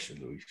 Great question,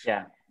 Luis.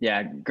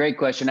 Yeah, great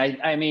question.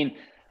 I mean,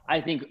 I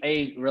think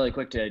really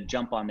quick to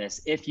jump on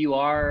this.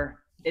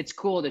 It's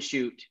cool to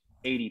shoot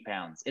 80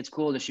 pounds. It's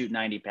cool to shoot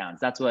 90 pounds.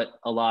 That's what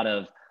a lot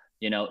of,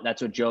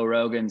 that's what Joe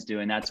Rogan's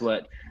doing. That's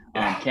what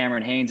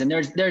Cameron Haynes, and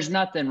there's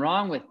nothing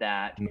wrong with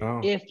that.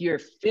 No. If you're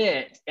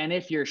fit and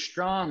if you're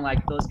strong,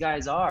 like those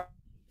guys are.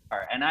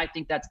 And I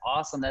think that's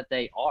awesome that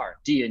they are.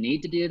 Do you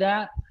need to do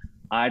that?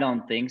 I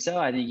don't think so.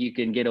 I think you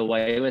can get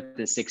away with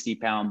the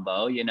 60-pound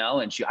bow,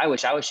 and shoot. I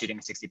wish I was shooting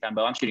a 60-pound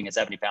bow. I'm shooting a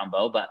 70-pound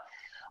bow, but,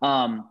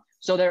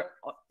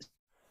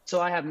 so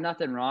I have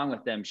nothing wrong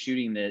with them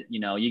shooting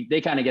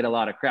they kind of get a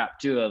lot of crap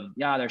too of,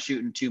 they're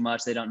shooting too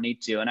much. They don't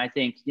need to. And I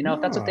think,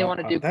 if that's what they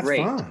want to do,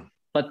 great, fine.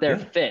 But they're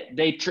fit.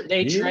 They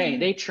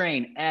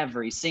train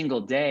every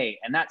single day,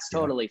 and that's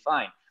totally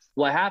fine.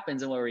 What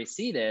happens and where we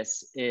see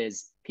this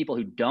is people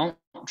who don't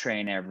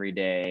train every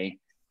day,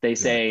 they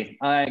say,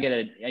 I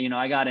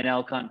got an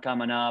elk hunt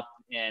coming up,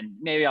 and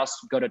maybe I'll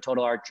go to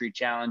Total Archery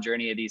Challenge or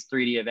any of these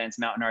 3D events,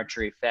 Mountain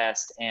Archery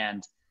Fest,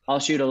 and I'll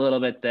shoot a little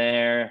bit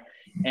there,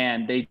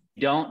 and they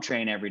don't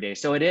train every day.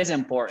 So it is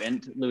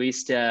important,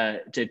 Luis,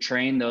 to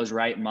train those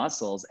right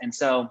muscles. And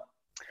so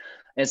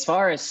as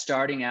far as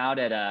starting out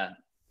at a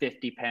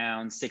 50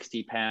 pound,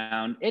 60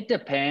 pound, it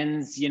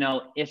depends,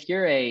 if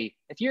you're a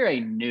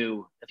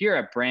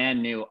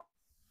brand new,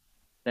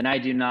 then I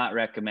do not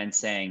recommend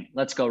saying,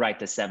 let's go right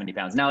to 70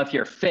 pounds. Now, if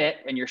you're fit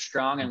and you're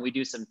strong and we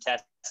do some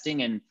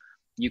testing and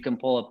you can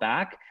pull it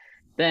back,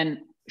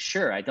 then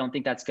sure, I don't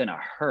think that's going to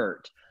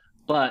hurt.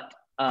 But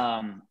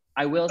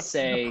I will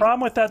say the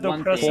problem with that,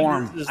 though,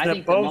 Preston, is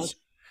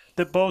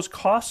that bows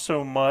cost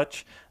so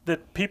much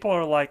that people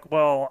are like,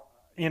 well,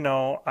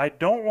 I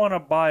don't want to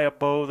buy a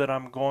bow that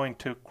I'm going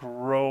to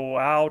grow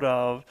out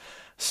of.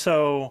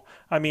 So,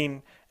 I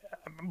mean,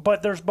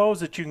 but there's bows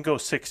that you can go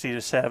 60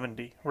 to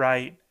 70,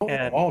 right?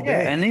 And all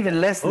day. And even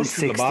less than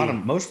 60.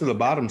 Most of the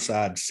bottom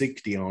side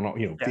 60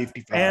 on,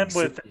 55. And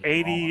with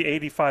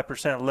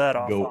 85% let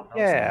off. But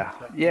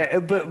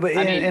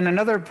and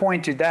another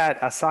point to that,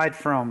 aside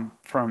from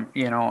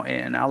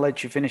and I'll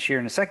let you finish here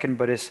in a second,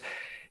 but it's,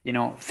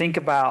 think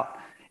about,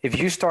 if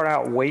you start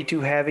out way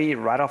too heavy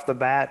right off the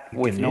bat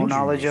with no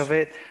knowledge of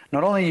it,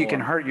 not only you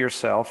can hurt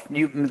yourself,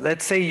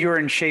 let's say you're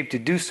in shape to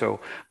do so,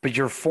 but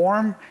your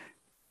form,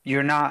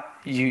 you may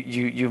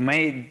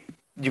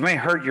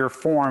hurt your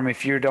form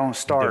if you don't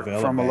start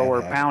from a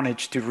lower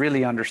poundage to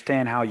really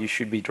understand how you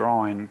should be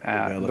drawing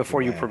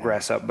before you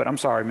progress up. But I'm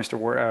sorry,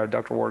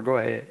 Dr. Ward, go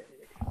ahead.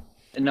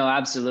 No,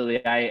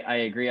 absolutely. I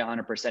agree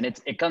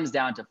 100%. It comes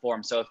down to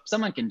form. So if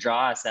someone can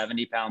draw a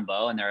 70-pound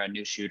bow and they're a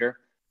new shooter,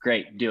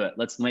 great, do it.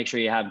 Let's make sure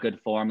you have good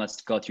form.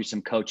 Let's go through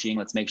some coaching.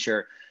 Let's make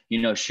sure,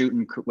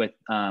 shooting with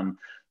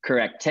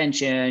correct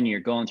tension, you're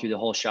going through the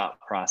whole shot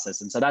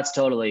process. And so I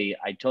totally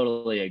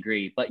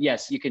agree. But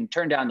yes, you can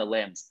turn down the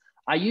limbs.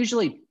 I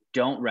usually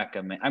don't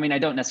recommend, I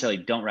don't necessarily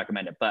don't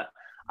recommend it, but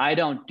I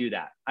don't do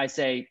that. I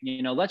say,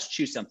 let's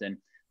choose something,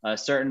 a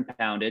certain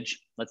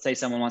poundage. Let's say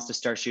someone wants to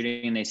start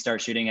shooting and they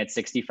start shooting at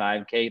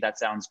 65K. That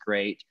sounds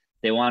great.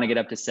 They want to get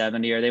up to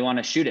 70 or they want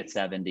to shoot at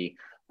 70.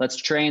 Let's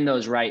train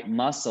those right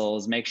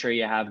muscles, make sure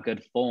you have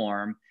good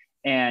form,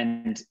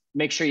 and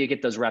make sure you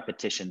get those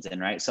repetitions in,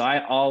 right? So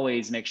I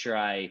always make sure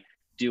I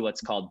do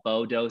what's called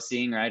bow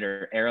dosing, right?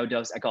 Or arrow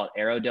dose. I call it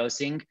arrow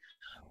dosing,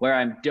 where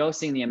I'm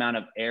dosing the amount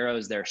of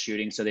arrows they're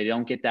shooting so they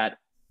don't get that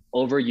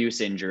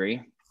overuse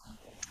injury,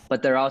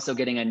 but they're also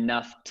getting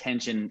enough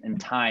tension and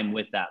time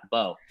with that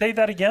bow. Say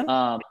that again.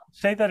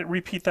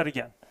 Repeat that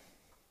again.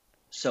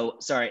 So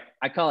sorry,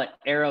 I call it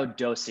arrow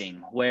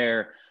dosing,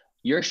 where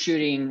you're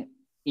shooting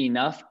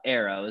enough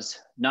arrows,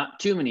 not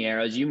too many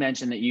arrows. You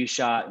mentioned that you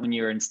shot when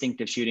you were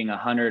instinctive shooting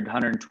 100,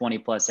 120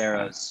 plus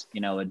arrows,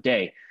 a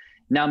day.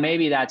 Now,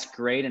 maybe that's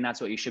great and that's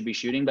what you should be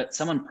shooting, but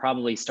someone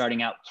probably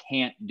starting out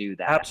can't do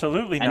that.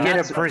 Absolutely not.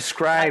 Get a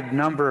prescribed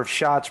number of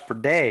shots per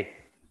day.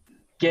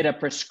 Get a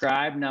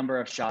prescribed number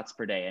of shots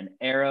per day, an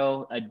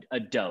arrow, a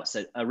dose,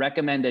 a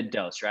recommended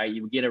dose, right?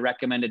 You get a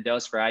recommended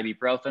dose for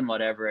ibuprofen,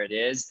 whatever it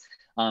is.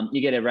 You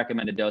get a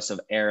recommended dose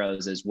of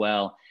arrows as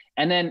well.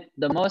 And then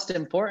the most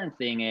important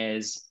thing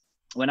is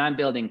when I'm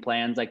building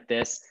plans like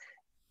this,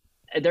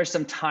 there's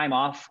some time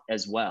off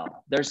as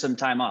well. There's some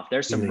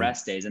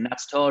rest days, and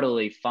that's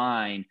totally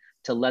fine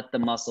to let the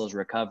muscles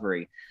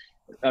recover.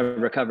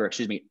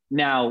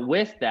 Now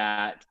with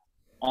that,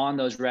 on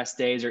those rest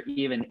days or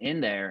even in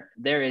there,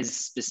 there is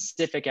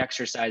specific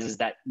exercises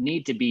that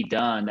need to be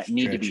done, that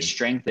need to be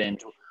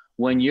strengthened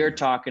when you're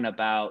talking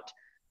about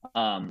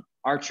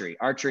archery.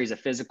 Archery is a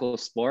physical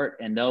sport,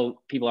 and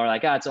though people are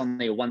like, it's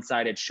only a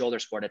one-sided shoulder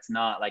sport, it's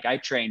not. Like, I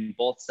train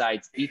both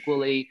sides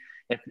equally.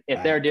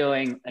 If they're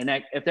doing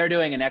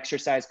an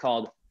exercise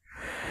called,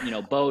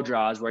 bow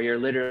draws, where you're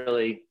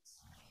literally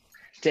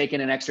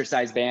taking an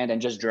exercise band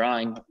and just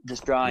drawing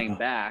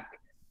back,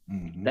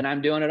 then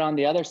I'm doing it on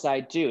the other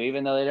side too,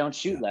 even though they don't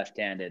shoot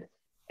left-handed.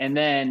 And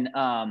then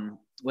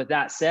with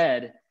that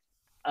said,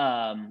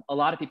 a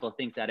lot of people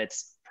think that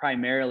it's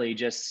primarily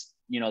just,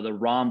 the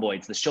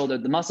rhomboids,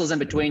 the muscles in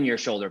between your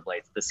shoulder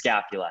blades, the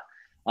scapula.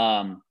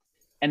 And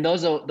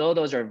though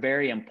those are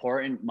very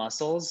important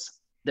muscles,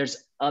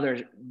 there's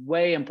other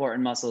way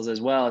important muscles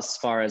as well, as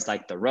far as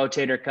like the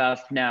rotator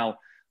cuff. Now,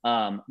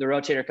 the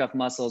rotator cuff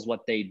muscles,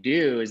 what they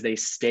do is they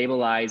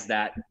stabilize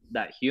that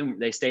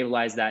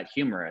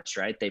humerus,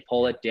 right? They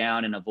pull it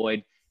down and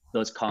avoid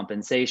those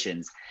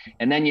compensations.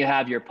 And then you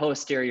have your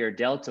posterior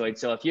deltoid.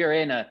 So if you're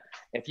in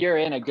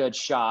a good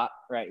shot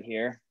right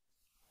here,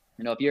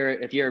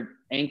 if you're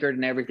anchored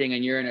and everything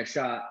and you're in a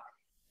shot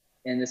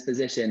in this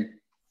position,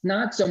 it's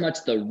not so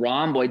much the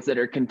rhomboids that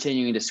are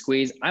continuing to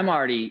squeeze. I'm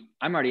already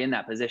in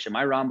that position.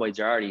 My rhomboids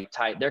are already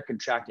tight. They're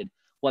contracted.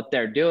 What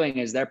they're doing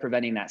is they're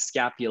preventing that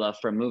scapula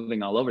from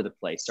moving all over the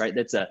place, right?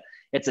 It's a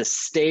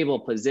stable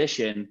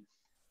position.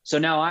 So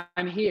now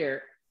I'm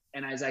here,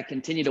 and as I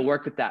continue to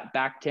work with that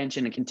back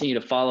tension and continue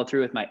to follow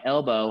through with my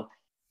elbow,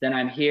 then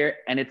I'm here,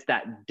 and it's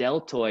that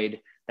deltoid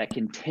that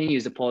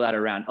continues to pull that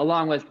around,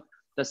 along with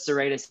the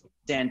serratus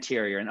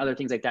anterior and other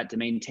things like that to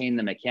maintain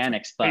the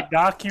mechanics. But hey,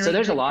 Doc,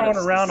 you're throwing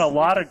around a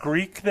lot of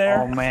Greek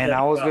there. Oh man,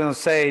 I was gonna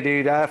say,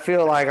 dude, I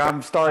feel like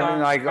I'm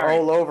starting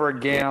all over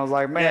again. I was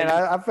like, man,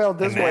 I felt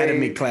this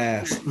anatomy way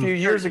class a few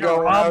years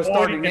ago when I was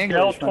starting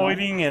English.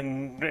 Deltoiding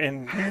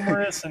and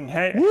humerus and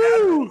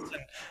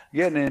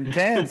getting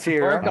intense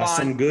here. That's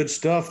some good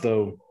stuff,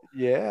 though.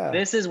 Yeah.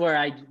 This is where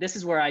I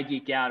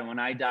geek out, and when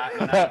I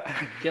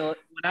kill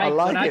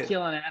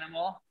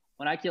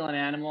an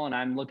animal and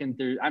I'm looking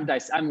through, I'm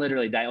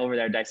literally over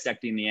there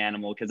dissecting the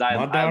animal because I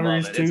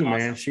love it. Too, it's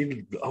man.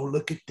 awesome.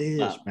 Look at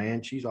this,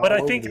 man. She's all But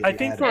over I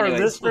think for our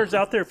listeners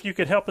out there, if you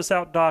could help us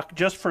out, Doc,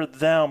 just for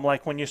them,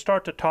 like when you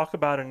start to talk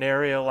about an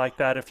area like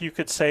that, if you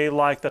could say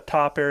like the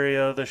top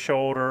area of the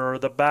shoulder or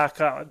the back,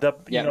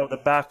 the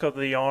back of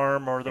the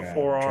arm or the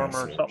forearm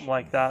or something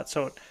like that,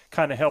 so it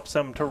kind of helps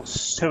them to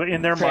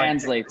in their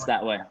mind translates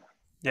that way.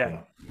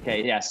 Yeah.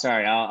 Okay. Yeah.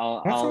 Sorry.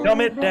 I'll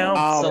dumb it down.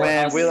 Oh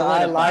man,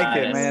 I like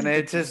it, man.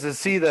 It's just to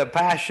see the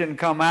passion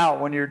come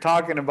out when you're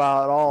talking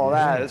about all of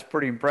that. It's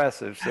pretty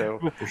impressive. So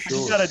for sure,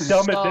 you gotta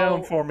dumb it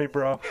down for me,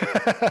 bro.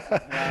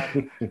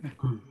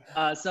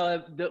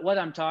 What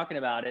I'm talking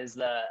about is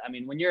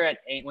when you're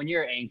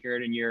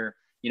anchored and you're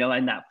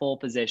in that full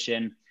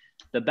position,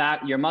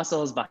 your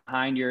muscles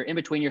in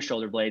between your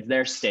shoulder blades,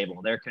 they're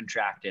stable, they're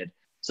contracted,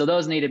 so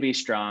those need to be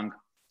strong.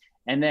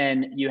 And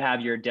then you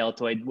have your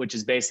deltoid, which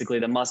is basically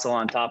the muscle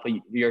on top of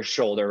your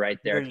shoulder right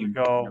there. If you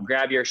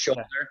grab your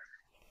shoulder,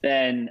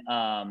 then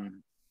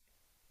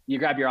you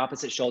grab your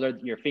opposite shoulder,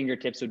 your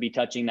fingertips would be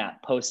touching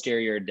that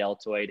posterior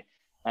deltoid.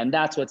 And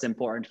that's what's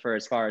important for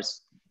as far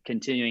as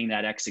continuing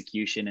that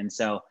execution. And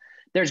so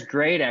there's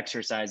great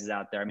exercises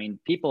out there. I mean,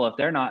 people, if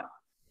they're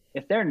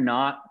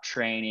not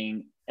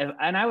training,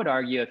 and I would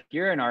argue if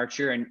you're an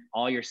archer and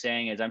all you're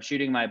saying is I'm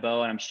shooting my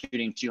bow and I'm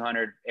shooting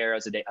 200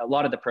 arrows a day, a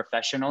lot of the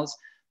professionals,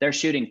 they're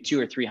shooting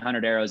 200 or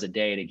 300 arrows a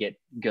day to get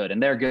good.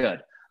 And they're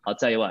good. I'll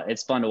tell you what,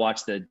 it's fun to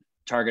watch the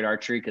target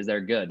archery because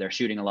they're good. They're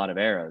shooting a lot of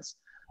arrows.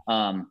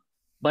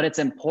 But it's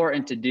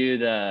important to do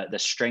the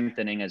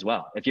strengthening as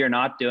well. If you're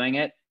not doing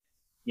it,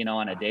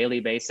 on a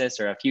daily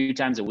basis or a few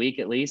times a week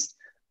at least,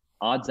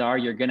 odds are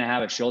you're going to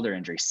have a shoulder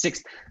injury.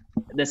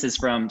 This is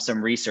from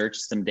some research,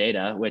 some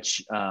data,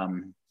 which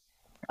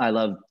I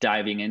love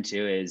diving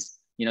into is,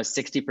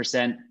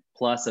 60%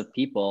 plus of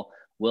people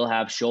will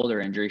have shoulder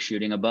injury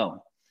shooting a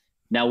bow.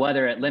 Now,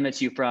 whether it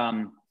limits you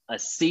from a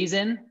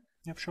season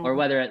or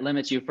whether it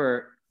limits you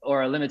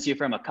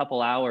from a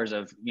couple hours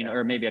of,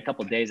 or maybe a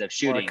couple days of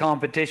shooting. Or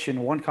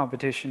one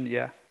competition.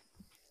 Yeah.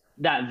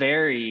 That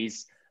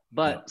varies,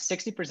 but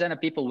 60% of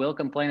people will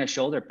complain of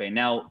shoulder pain.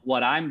 Now,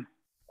 what I'm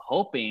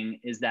hoping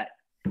is that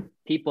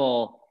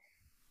people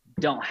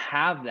don't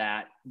have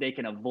that. They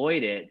can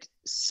avoid it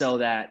so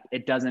that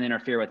it doesn't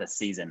interfere with a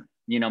season.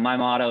 My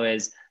motto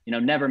is,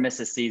 never miss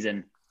a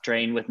season.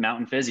 Train with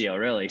mountain physio,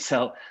 really.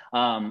 So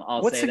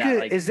I'll say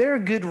that. Is there a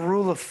good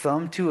rule of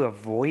thumb to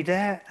avoid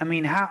that? I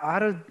mean, how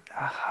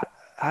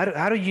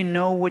do you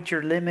know what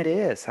your limit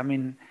is? I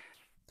mean,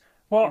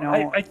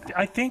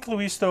 I think,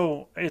 Luis,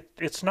 though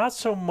it's not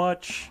so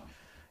much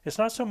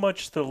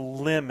the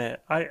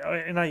limit.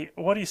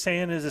 What he's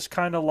saying is it's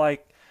kind of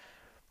like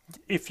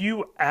if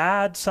you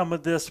add some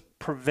of this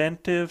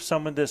preventive,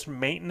 some of this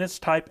maintenance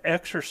type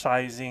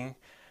exercising,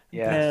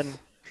 then.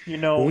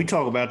 When we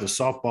talk about the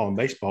softball and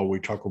baseball, we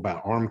talk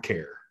about arm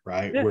care.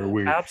 right? Yeah, Where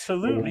we're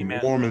absolutely,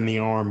 man. warming the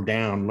arm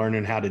down,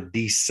 learning how to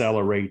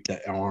decelerate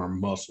the arm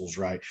muscles,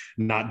 right?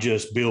 Not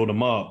just build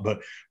them up,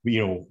 but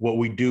what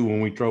we do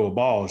when we throw a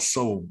ball is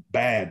so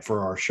bad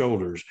for our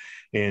shoulders.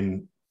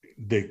 And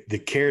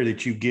the care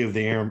that you give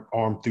the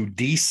arm through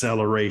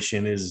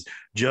deceleration is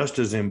just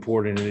as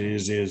important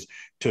as it is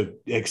to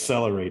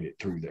accelerate it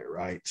through there,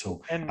 right?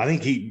 So I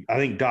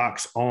think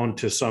Doc's on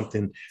to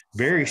something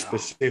very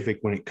specific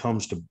when it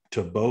comes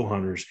to bow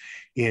hunters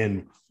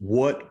in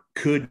what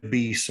could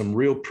be some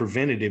real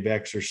preventative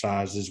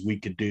exercises we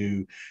could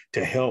do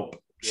to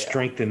help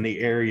strengthen the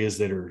areas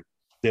that are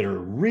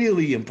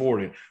really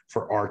important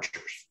for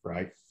archers,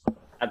 right?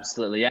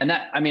 Absolutely. And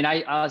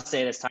I'll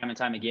say this time and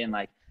time again,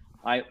 like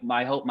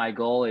my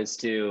goal is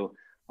to,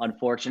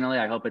 unfortunately,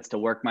 I hope it's to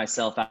work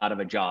myself out of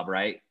a job,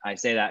 right? I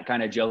say that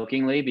kind of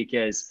jokingly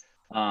because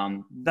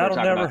that'll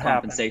never happen.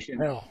 Compensation.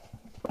 No.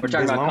 We're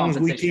talking as about long as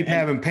we compensation. keep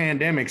having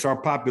pandemics, our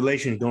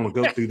population is going to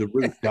go through the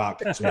roof,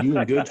 Doc. So you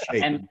in good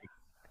shape.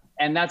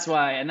 And that's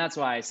why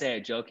I say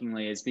it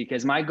jokingly, is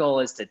because my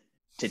goal is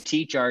to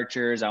teach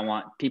archers. I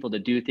want people to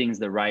do things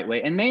the right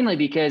way, and mainly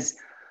because,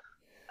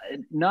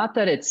 not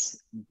that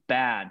it's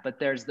bad, but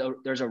there's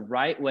a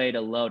right way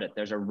to load it.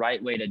 There's a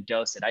right way to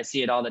dose it. I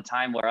see it all the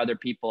time where other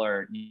people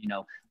are,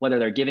 whether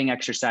they're giving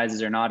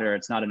exercises or not, or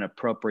it's not an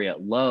appropriate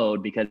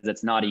load because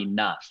it's not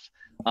enough.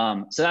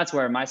 So that's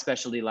where my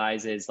specialty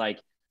lies, is like,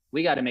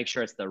 we got to make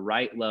sure it's the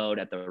right load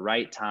at the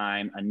right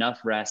time,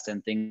 enough rest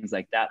and things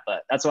like that.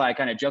 But that's why I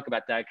kind of joke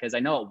about that, because I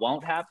know it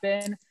won't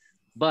happen,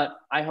 but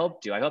I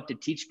hope to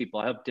teach people.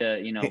 I hope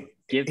to,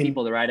 give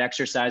people the right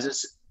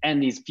exercises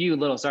and these few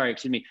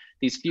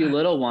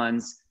little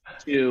ones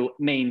to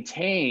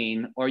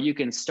maintain, or you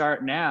can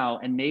start now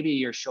and maybe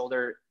your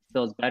shoulder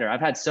feels better.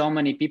 I've had so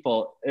many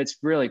people, it's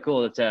really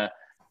cool to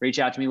reach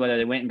out to me, whether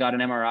they went and got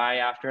an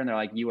MRI after and they're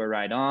like, you were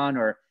right on,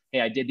 or,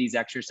 hey, I did these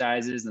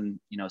exercises and,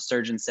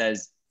 surgeon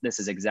says, this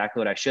is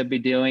exactly what I should be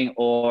doing.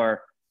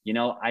 Or,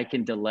 I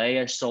can delay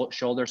a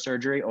shoulder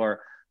surgery,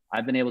 or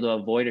I've been able to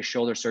avoid a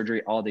shoulder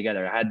surgery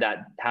altogether. I had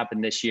that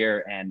happen this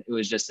year and it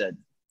was just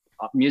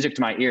music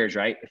to my ears,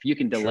 right? If you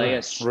can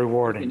delay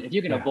rewarding. If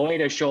you can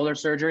avoid a shoulder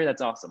surgery,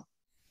 that's awesome.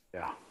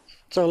 Yeah.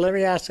 So let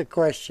me ask a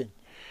question.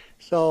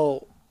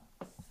 So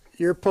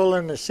you're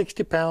pulling a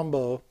 60-pound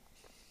bow,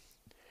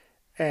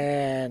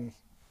 and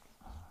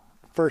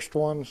first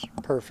one's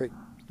perfect.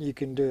 You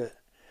can do it.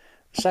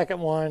 Second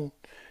one,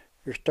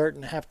 you're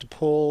starting to have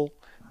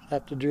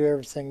to do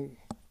everything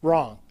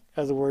wrong.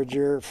 In other words,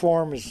 your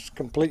form is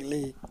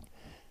completely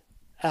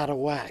out of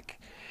whack.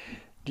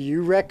 Do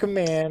you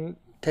recommend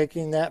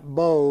taking that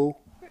bow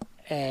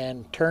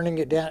and turning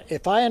it down?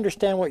 If I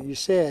understand what you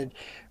said,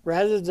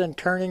 rather than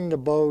turning the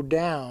bow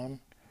down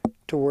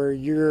to where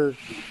you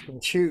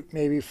can shoot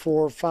maybe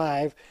 4 or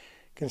 5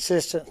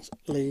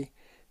 consistently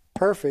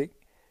perfect,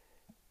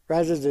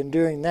 rather than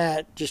doing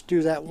that, just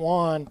do that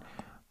one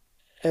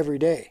every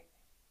day.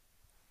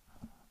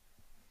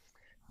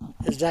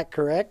 Is that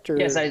correct? Or?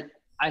 Yes,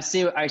 I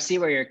see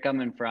where you're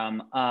coming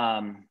from.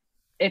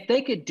 If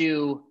they could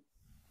do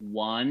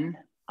one,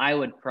 I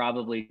would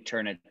probably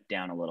turn it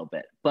down a little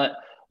bit. But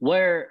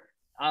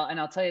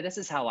I'll tell you, this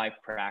is how I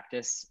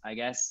practice, I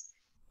guess,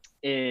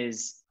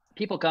 is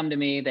people come to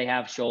me, they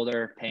have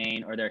shoulder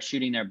pain, or they're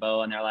shooting their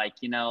bow and they're like,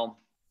 it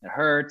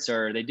hurts,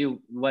 or they do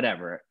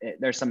whatever.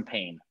 There's some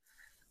pain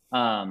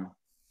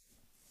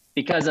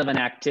because of an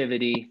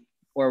activity,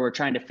 or we're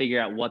trying to figure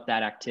out what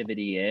that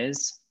activity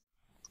is.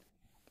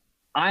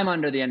 I'm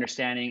under the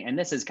understanding, and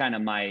this is kind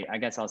of my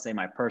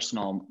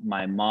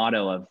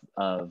motto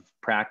of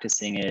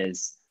practicing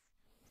is,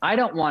 I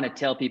don't want to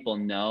tell people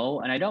no,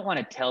 and I don't want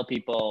to tell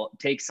people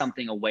take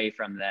something away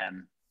from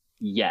them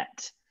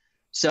yet.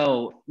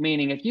 So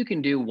meaning if you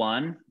can do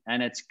one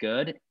and it's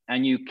good,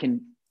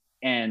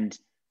 and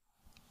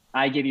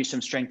I give you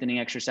some strengthening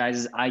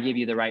exercises, I give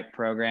you the right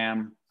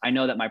program, I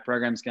know that my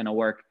program's going to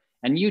work,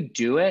 and you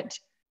do it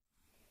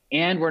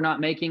and we're not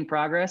making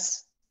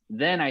progress,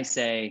 then I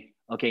say,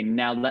 okay,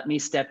 now let me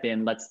step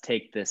in. Let's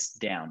take this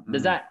down.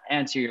 Does that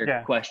answer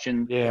your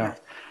question? Yeah.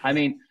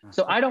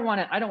 So I don't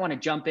want to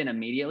jump in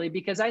immediately,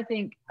 because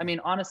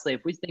honestly,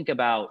 if we think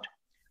about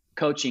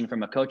coaching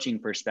from a coaching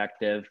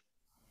perspective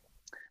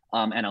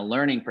and a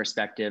learning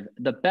perspective,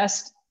 the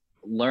best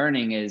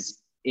learning is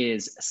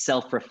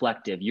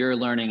self-reflective. You're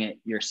learning it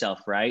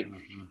yourself, right?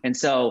 Mm-hmm. And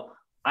so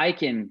I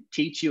can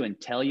teach you and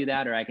tell you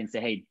that, or I can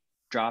say, hey,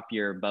 drop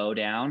your bow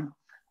down.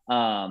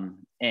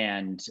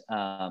 And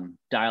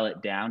dial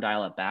it down,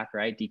 dial it back,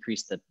 right?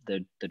 Decrease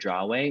the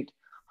draw weight.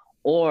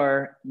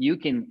 Or you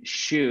can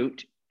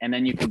shoot and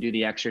then you can do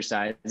the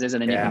exercises,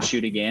 and then you can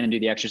shoot again and do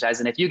the exercise.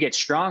 And if you get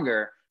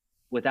stronger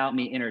without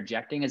me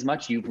interjecting as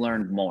much, you've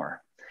learned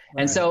more.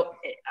 Right. And so,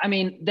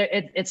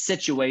 it's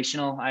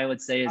situational, I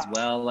would say, as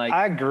well. Like,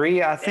 I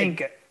agree. I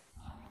think,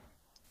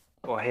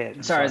 go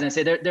ahead. Sorry, I was gonna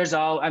say there's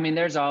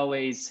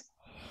always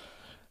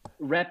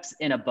reps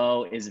in a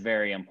bow is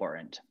very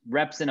important.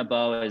 Reps in a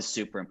bow is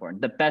super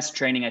important. The best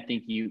training,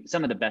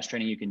 some of the best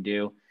training you can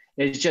do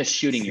is just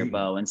shooting your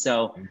bow. And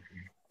so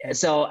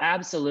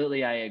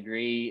absolutely, I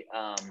agree.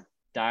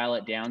 dial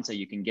it down so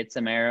you can get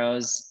some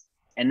arrows.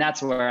 And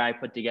that's where I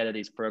put together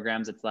these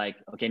programs. It's like,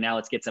 okay, now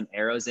let's get some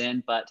arrows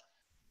in. But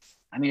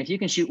I mean, if you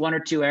can shoot 1 or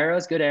 2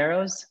 arrows, good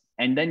arrows,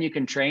 and then you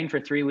can train for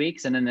 3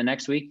 weeks, and then the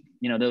next week,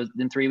 you know, those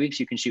in 3 weeks,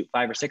 you can shoot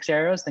 5 or 6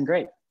 arrows, then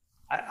great.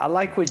 I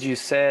like what you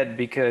said,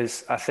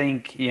 because I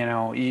think, you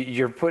know,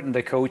 you're putting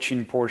the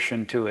coaching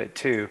portion to it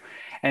too.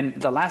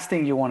 And the last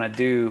thing you want to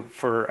do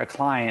for a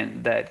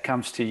client that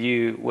comes to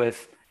you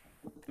with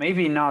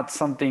maybe not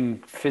something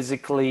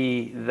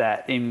physically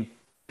that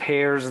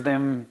impairs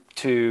them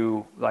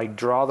to like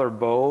draw their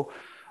bow,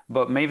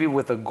 but maybe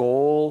with a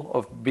goal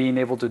of being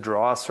able to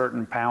draw a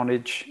certain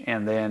poundage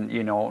and then,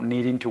 you know,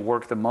 needing to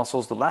work the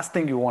muscles. The last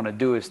thing you want to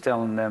do is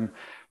telling them,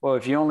 well,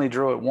 if you only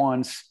drew it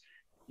once,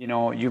 you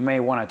know, you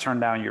may want to turn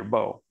down your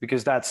bow,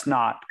 because that's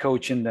not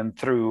coaching them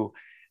through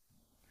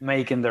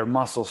making their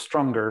muscles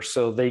stronger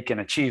so they can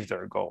achieve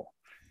their goal,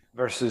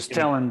 versus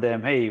telling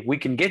them, hey, we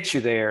can get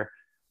you there,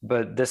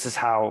 but this is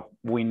how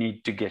we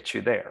need to get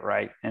you there.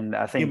 Right. And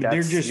I think that's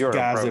they're just your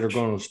guys approach. that are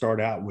going to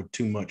start out with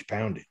too much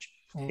poundage.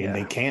 Yeah. And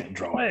they can't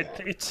draw it.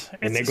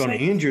 And they're the going to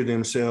same- injure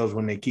themselves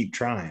when they keep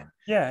trying.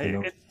 Yeah, You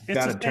know, it's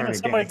gotta the same turn as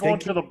it somebody down. going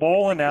They to the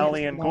bowling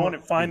alley and going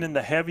and finding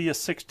the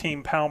heaviest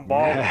 16-pound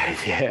ball in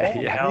the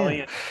bowling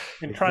alley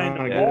and trying to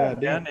not a bowl. good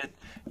idea. Man,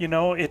 you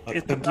know,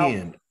 it's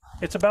Again.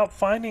 it's about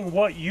finding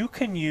what you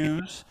can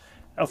use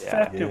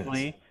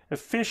effectively,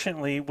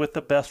 efficiently, with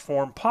the best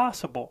form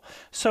possible.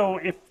 So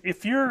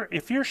if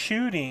you're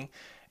shooting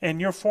and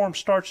your form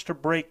starts to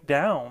break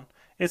down,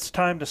 it's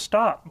time to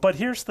stop. But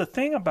here's the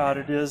thing about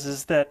it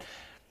is that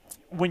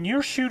when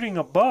you're shooting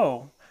a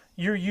bow,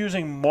 you're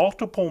using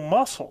multiple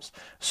muscles.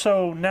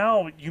 So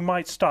now you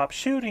might stop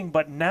shooting,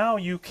 but now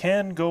you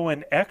can go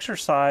and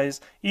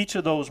exercise each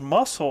of those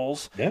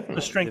muscles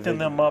to strengthen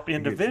them up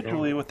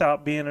individually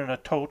without being in a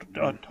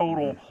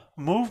total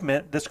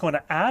movement that's going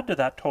to add to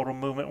that total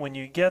movement when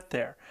you get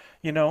there.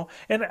 You know,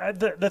 and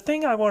the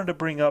thing I wanted to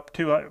bring up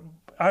too,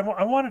 I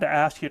wanted to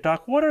ask you,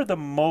 Doc, what are the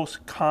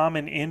most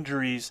common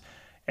injuries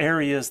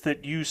areas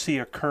that you see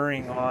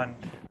occurring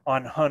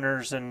on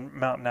hunters and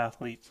mountain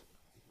athletes?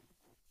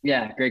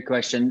 Yeah, great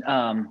question.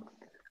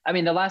 I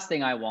mean, the last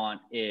thing I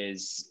want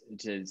is,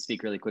 to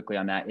speak really quickly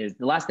on that, is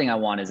the last thing I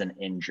want is an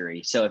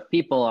injury. So if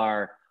people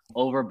are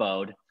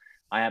overbowed,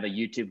 I have a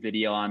YouTube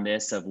video on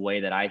this of a way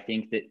that I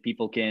think that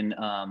people can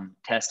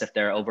test if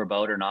they're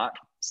overbowed or not.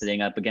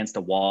 Sitting up against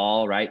a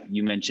wall, right?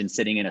 You mentioned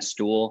sitting in a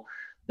stool.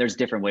 There's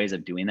different ways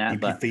of doing that.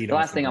 But the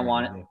last thing I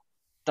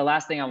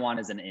want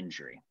is an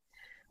injury.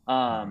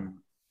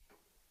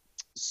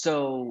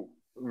 So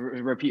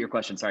repeat your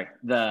question. Sorry.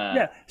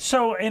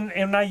 So,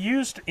 and I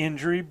used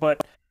injury,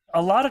 but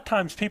a lot of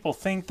times people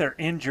think they're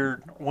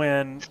injured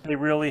when they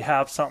really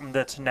have something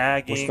that's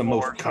nagging. What's the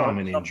most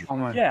common injury?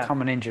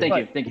 Common injury.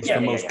 Thank you. It's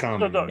the most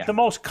common. So the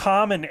most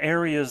common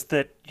areas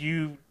that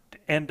you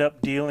end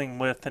up dealing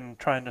with and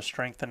trying to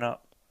strengthen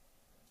up.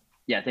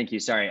 Yeah, thank you.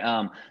 Sorry.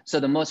 So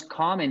the most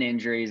common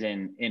injuries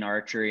in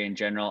archery in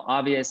general,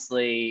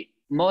 obviously,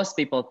 most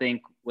people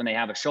think when they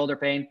have a shoulder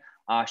pain,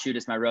 shoot,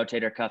 it's my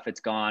rotator cuff, it's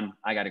gone,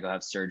 I got to go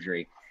have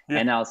surgery. Yeah.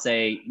 And I'll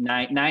say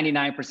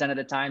 99% of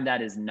the time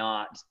that is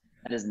not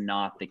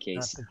the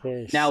case.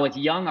 Now with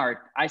young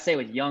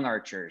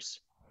archers,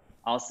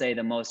 I'll say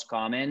the most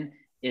common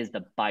is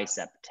the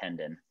bicep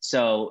tendon.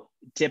 So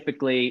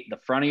typically the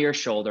front of your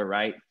shoulder,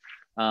 right?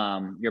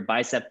 Your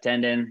bicep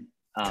tendon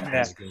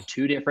has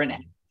two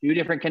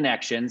different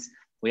connections.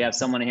 We have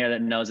someone here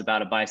that knows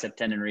about a bicep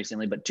tendon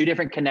recently, but 2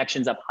 different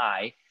connections up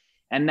high,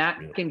 and that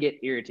can get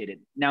irritated.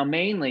 Now,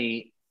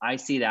 mainly I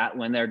see that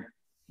when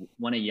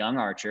a young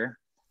archer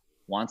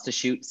wants to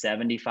shoot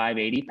 75,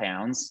 80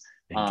 pounds,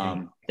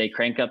 they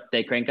crank up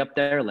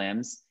their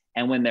limbs.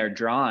 And when they're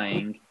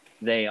drawing,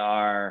 they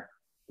are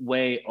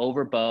way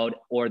overbowed,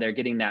 or they're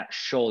getting that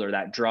shoulder,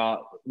 that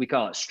draw, we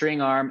call it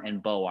string arm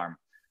and bow arm.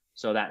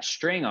 So that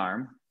string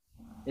arm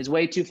is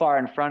way too far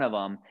in front of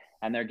them,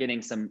 and they're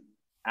getting some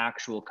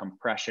actual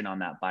compression on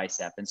that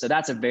bicep. And so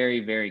that's a very,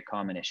 very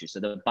common issue. So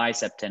the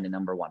bicep tendon,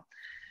 number one.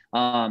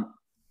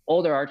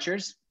 Older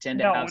archers tend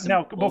to have some...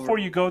 Now, before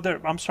you go there,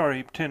 I'm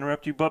sorry to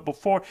interrupt you, but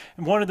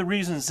one of the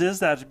reasons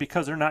is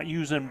because they're not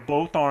using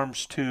both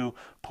arms to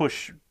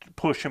push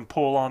and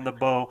pull on the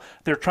bow.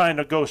 They're trying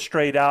to go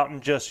straight out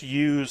and just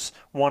use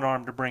one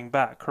arm to bring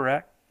back,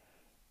 correct?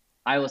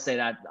 I will say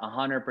that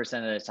 100%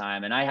 of the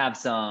time. And I have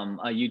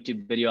a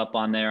YouTube video up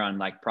on there on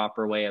like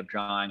proper way of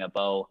drawing a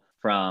bow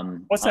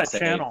from... What's that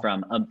channel?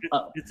 From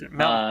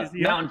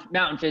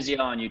Mountain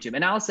Physio on YouTube.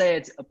 And I'll say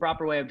it's a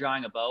proper way of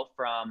drawing a bow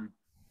from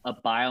a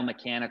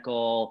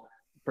biomechanical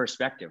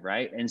perspective,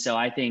 right? And so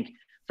I think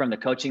from the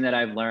coaching that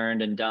I've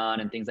learned and done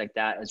and things like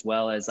that, as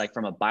well as like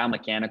from a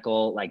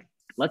biomechanical, like,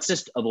 let's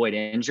just avoid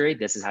injury,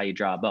 this is how you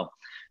draw a bow.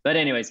 But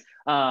anyways,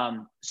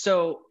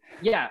 so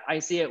yeah, I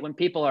see it when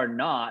people are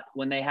not,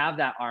 when they have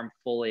that arm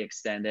fully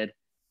extended,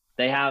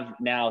 they have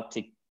now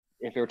to,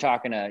 if you're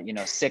talking a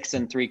 6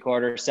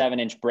 3/4, 7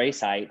 inch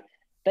brace height,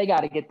 they got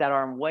to get that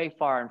arm way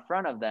far in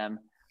front of them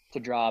to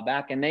draw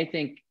back. And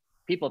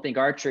people think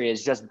archery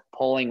is just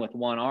pulling with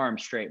one arm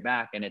straight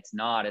back, and it's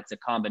not. It's a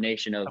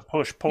combination of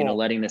push pull, you know,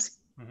 letting this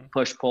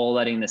push pull,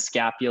 letting the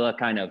scapula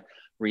kind of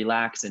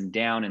relax and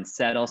down and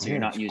settle, so you're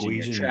not using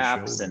your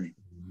traps. And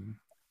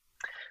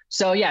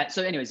so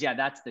anyways,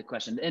 that's the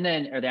question. And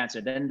then, or the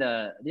answer. Then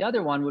the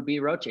other one would be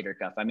rotator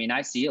cuff. I mean,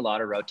 I see a lot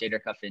of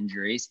rotator cuff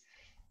injuries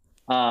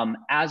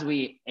as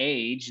we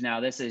age. Now,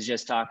 this is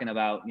just talking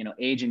about, you know,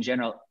 age in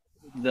general.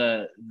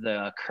 The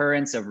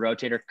occurrence of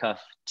rotator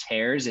cuff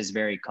tears is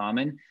very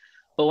common.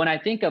 But when I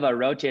think of a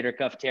rotator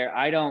cuff tear,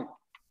 I don't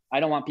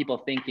want people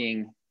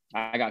thinking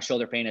I got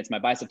shoulder pain, it's my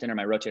bicep tendon or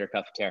my rotator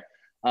cuff tear.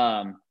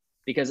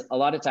 Because a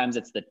lot of times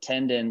it's the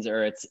tendons,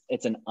 or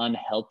it's an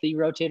unhealthy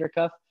rotator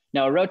cuff.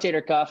 Now, a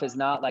rotator cuff is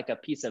not like a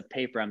piece of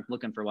paper. I'm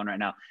looking for one right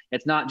now.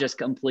 It's not just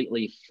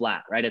completely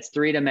flat, right? It's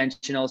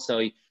three-dimensional.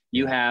 So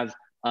you have,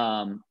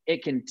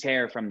 it can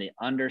tear from the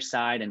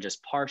underside and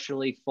just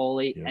partially,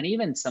 fully, and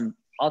even some,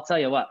 I'll tell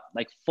you what,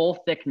 like full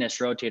thickness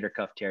rotator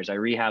cuff tears, I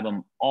rehab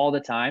them all the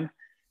time.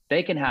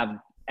 They can have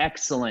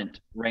excellent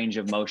range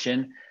of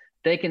motion.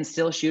 They can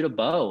still shoot a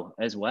bow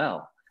as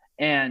well.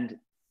 And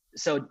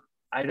so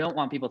I don't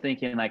want people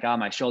thinking like, oh,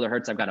 my shoulder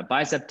hurts, I've got a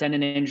bicep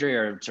tendon injury,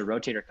 or it's a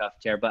rotator cuff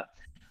tear. But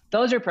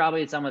those are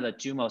probably some of the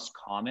two most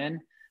common.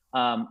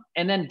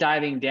 And then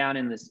diving down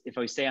in this, if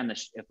we stay on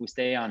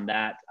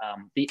that,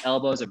 the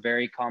elbow is a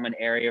very common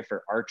area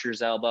for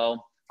archer's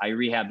elbow. I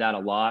rehab that a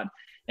lot.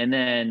 And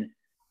then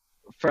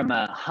from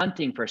a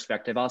hunting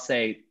perspective, I'll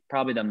say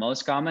probably the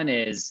most common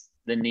is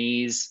the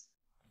knees,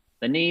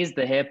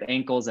 the hip,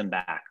 ankles, and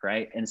back,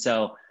 right? And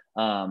so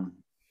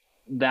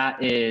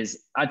that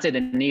is, I'd say the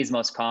knees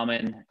most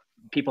common.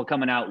 People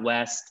coming out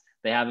west,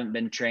 they haven't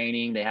been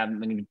training, they haven't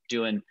been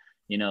doing,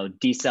 you know,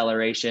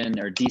 deceleration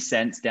or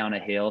descents down a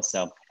hill.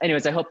 So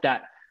anyways, I hope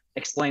that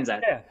explains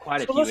that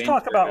quite a few. So let's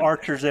talk about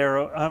archer's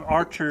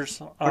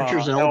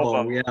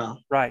elbow. Yeah.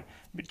 Right.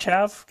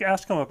 Chav,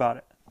 ask him about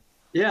it.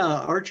 Yeah,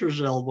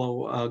 archer's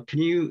elbow. Can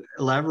you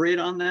elaborate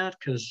on that?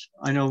 Because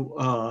I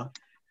know,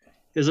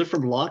 is it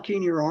from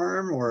locking your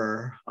arm,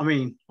 or, I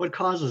mean, what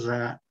causes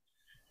that?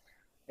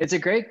 It's a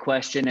great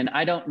question. And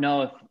I don't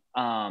know if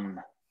I'm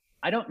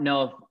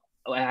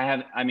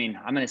going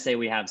to say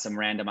we have some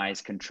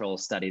randomized control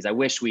studies. I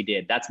wish we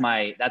did. That's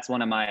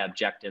one of my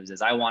objectives,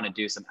 is I want to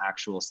do some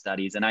actual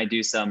studies, and I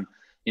do some,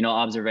 you know,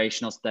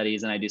 observational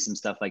studies, and I do some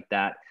stuff like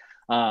that.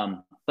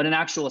 But an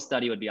actual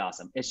study would be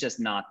awesome. It's just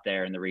not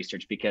there in the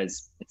research,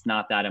 because it's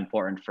not that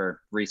important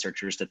for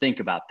researchers to think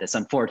about this.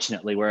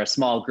 Unfortunately, we're a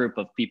small group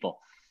of people.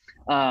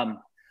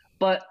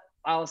 But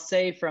I'll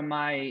say from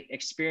my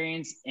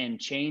experience in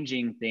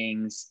changing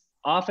things,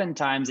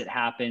 oftentimes it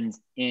happens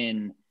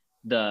in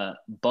the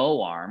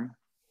bow arm.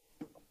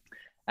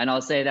 And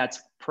I'll say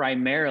that's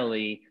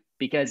primarily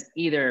because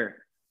either,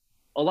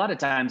 a lot of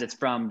times it's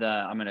from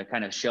I'm going to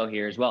kind of show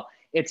here as well,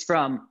 it's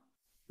from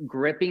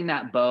gripping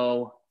that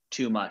bow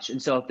too much.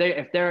 And so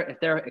if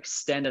they're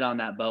extended on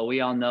that bow,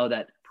 we all know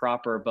that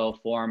proper bow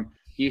form,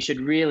 you should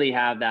really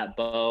have that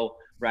bow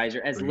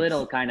riser as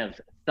little kind of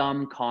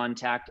thumb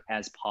contact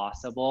as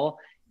possible,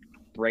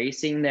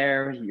 bracing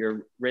there,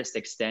 your wrist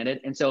extended.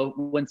 And so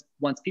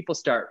once people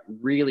start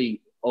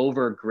really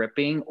over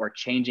gripping or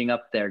changing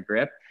up their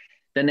grip,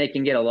 then they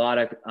can get a lot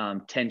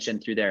of tension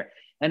through there.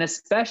 And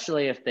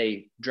especially if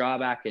they draw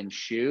back and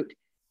shoot,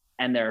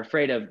 and they're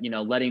afraid of, you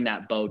know, letting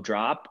that bow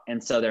drop.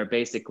 And so they're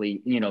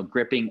basically, you know,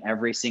 gripping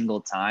every single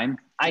time.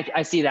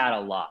 I see that a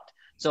lot.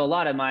 So a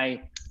lot of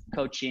my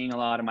coaching, a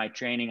lot of my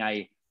training,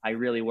 I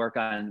really work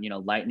on, you know,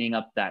 lightening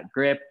up that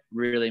grip,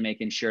 really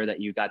making sure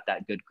that you got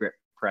that good grip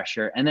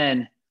pressure. And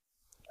then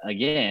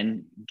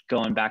again,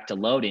 going back to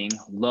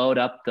load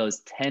up those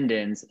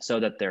tendons so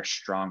that they're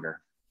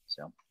stronger.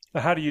 So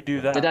how do you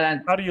do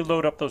that? How do you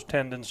load up those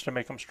tendons to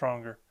make them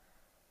stronger?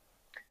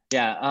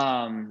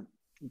 Yeah.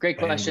 Great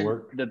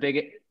question.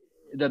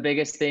 The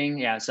biggest thing.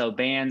 Yeah. So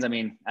bands, I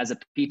mean, as a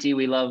PT,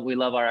 we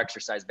love our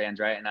exercise bands,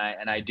 right?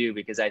 And I do,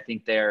 because I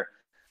think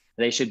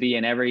they should be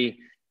in every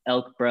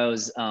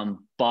ElkBros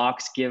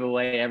box,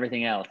 giveaway,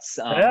 everything else.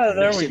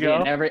 There we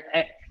go.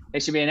 They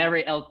should be in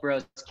every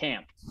ElkBros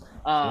camp.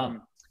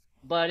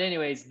 But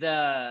anyways,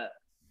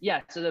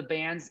 so the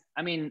bands,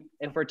 I mean,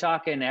 if we're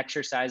talking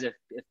exercise, if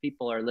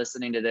people are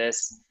listening to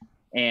this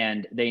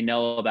and they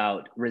know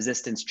about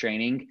resistance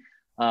training,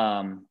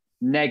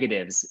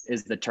 negatives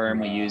is the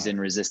term we use in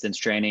resistance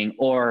training,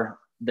 or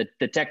the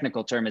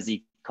technical term is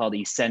called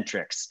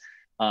eccentrics.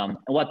 And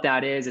what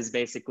that is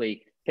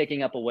basically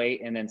picking up a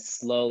weight and then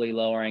slowly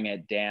lowering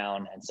it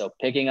down. And so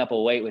picking up a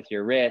weight with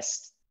your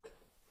wrist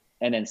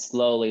and then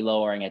slowly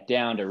lowering it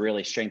down to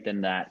really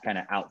strengthen that kind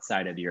of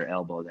outside of your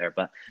elbow there.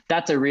 But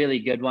that's a really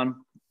good one.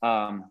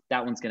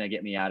 That one's going to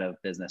get me out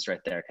of business right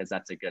there, because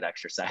that's a good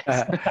exercise.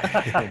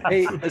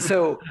 Hey,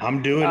 so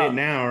I'm doing it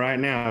right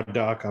now,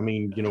 Doc. I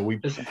mean, you know,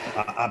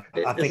 I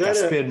think I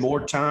spend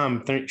more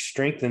time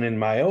strengthening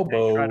my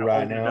elbow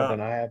right now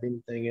than I have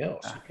anything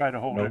else. Try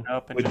to hold it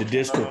up with the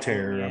distal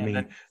tear. I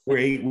mean, we're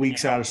 8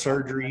 weeks out of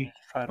surgery,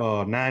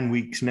 9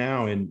 weeks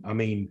now, and I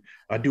mean,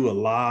 I do a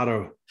lot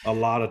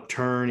of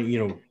turning,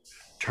 you know,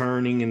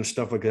 turning and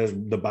stuff like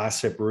that. The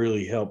bicep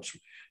really helps,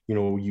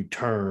 you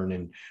turn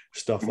and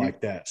stuff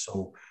like that.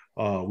 So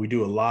we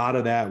do a lot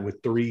of that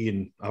with 3,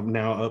 and I'm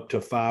now up to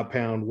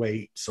 5-pound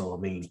weight. So, I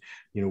mean,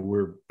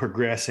 we're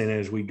progressing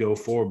as we go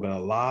forward, but a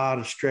lot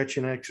of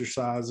stretching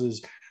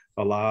exercises,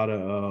 a lot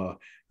of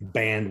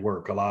band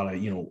work, a lot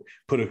of,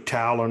 put a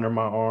towel under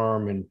my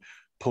arm and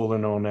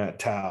pulling on that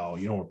towel,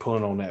 or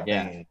pulling on that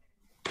band,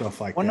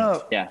 stuff like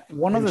that.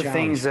 One of the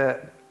things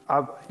that,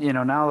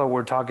 now that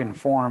we're talking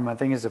form, I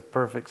think is a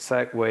perfect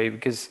segue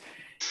because,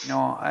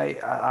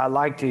 I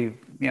like to,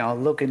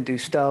 look into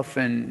stuff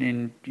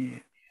and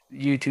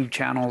YouTube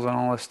channels and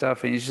all this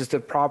stuff. And it's just a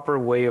proper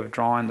way of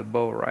drawing the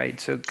bow, right?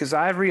 So, because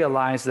I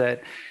realized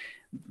that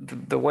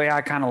the way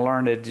I kind of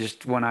learned it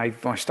just when I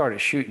started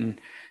shooting,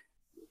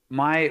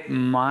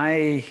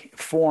 my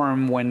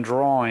form when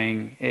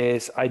drawing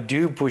is I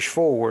do push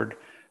forward,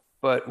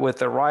 but with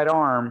the right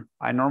arm,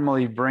 I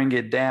normally bring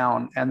it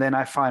down, and then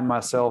I find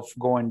myself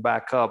going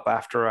back up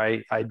after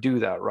I do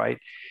that, right?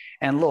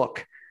 And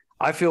look,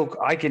 I feel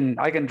I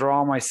can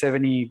draw my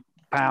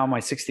 70-pound,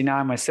 my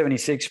 69, my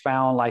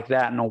 76-pound like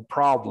that, no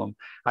problem.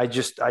 I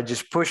just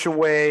push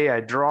away, I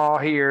draw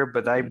here,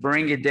 but I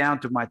bring it down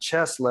to my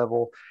chest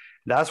level.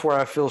 That's where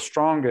I feel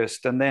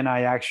strongest, and then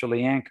I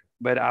actually anchor.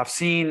 But I've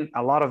seen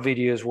a lot of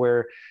videos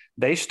where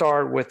they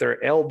start with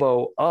their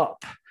elbow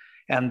up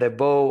and the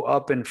bow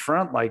up in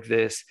front like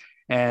this,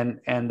 and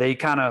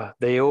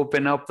they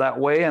open up that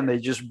way and they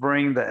just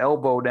bring the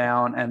elbow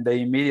down and they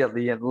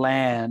immediately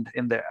land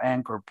in the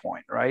anchor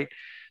point, right?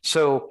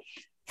 So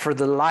for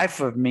the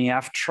life of me,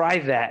 I've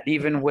tried that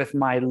even with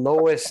my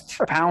lowest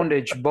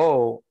poundage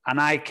bow,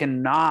 and I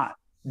cannot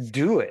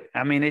do it.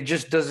 I mean, it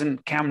just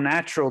doesn't come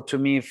natural to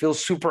me. It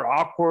feels super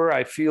awkward.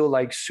 I feel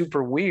like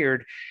super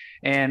weird.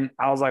 And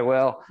I was like,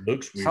 well,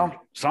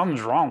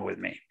 something's wrong with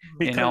me,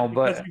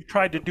 because you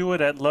tried to do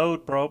it at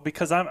load, bro,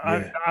 because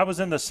I was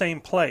in the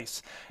same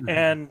place.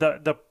 And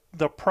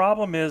the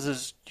problem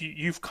is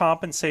you've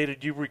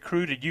compensated, you've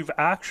recruited,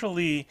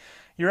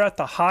 you're at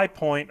the high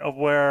point of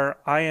where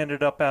I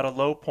ended up at a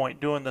low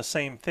point doing the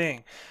same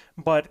thing.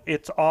 But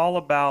it's all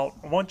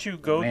about once you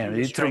go. Man,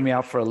 you threw me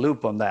out for a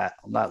loop on that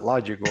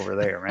logic over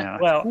there, man.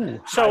 Well,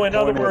 so in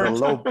other words,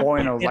 a low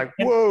point, I was like,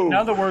 whoa. In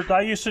other words,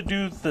 I used to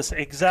do this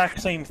exact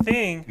same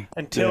thing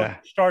until you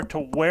start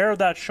to wear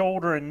that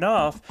shoulder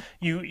enough.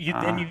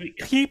 Then you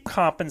keep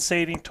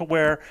compensating to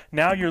where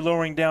now you're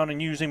lowering down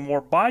and using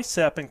more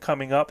bicep and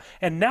coming up,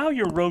 and now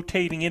you're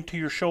rotating into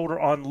your shoulder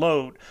on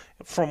load.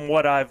 From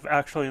what I've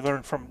actually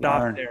learned from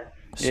Doc there.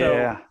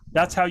 So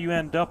that's how you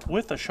end up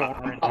with a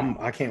shoulder.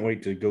 I can't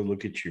wait to go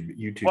look at your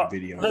YouTube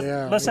video.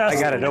 Let's ask. I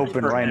got it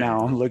open right now.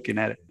 I'm looking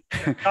at it.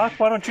 Doc,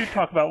 why don't you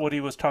talk about what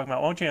he was talking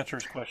about? Why don't you answer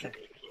his question?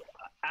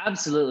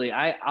 Absolutely.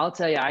 I'll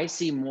tell you, I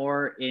see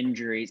more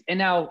injuries. And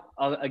now,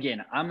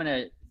 again, I'm going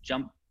to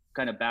jump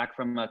kind of back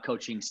from a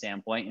coaching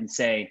standpoint and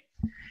say,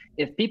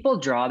 if people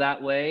draw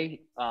that way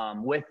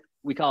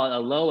we call it a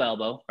low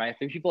elbow, right?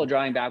 If people are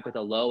drawing back with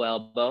a low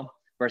elbow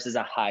versus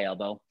a high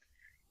elbow,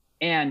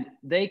 and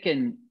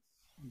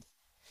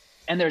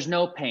there's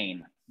no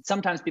pain.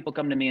 Sometimes people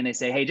come to me and they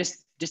say, hey,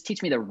 just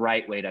teach me the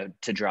right way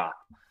to draw.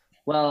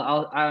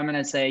 Well, I'm going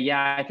to say,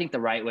 yeah, I think the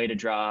right way to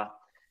draw,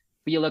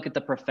 but you look at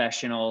the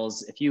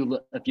professionals, if you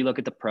look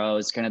at the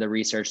pros, kind of the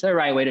research, the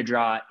right way to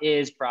draw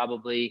is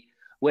probably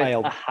with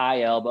a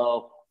high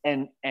elbow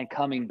and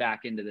coming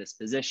back into this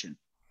position.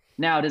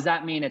 Now, does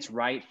that mean it's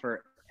right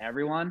for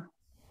everyone?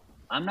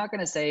 I'm not going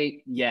to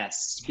say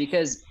yes,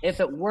 because if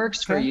it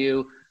works for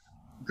you,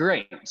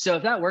 great. So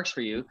if that works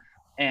for you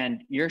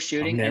and you're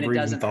shooting and it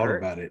doesn't thought hurt,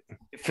 about it.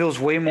 It feels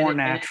way more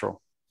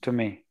natural to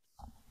me.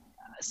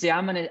 See,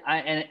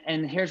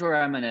 and here's where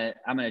I'm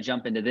gonna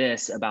jump into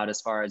this about as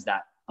far as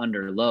that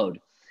under load,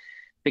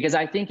 because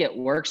I think it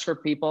works for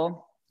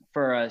people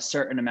for a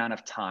certain amount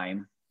of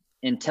time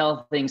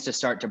until things just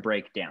start to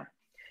break down.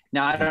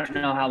 Now, I don't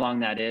know how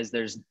long that is.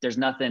 There's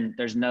no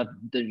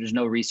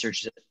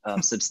research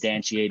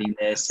substantiating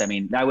this. I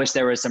mean, I wish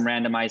there was some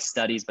randomized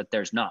studies, but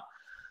there's not.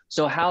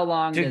 So how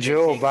long does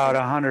Joe about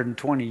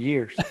 120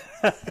 years?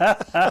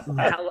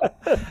 How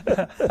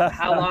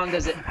long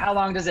does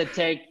it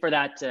take for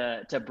that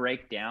to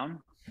break down?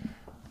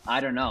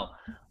 I don't know.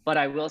 But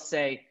I will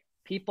say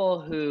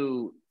people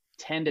who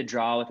tend to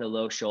draw with a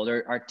low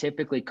shoulder are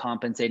typically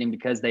compensating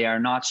because they are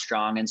not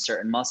strong in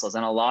certain muscles.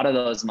 And a lot of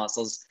those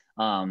muscles,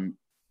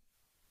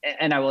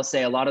 and I will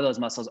say a lot of those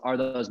muscles are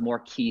those more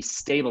key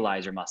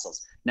stabilizer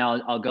muscles. Now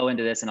I'll go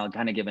into this and I'll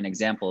kind of give an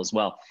example as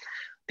well.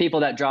 People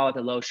that draw with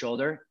a low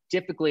shoulder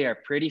typically are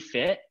pretty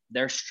fit.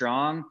 They're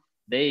strong.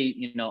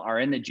 They, are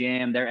in the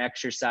gym, they're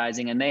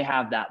exercising, and they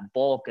have that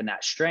bulk and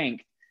that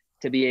strength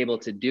to be able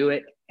to do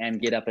it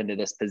and get up into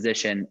this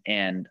position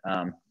and,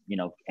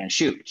 and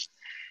shoot.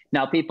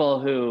 Now, people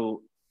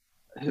who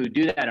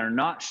do that are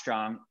not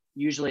strong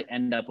usually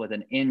end up with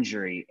an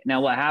injury.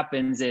 Now, what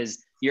happens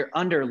is you're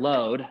under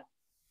load.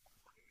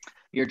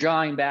 You're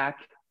drawing back,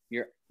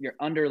 you're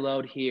under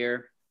load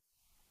here.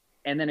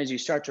 And then as you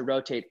start to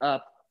rotate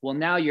up, well,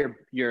 now your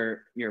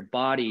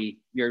body,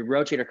 your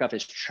rotator cuff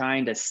is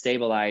trying to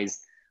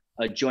stabilize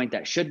a joint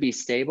that should be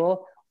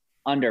stable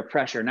under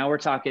pressure. Now we're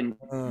talking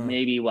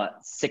maybe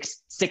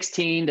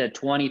 16 to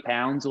 20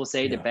 pounds, we'll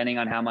say, depending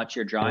on how much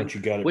you're drawing,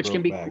 which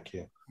can be back,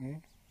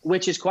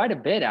 which is quite a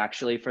bit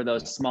actually for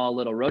those small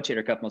little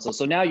rotator cuff muscles.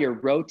 So now you're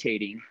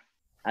rotating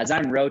as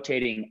I'm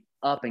rotating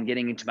up and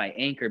getting into my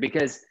anchor,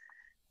 because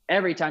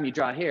every time you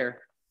draw here,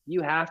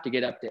 you have to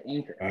get up to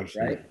anchor,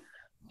 right?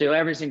 So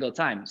every single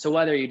time. So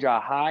whether you draw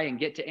high and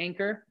get to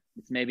anchor,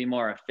 it's maybe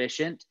more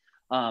efficient,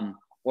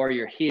 or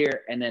you're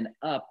here and then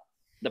up.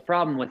 The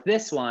problem with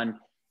this one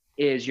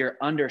is you're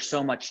under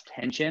so much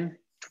tension,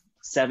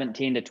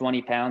 17 to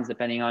 20 pounds,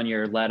 depending on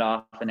your let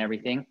off and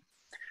everything.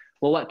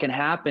 Well, what can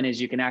happen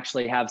is you can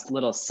actually have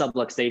little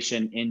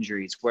subluxation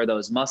injuries where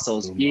those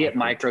muscles, you get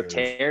micro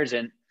tears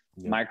in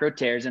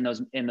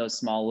those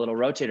small little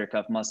rotator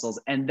cuff muscles,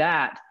 and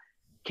that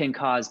can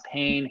cause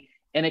pain,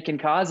 and it can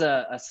cause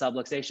a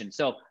subluxation.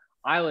 So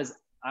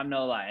I'm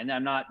no lie, and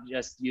I'm not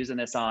just using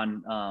this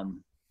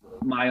on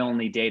my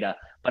only data,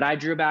 but I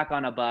drew back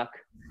on a buck.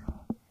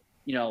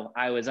 You know,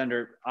 I was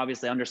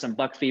obviously under some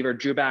buck fever,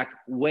 drew back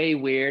way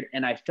weird.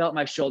 And I felt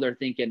my shoulder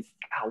thinking,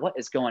 wow, what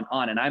is going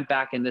on? And I'm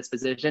back in this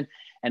position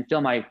and feel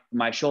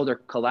my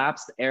shoulder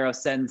collapse. The arrow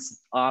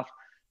sends off,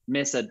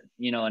 miss a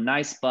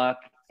nice buck,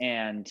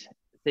 and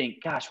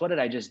think, gosh, what did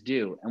I just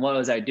do? And what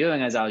was I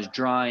doing? As I was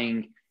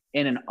drawing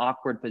in an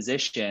awkward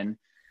position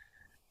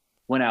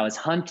when I was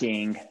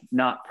hunting,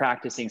 not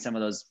practicing some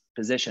of those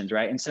positions,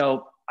 right? And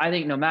so I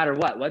think no matter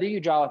what, whether you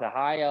draw with a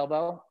high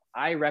elbow,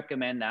 I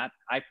recommend that.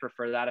 I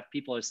prefer that. If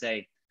people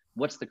say,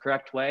 what's the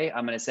correct way?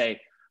 I'm going to say,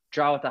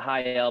 draw with a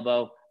high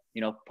elbow,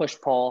 push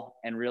pull,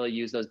 and really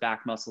use those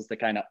back muscles to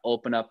kind of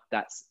open up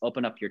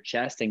your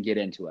chest and get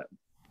into it.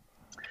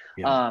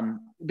 Yeah.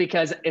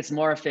 Because it's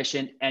more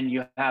efficient and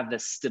you have the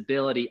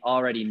stability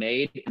already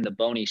made in the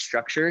bony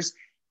structures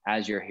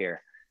as you're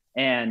here.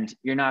 And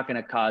you're not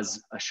going to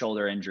cause a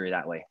shoulder injury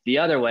that way. The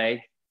other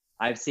way,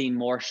 I've seen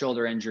more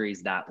shoulder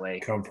injuries that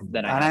way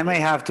than I may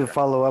have to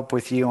follow up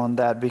with you on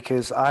that,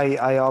 because I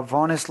have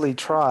honestly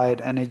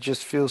tried and it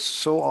just feels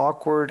so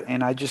awkward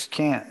and I just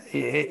can't.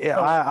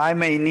 I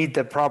may need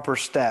the proper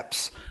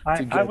steps.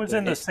 I was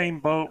in the same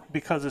boat,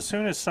 because as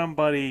soon as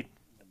somebody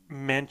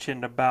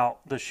mentioned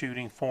about the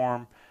shooting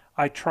form,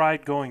 I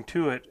tried going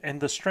to it and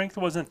the strength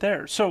wasn't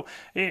there. So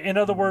in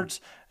other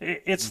words,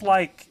 it's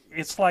like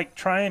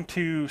trying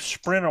to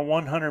sprint a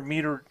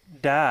 100-meter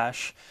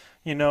dash,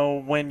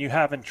 when you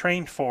haven't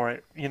trained for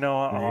it.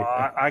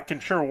 I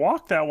can sure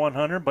walk that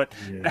 100, but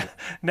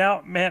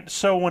now, man,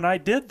 so when I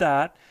did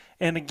that,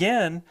 and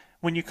again,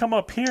 when you come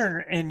up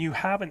here and you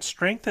haven't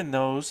strengthened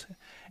those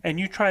and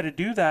you try to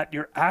do that,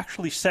 you're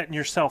actually setting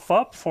yourself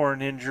up for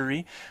an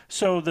injury.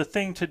 So the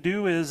thing to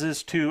do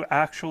is to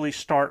actually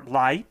start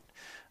light,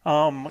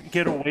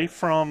 get away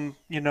from,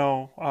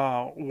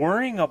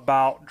 worrying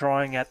about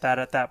drawing at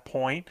that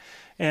point.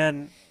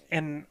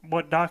 And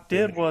what Doc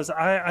did was,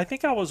 I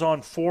think I was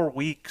on 4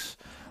 weeks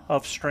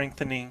of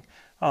strengthening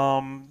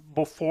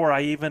before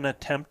I even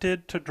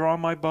attempted to draw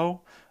my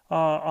bow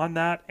on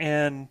that.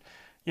 And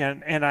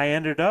I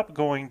ended up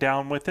going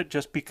down with it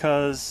just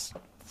because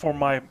for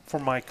my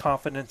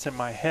confidence in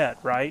my head,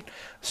 right?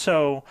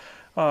 So,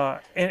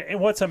 and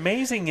what's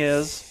amazing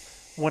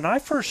is when I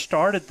first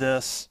started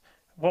this,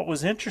 what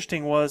was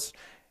interesting was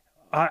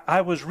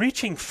I was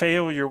reaching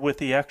failure with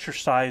the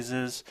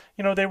exercises.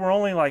 They were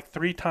only like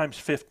 3 times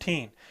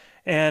 15.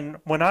 And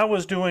when I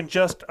was doing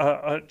just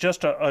a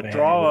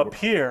draw up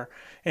here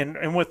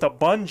and with a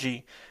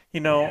bungee,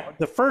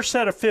 the first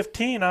set of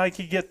 15 I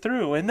could get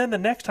through. And then the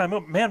next time,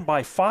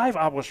 by 5,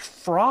 I was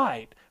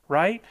fried,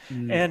 right?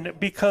 And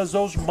because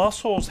those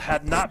muscles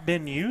had not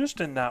been used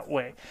in that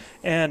way.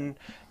 And,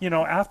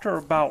 after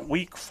about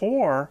week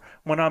 4,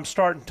 when I'm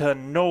starting to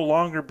no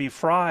longer be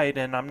fried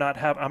and I'm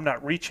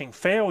not reaching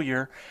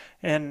failure,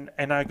 and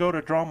I go to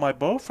draw my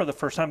bow for the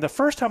first time. The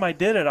first time I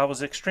did it, I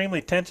was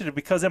extremely tentative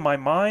because in my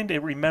mind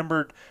it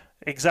remembered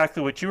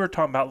exactly what you were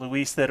talking about,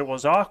 Luis, that it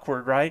was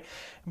awkward, right?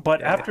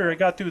 But after I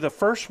got through the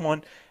first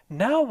one,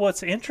 now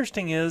what's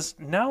interesting is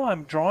now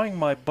I'm drawing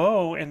my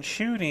bow and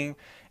shooting,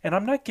 and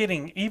I'm not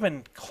getting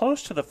even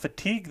close to the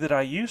fatigue that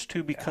I used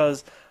to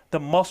because the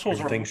muscles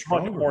are much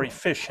more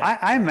efficient.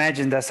 I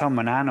imagine that's how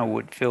Manano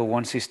would feel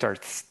once he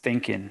starts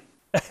thinking.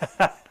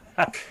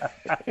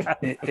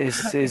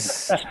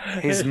 his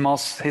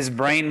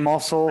brain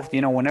muscle,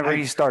 whenever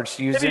he starts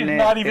using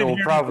it, it will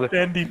probably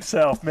defend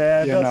himself,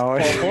 man.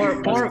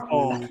 Poor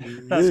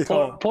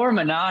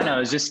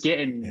Manano is just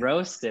getting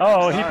roasted. He's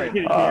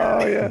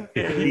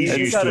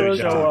got to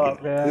show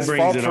up, man. His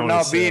fault for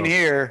not being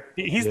here.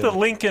 He's the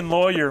Lincoln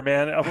lawyer,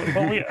 man.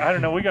 I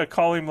don't know. We got to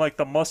call him like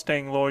the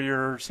Mustang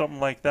lawyer or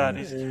something like that.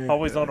 He's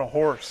always on a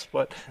horse.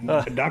 But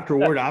Dr.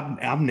 Ward,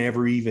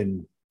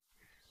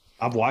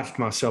 I've watched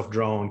myself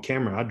draw on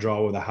camera. I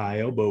draw with a high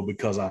elbow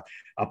because I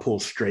pull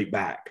straight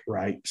back,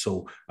 right?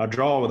 So I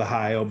draw with a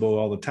high elbow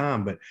all the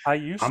time, but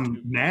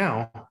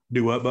now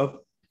do what, Bub?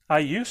 I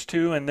used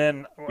to, and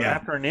then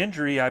after an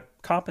injury, I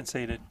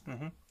compensated.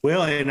 Mm-hmm.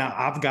 Well, and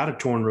I've got a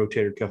torn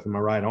rotator cuff in my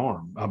right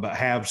arm. I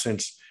have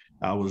since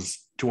I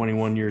was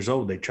 21 years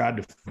old. They tried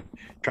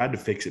to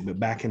fix it, but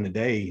back in the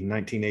day,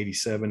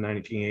 1987,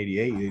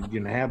 1988, they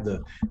didn't have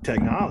the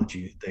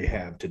technology that they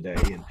have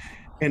today.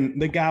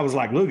 And the guy was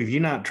like, look, if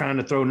you're not trying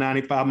to throw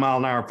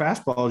 95-mile-an-hour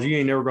fastballs, you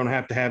ain't never going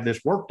to have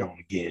this worked on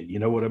again. You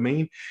know what I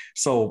mean?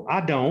 So I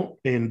don't,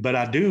 but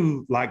I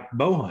do like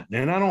bow hunting,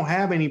 and I don't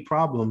have any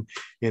problem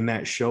in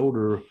that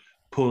shoulder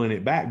pulling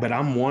it back. But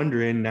I'm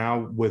wondering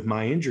now, with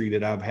my injury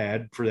that I've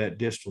had for that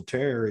distal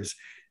tear, is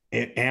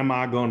am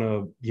I going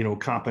to,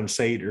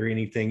 compensate or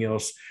anything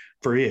else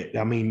for it?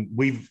 I mean,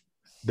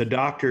 the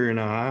doctor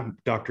and I,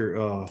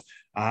 Dr.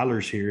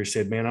 Eilers here,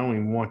 said, man, I don't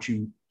even want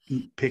you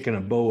picking a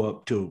bow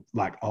up till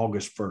like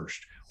August 1st.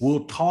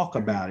 We'll talk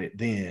about it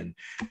then,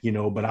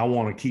 but I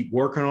want to keep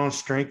working on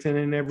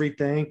strengthening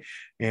everything.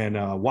 And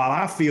while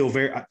I feel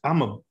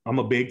I'm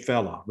a big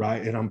fella,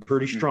 right? And I'm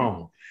pretty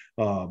strong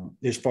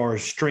as far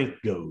as strength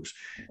goes.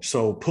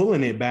 So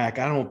pulling it back,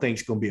 I don't think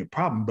it's going to be a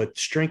problem, but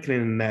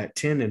strengthening that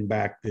tendon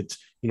back, that's,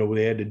 where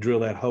they had to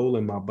drill that hole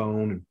in my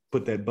bone and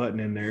put that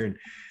button in there and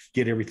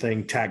get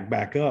everything tacked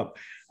back up.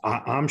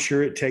 I'm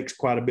sure it takes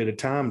quite a bit of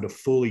time to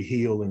fully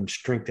heal and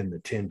strengthen the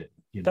tendon.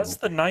 That's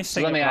the nice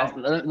thing. Let me ask.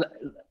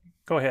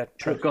 Go ahead.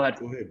 Go ahead.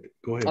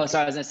 Oh,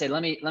 sorry. I was going to say,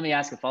 let me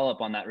ask a follow-up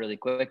on that really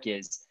quick.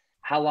 Is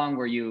how long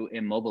were you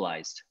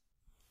immobilized?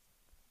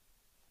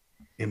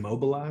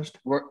 Immobilized?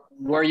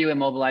 Were you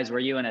immobilized? Were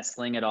you in a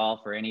sling at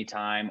all for any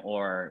time,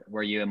 or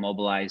were you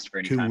immobilized for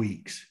any time? 2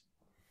 weeks.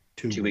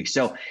 2 weeks.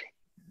 So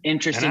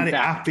interesting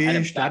fact. I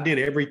fished. I did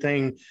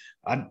everything.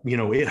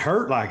 It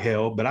hurt like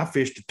hell, but I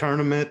fished a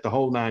tournament, the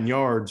whole 9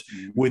 yards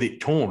with it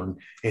torn.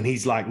 And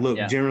he's like, look,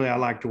 generally I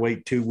like to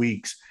wait 2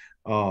 weeks.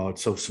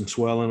 So some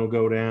swelling will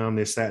go down,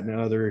 this, that, and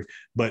the other.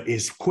 But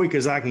as quick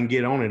as I can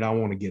get on it, I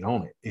want to get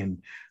on it.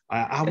 And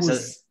I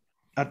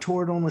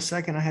tore it on the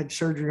 2nd. I had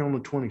surgery on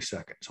the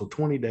 22nd. So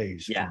 20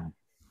 days.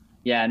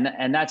 Yeah.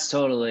 And that's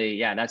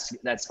totally,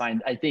 that's fine.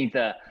 I think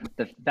the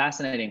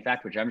fascinating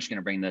fact, which I'm just going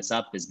to bring this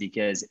up, is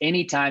because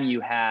anytime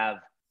you have,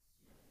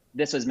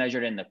 this was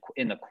measured in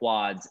the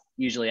quads,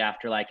 usually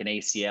after like an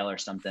ACL or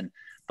something,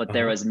 but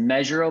there was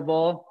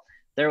measurable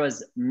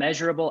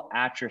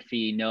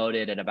atrophy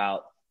noted at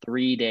about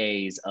 3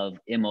 days of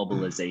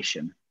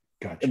immobilization.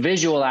 Gotcha.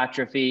 Visual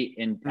atrophy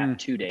at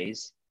 2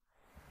 days,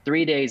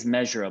 3 days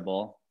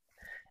measurable.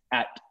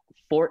 At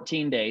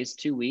 14 days,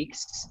 2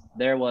 weeks,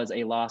 there was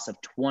a loss of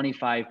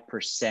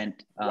 25%.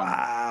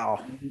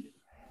 Wow.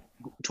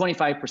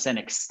 25%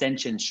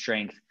 extension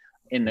strength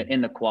in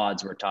the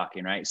quads we're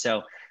talking, right?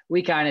 So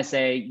we kind of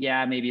say,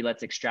 maybe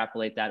let's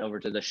extrapolate that over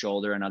to the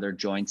shoulder and other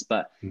joints.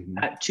 But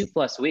at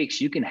 2+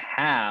 weeks, you can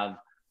have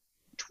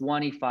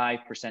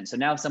 25%. So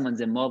now if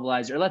someone's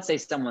immobilized, or let's say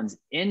someone's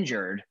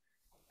injured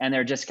and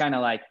they're just kind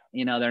of like,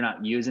 they're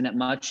not using it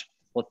much.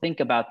 Well,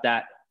 think about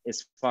that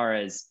as far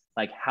as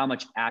like how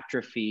much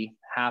atrophy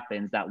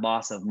happens, that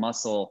loss of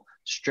muscle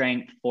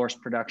strength, force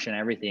production,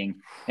 everything.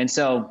 And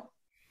so,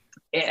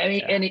 I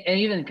mean, and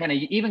even kind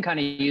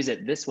of use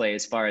it this way,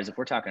 as far as if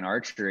we're talking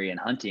archery and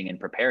hunting and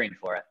preparing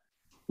for it.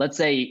 Let's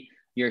say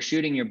you're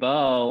shooting your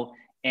bow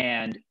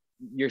and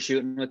you're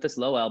shooting with this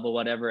low elbow,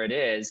 whatever it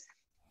is,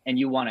 and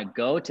you want to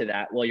go to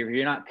that. Well,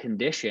 you're not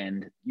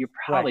conditioned. You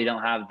probably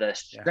don't have the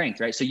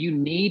strength, right? So you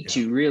need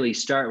to really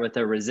start with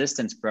a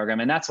resistance program.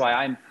 And that's why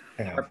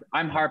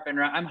I'm harping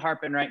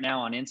right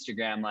now on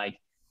Instagram, like,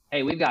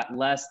 hey, we've got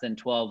less than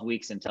 12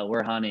 weeks until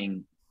we're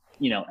hunting,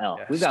 elk.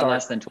 We've got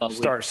less than 12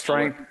 weeks.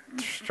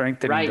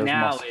 Strengthening right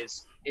now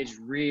muscles. is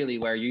really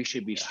where you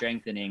should be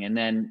strengthening. And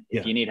then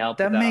if you need help,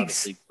 that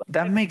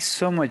makes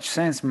so much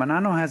sense.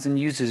 Manano hasn't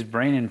used his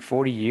brain in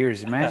 40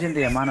 years. Imagine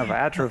the amount of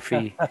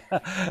atrophy.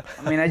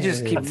 I mean, I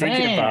just keep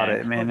thinking about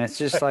it, man. It's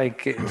just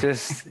like,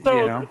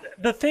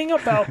 the thing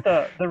about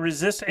the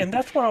resist, and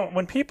that's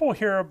when people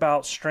hear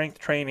about strength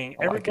training,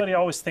 everybody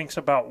always thinks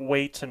about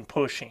weights and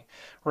pushing,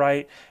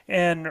 right?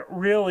 And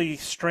really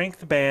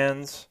strength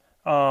bands,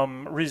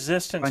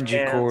 resistance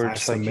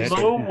bands,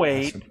 low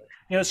weight,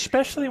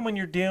 especially when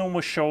you're dealing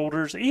with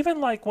shoulders,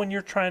 even like when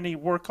you're trying to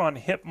work on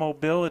hip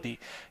mobility,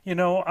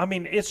 I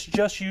mean, it's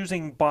just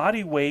using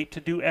body weight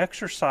to do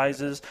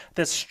exercises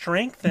that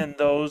strengthen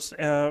those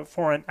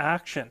for an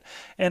action.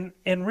 And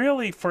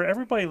really, for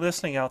everybody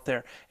listening out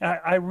there,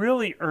 I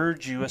really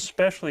urge you,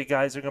 especially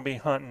guys that are going to be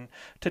hunting,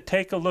 to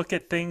take a look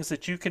at things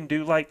that you can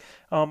do, like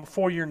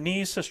for your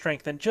knees to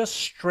strengthen, just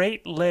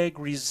straight leg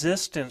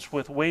resistance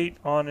with weight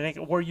on an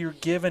ankle, where you're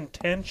given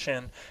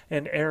tension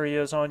in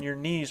areas on your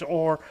knees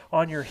or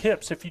on your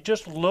hips. If you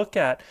just look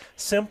at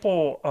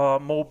simple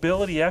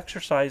mobility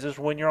exercises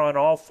when you're on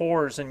all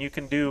fours, and you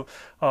can do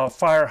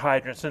fire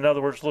hydrants, in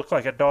other words, look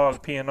like a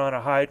dog peeing on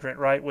a hydrant,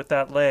 right, with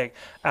that leg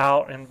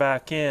out and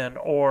back in,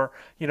 or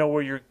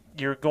where you're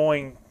you're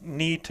going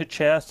knee to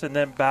chest and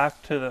then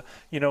back to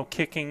the,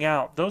 kicking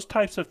out. Those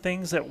types of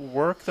things that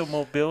work the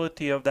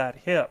mobility of that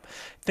hip.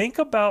 Think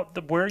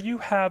about where you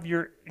have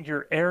your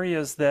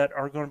areas that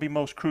are going to be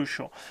most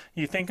crucial.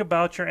 You think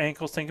about your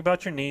ankles, think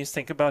about your knees,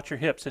 think about your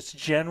hips. It's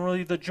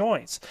generally the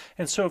joints.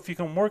 And so if you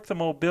can work the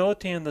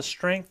mobility and the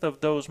strength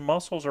of those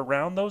muscles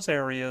around those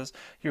areas,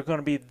 you're going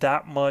to be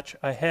that much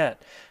ahead.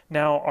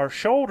 Now, our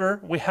shoulder,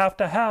 we have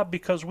to have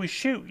because we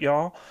shoot,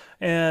 y'all.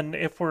 And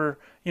if we're,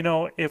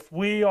 if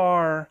we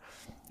are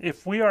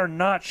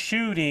not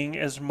shooting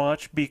as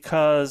much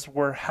because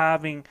we're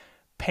having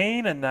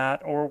pain in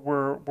that, or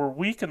we're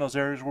weak in those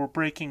areas, we're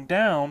breaking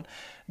down,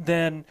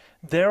 then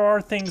there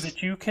are things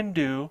that you can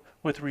do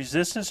with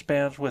resistance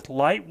bands, with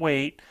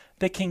lightweight,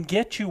 that can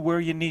get you where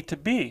you need to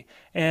be.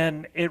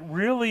 And it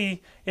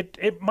really,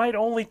 it might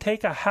only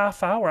take a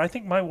half hour. I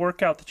think my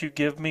workout that you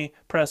give me,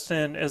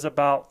 Preston, is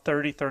about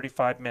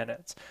 35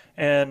 minutes.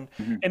 And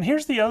and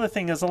here's the other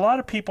thing is, a lot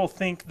of people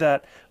think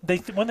that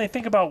when they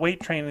think about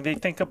weight training, they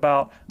think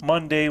about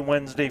Monday,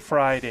 Wednesday,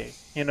 Friday.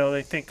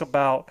 They think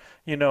about,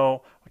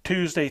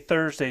 Tuesday,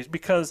 Thursdays,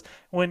 because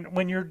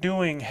when you're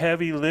doing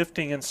heavy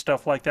lifting and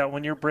stuff like that,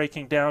 when you're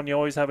breaking down, you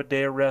always have a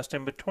day of rest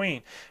in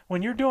between.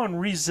 When you're doing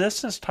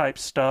resistance type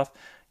stuff,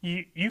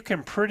 you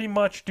can pretty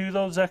much do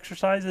those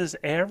exercises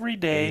every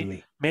day,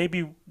 daily.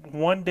 Maybe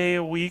one day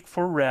a week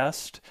for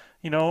rest,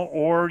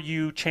 or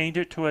you change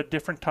it to a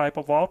different type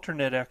of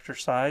alternate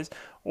exercise,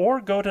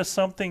 or go to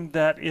something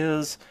that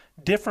is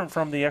different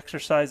from the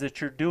exercise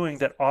that you're doing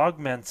that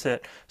augments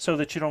it so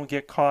that you don't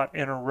get caught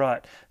in a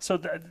rut. So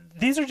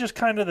these are just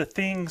kind of the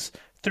things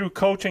through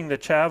coaching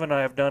that Chav and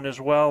I have done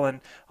as well,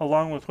 and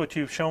along with what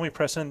you've shown me,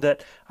 Preston,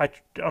 that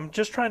I'm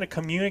just trying to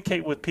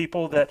communicate with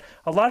people that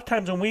a lot of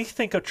times when we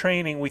think of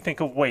training, we think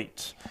of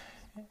weights,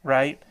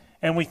 right?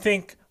 And we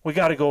think we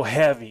got to go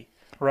heavy,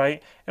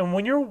 right? And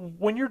when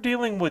you're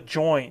dealing with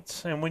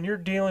joints and when you're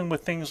dealing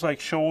with things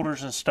like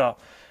shoulders and stuff,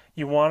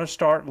 you want to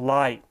start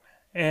light.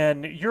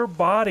 And your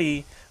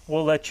body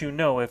will let you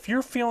know. If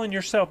you're feeling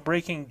yourself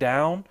breaking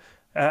down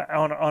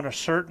on a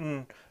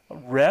certain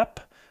rep,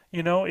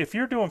 if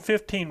you're doing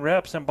 15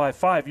 reps and by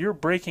 5 you're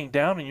breaking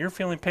down and you're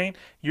feeling pain,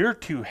 you're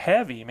too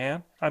heavy,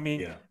 man. I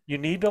mean, you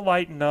need to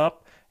lighten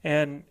up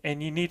and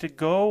you need to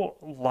go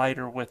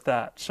lighter with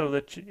that so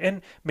that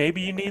and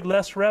maybe you need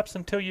less reps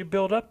until you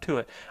build up to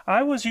it.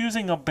 I was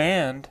using a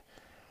band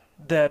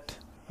that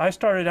I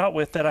started out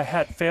with that I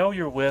had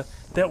failure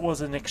with that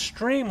was an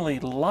extremely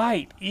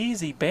light,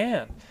 easy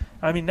band.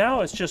 I mean,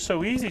 now it's just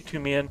so easy to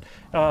me,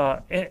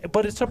 but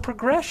it's a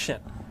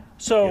progression.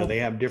 So they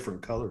have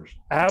different colors.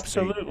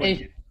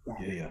 Absolutely.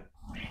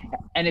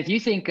 And if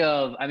you think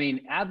of,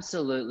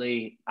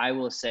 absolutely, I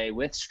will say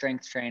with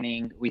strength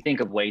training, we think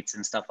of weights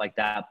and stuff like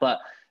that, but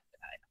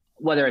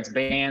whether it's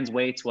bands,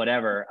 weights,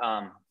 whatever,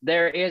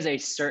 there is a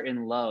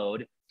certain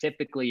load.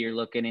 Typically, you're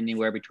looking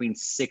anywhere between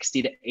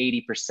 60 to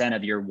 80%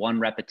 of your one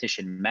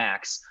repetition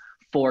max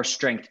for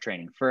strength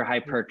training, for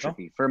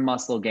hypertrophy, for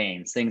muscle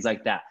gains, things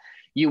like that.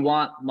 You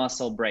want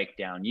muscle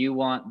breakdown. You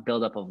want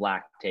buildup of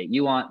lactate.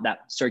 You want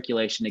that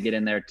circulation to get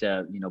in there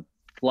to,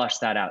 flush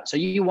that out. So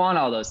you want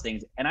all those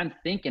things. And I'm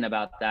thinking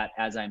about that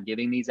as I'm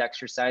giving these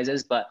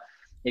exercises. But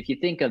if you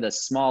think of the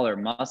smaller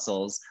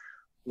muscles,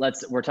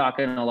 we're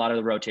talking a lot of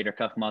the rotator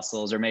cuff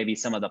muscles, or maybe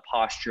some of the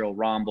postural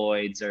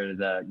rhomboids, or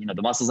the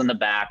muscles in the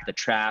back, the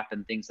trap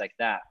and things like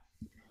that.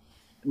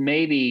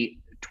 Maybe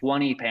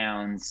 20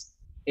 pounds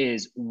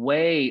is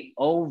way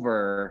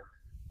over.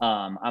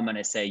 I'm going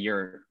to say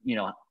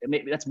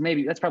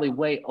that's probably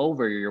way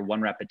over your one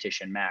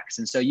repetition max.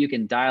 And so you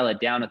can dial it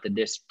down with the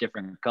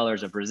different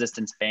colors of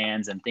resistance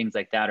bands and things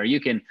like that, or you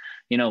can,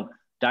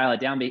 dial it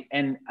down.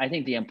 And I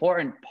think the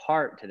important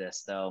part to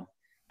this though,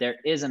 there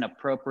is an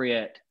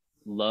appropriate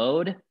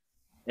load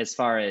as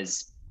far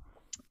as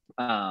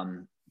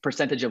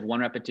percentage of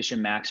one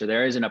repetition max, or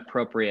there's an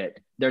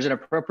appropriate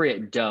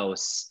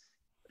dose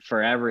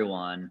for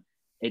everyone.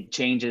 It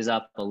changes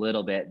up a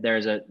little bit.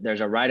 There's a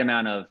right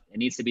amount of, it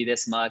needs to be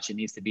this much, it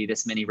needs to be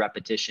this many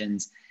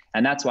repetitions.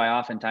 And that's why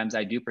oftentimes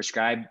I do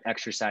prescribe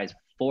exercise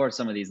for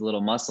some of these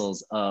little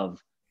muscles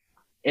of,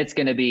 it's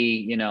going to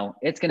be,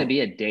 it's going to be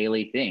a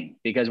daily thing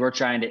because we're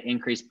trying to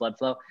increase blood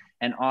flow,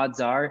 and odds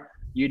are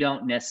you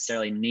don't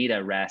necessarily need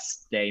a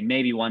rest day,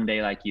 maybe one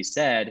day, like you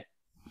said,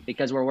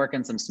 because we're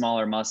working some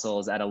smaller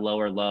muscles at a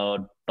lower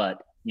load,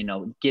 but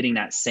getting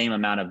that same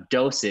amount of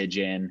dosage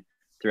in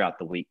throughout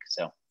the week.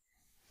 So.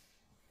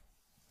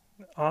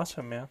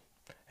 Awesome, man.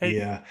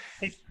 Hey,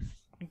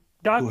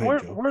 Doc,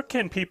 where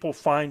can people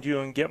find you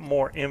and get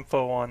more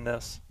info on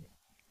this?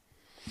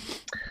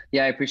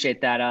 Yeah, I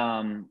appreciate that.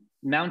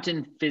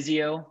 Mountain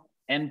Physio,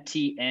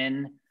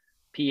 MTNPHYSIO.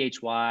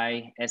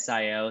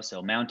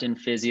 So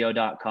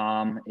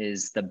mountainphysio.com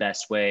is the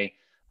best way.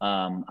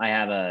 I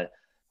have a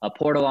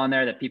portal on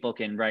there that people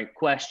can write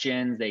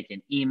questions. They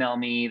can email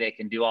me. They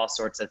can do all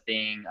sorts of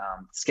things,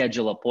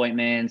 schedule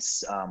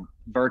appointments,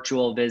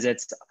 virtual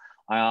visits.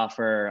 I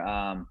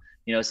offer,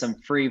 some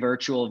free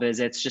virtual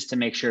visits just to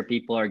make sure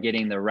people are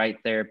getting the right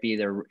therapy,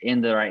 they're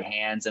in the right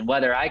hands, and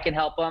whether I can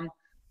help them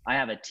I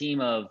have a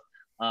team of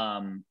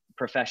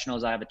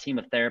professionals. I have a team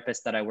of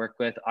therapists that I work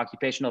with,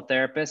 occupational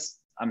therapists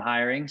I'm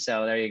hiring.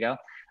 So there you go.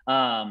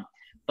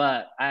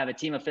 But I have a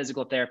team of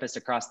physical therapists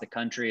across the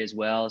country as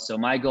well. So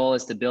my goal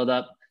is to build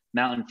up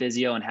Mountain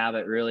Physio and have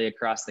it really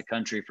across the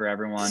country for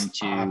everyone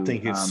to, I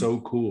think it's so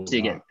cool to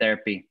get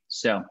therapy.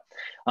 So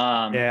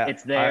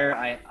it's there.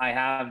 I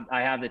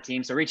have the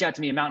team. So reach out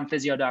to me at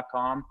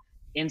mountainphysio.com.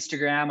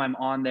 Instagram, I'm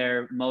on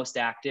there most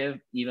active,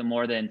 even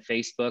more than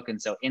Facebook.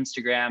 And so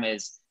Instagram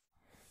is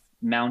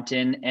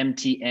mountain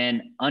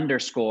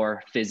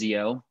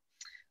MTN_physio.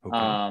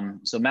 Okay.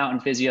 So Mountain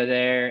Physio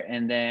there.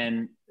 And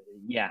then,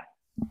 yeah,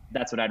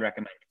 that's what I'd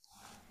recommend.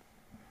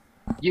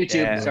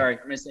 YouTube, sorry,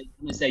 I'm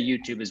gonna say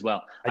YouTube as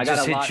well. I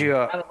just hit you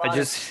up. I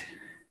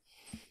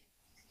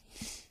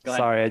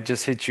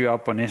just hit you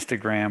up on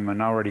Instagram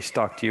and already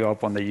stalked you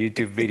up on the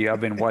YouTube video.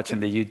 I've been watching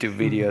the YouTube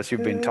videos.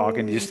 You've been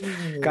talking, just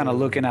kind of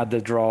looking at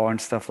the draw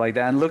and stuff like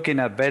that, and looking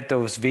at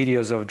Beto's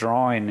videos of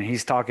drawing.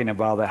 He's talking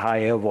about the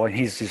high elbow, and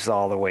he's just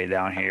all the way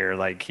down here,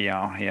 like he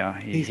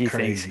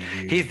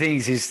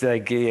thinks he's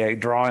like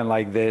drawing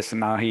like this, and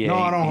now he. No,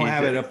 I don't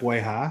have it up way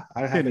high.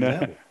 I have it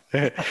up.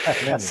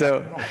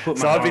 so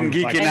I've been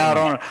geeking out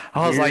on it.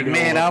 I was like,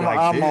 man,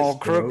 I'm all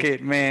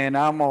crooked, man.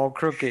 I'm all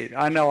crooked.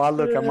 I know. I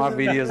look at my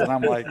videos and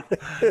I'm like,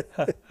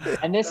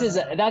 and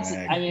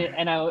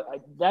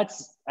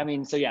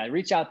so yeah,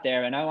 reach out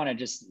there. And I want to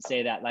just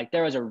say that, like,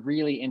 there was a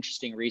really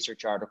interesting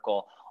research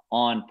article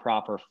on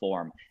proper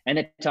form, and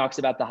it talks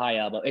about the high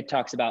elbow. It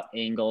talks about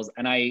angles.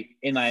 And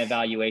in my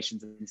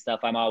evaluations and stuff,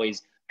 I'm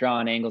always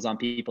drawing angles on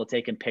people,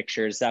 taking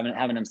pictures,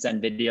 having them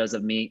send videos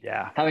of me,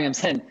 having them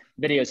send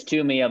videos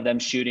to me of them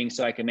shooting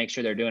so I can make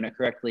sure they're doing it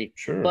correctly.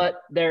 Sure.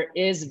 But there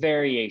is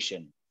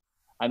variation.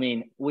 I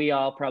mean, we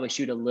all probably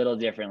shoot a little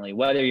differently,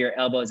 whether your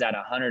elbow is at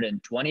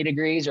 120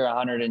 degrees or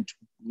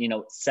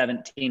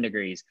 117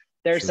 degrees.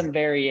 There's some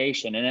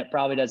variation, and it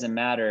probably doesn't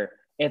matter.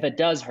 If it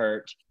does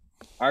hurt,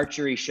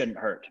 archery shouldn't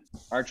hurt.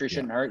 Archery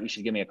shouldn't hurt. You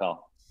should give me a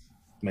call.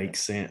 Makes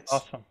sense.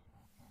 Awesome.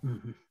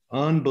 Mm-hmm.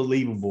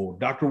 Unbelievable.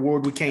 Dr.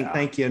 Ward, we can't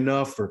thank you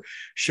enough for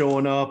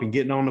showing up and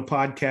getting on the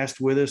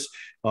podcast with us.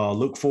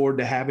 Look forward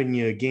to having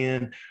you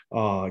again.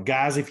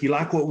 Guys, if you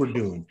like what we're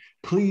doing,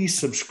 please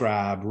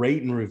subscribe,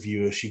 rate, and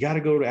review us. You got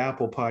to go to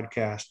Apple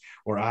Podcast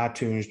or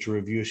iTunes to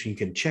review us. You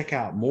can check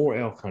out more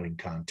elk hunting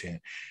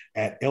content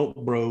at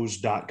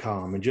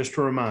ElkBros.com. And just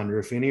a reminder,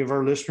 if any of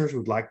our listeners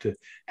would like to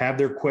have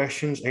their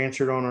questions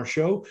answered on our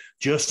show,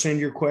 just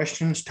send your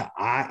questions to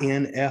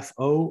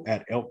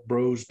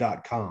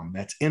info@ElkBros.com.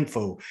 That's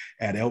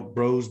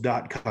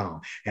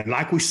info@ElkBros.com. And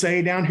like we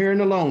say down here in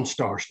the Lone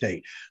Star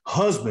State,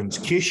 husbands,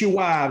 kiss your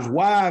wives,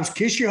 wives,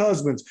 kiss your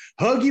husbands,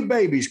 hug your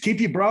babies, keep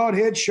your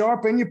broadhead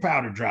sharp and your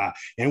powder dry.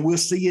 And we'll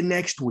see you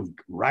next week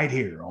right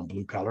here on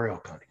Blue Collar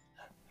Elk Hunting.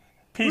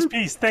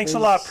 Peace. Thanks a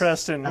lot,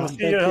 Preston. We'll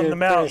see you on the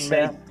mountain,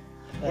 man.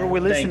 What are we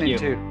listening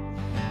to?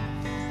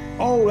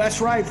 Oh,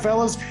 that's right,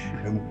 fellas.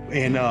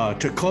 And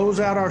to close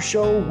out our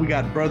show, we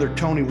got Brother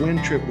Tony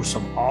Wintrip with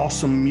some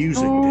awesome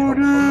music.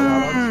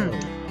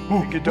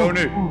 Get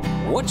Tony.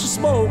 What you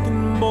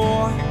smoking,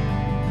 boy?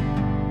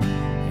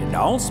 It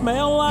don't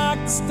smell like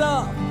the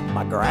stuff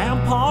my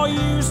grandpa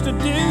used to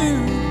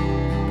do.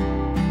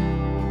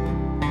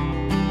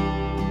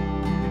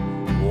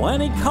 When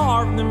he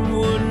carved them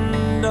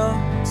wooden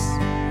ducks,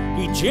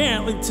 he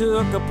gently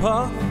took a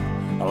puff.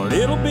 A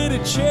little bit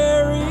of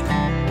cherry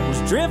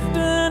was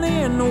drifting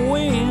in the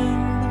wind.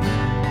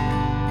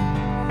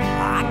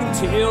 I can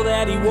tell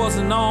that he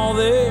wasn't all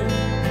there.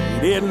 He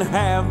didn't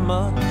have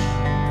much.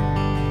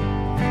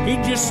 He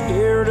just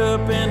stared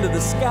up into the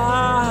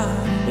sky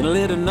and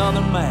lit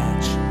another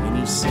match. And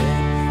he said,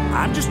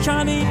 I'm just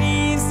trying to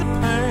ease the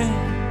pain.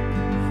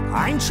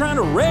 I ain't trying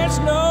to raise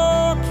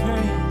no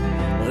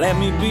cane. Let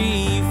me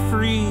be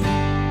free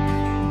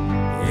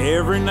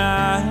every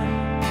night.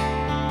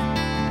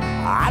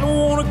 I don't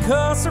want to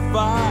cuss or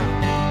fight,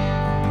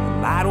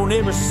 and I don't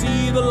ever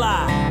see the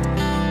light.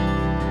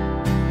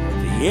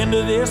 At the end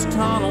of this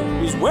tunnel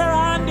is where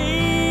I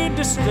need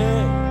to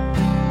stay,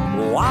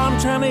 while I'm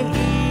trying to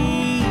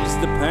ease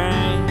the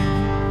pain.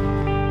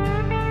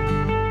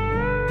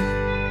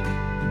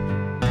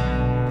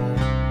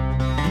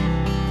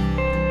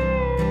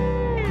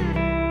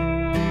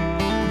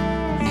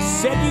 He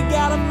said, you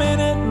got a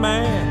minute,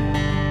 man?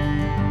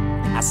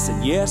 I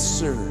said, yes,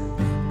 sir.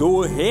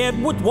 Go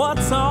ahead with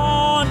what's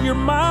on your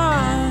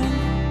mind.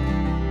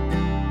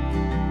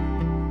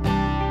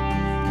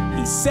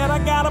 He said, I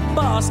got a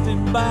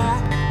busted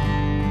back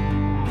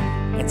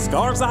and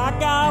scars I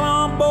got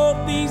on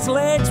both these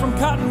legs from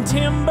cutting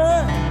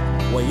timber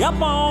way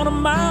up on a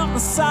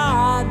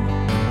mountainside.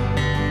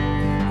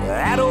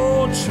 That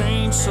old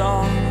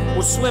chainsaw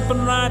was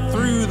slipping right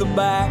through the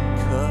back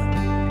cut.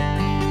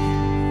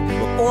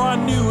 Before I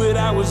knew it,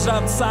 I was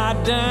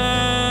upside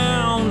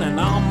down and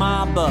on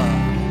my butt.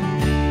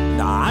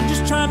 I'm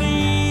just trying to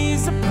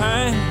ease the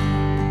pain.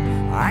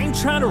 I ain't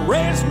trying to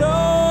raise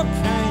no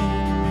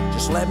cane.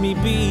 Just let me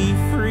be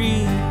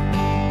free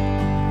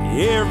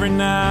every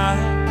night.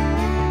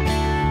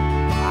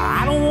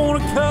 I don't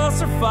want to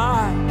cuss or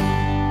fight,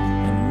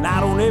 and and I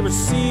don't ever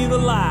see the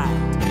light.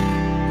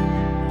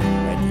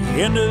 At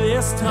the end of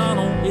this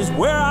tunnel is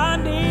where I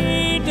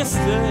need to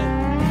stay.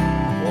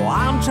 Well,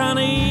 I'm trying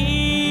to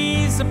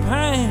ease the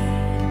pain.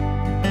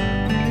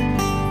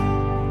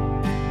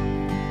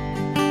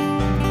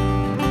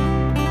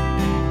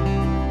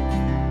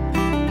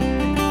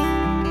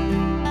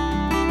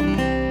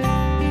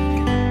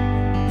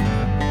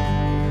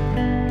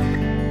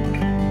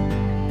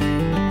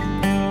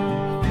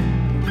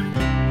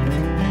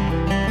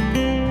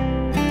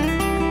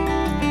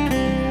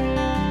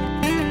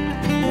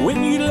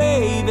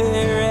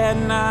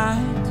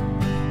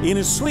 In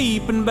a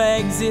sleeping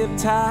bag zip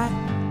tight,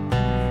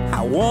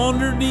 I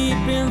wonder deep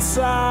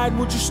inside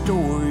what your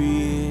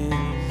story is.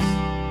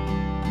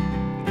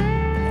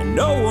 And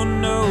no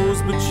one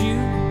knows but you.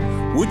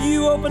 Would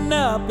you open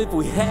up if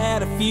we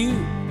had a few?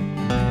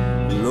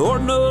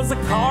 Lord knows the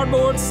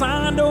cardboard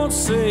sign don't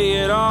say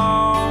it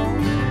all.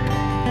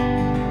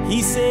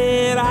 He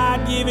said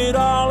I'd give it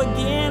all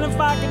again if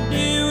I could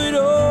do it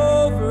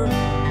over.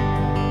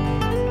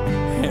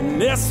 And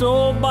this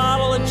old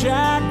bottle of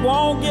Jack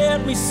won't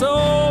get me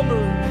sober,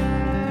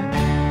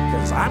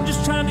 'cause I'm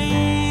just trying to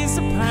ease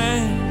the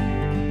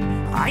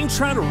pain. I ain't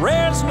trying to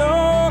raise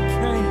no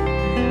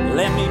cane.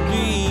 Let me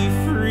be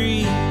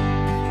free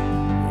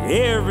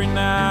every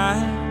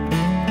night.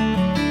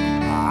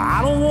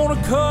 I don't want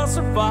to cuss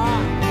or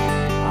fight.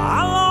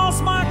 I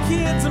lost my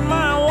kids and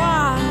my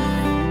wife.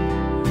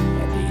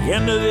 At the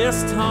end of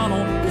this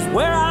tunnel is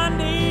where I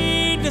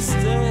need to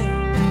stay,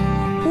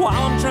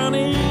 while I'm trying to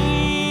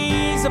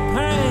ease the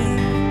pain.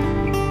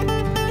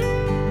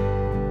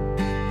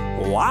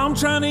 While I'm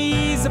trying to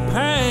ease the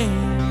pain.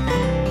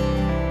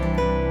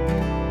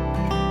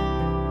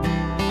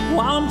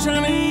 While I'm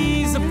trying to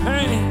ease the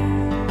pain.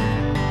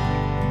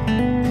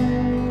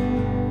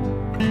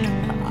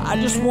 I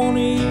just want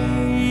to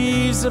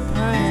ease the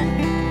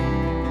pain.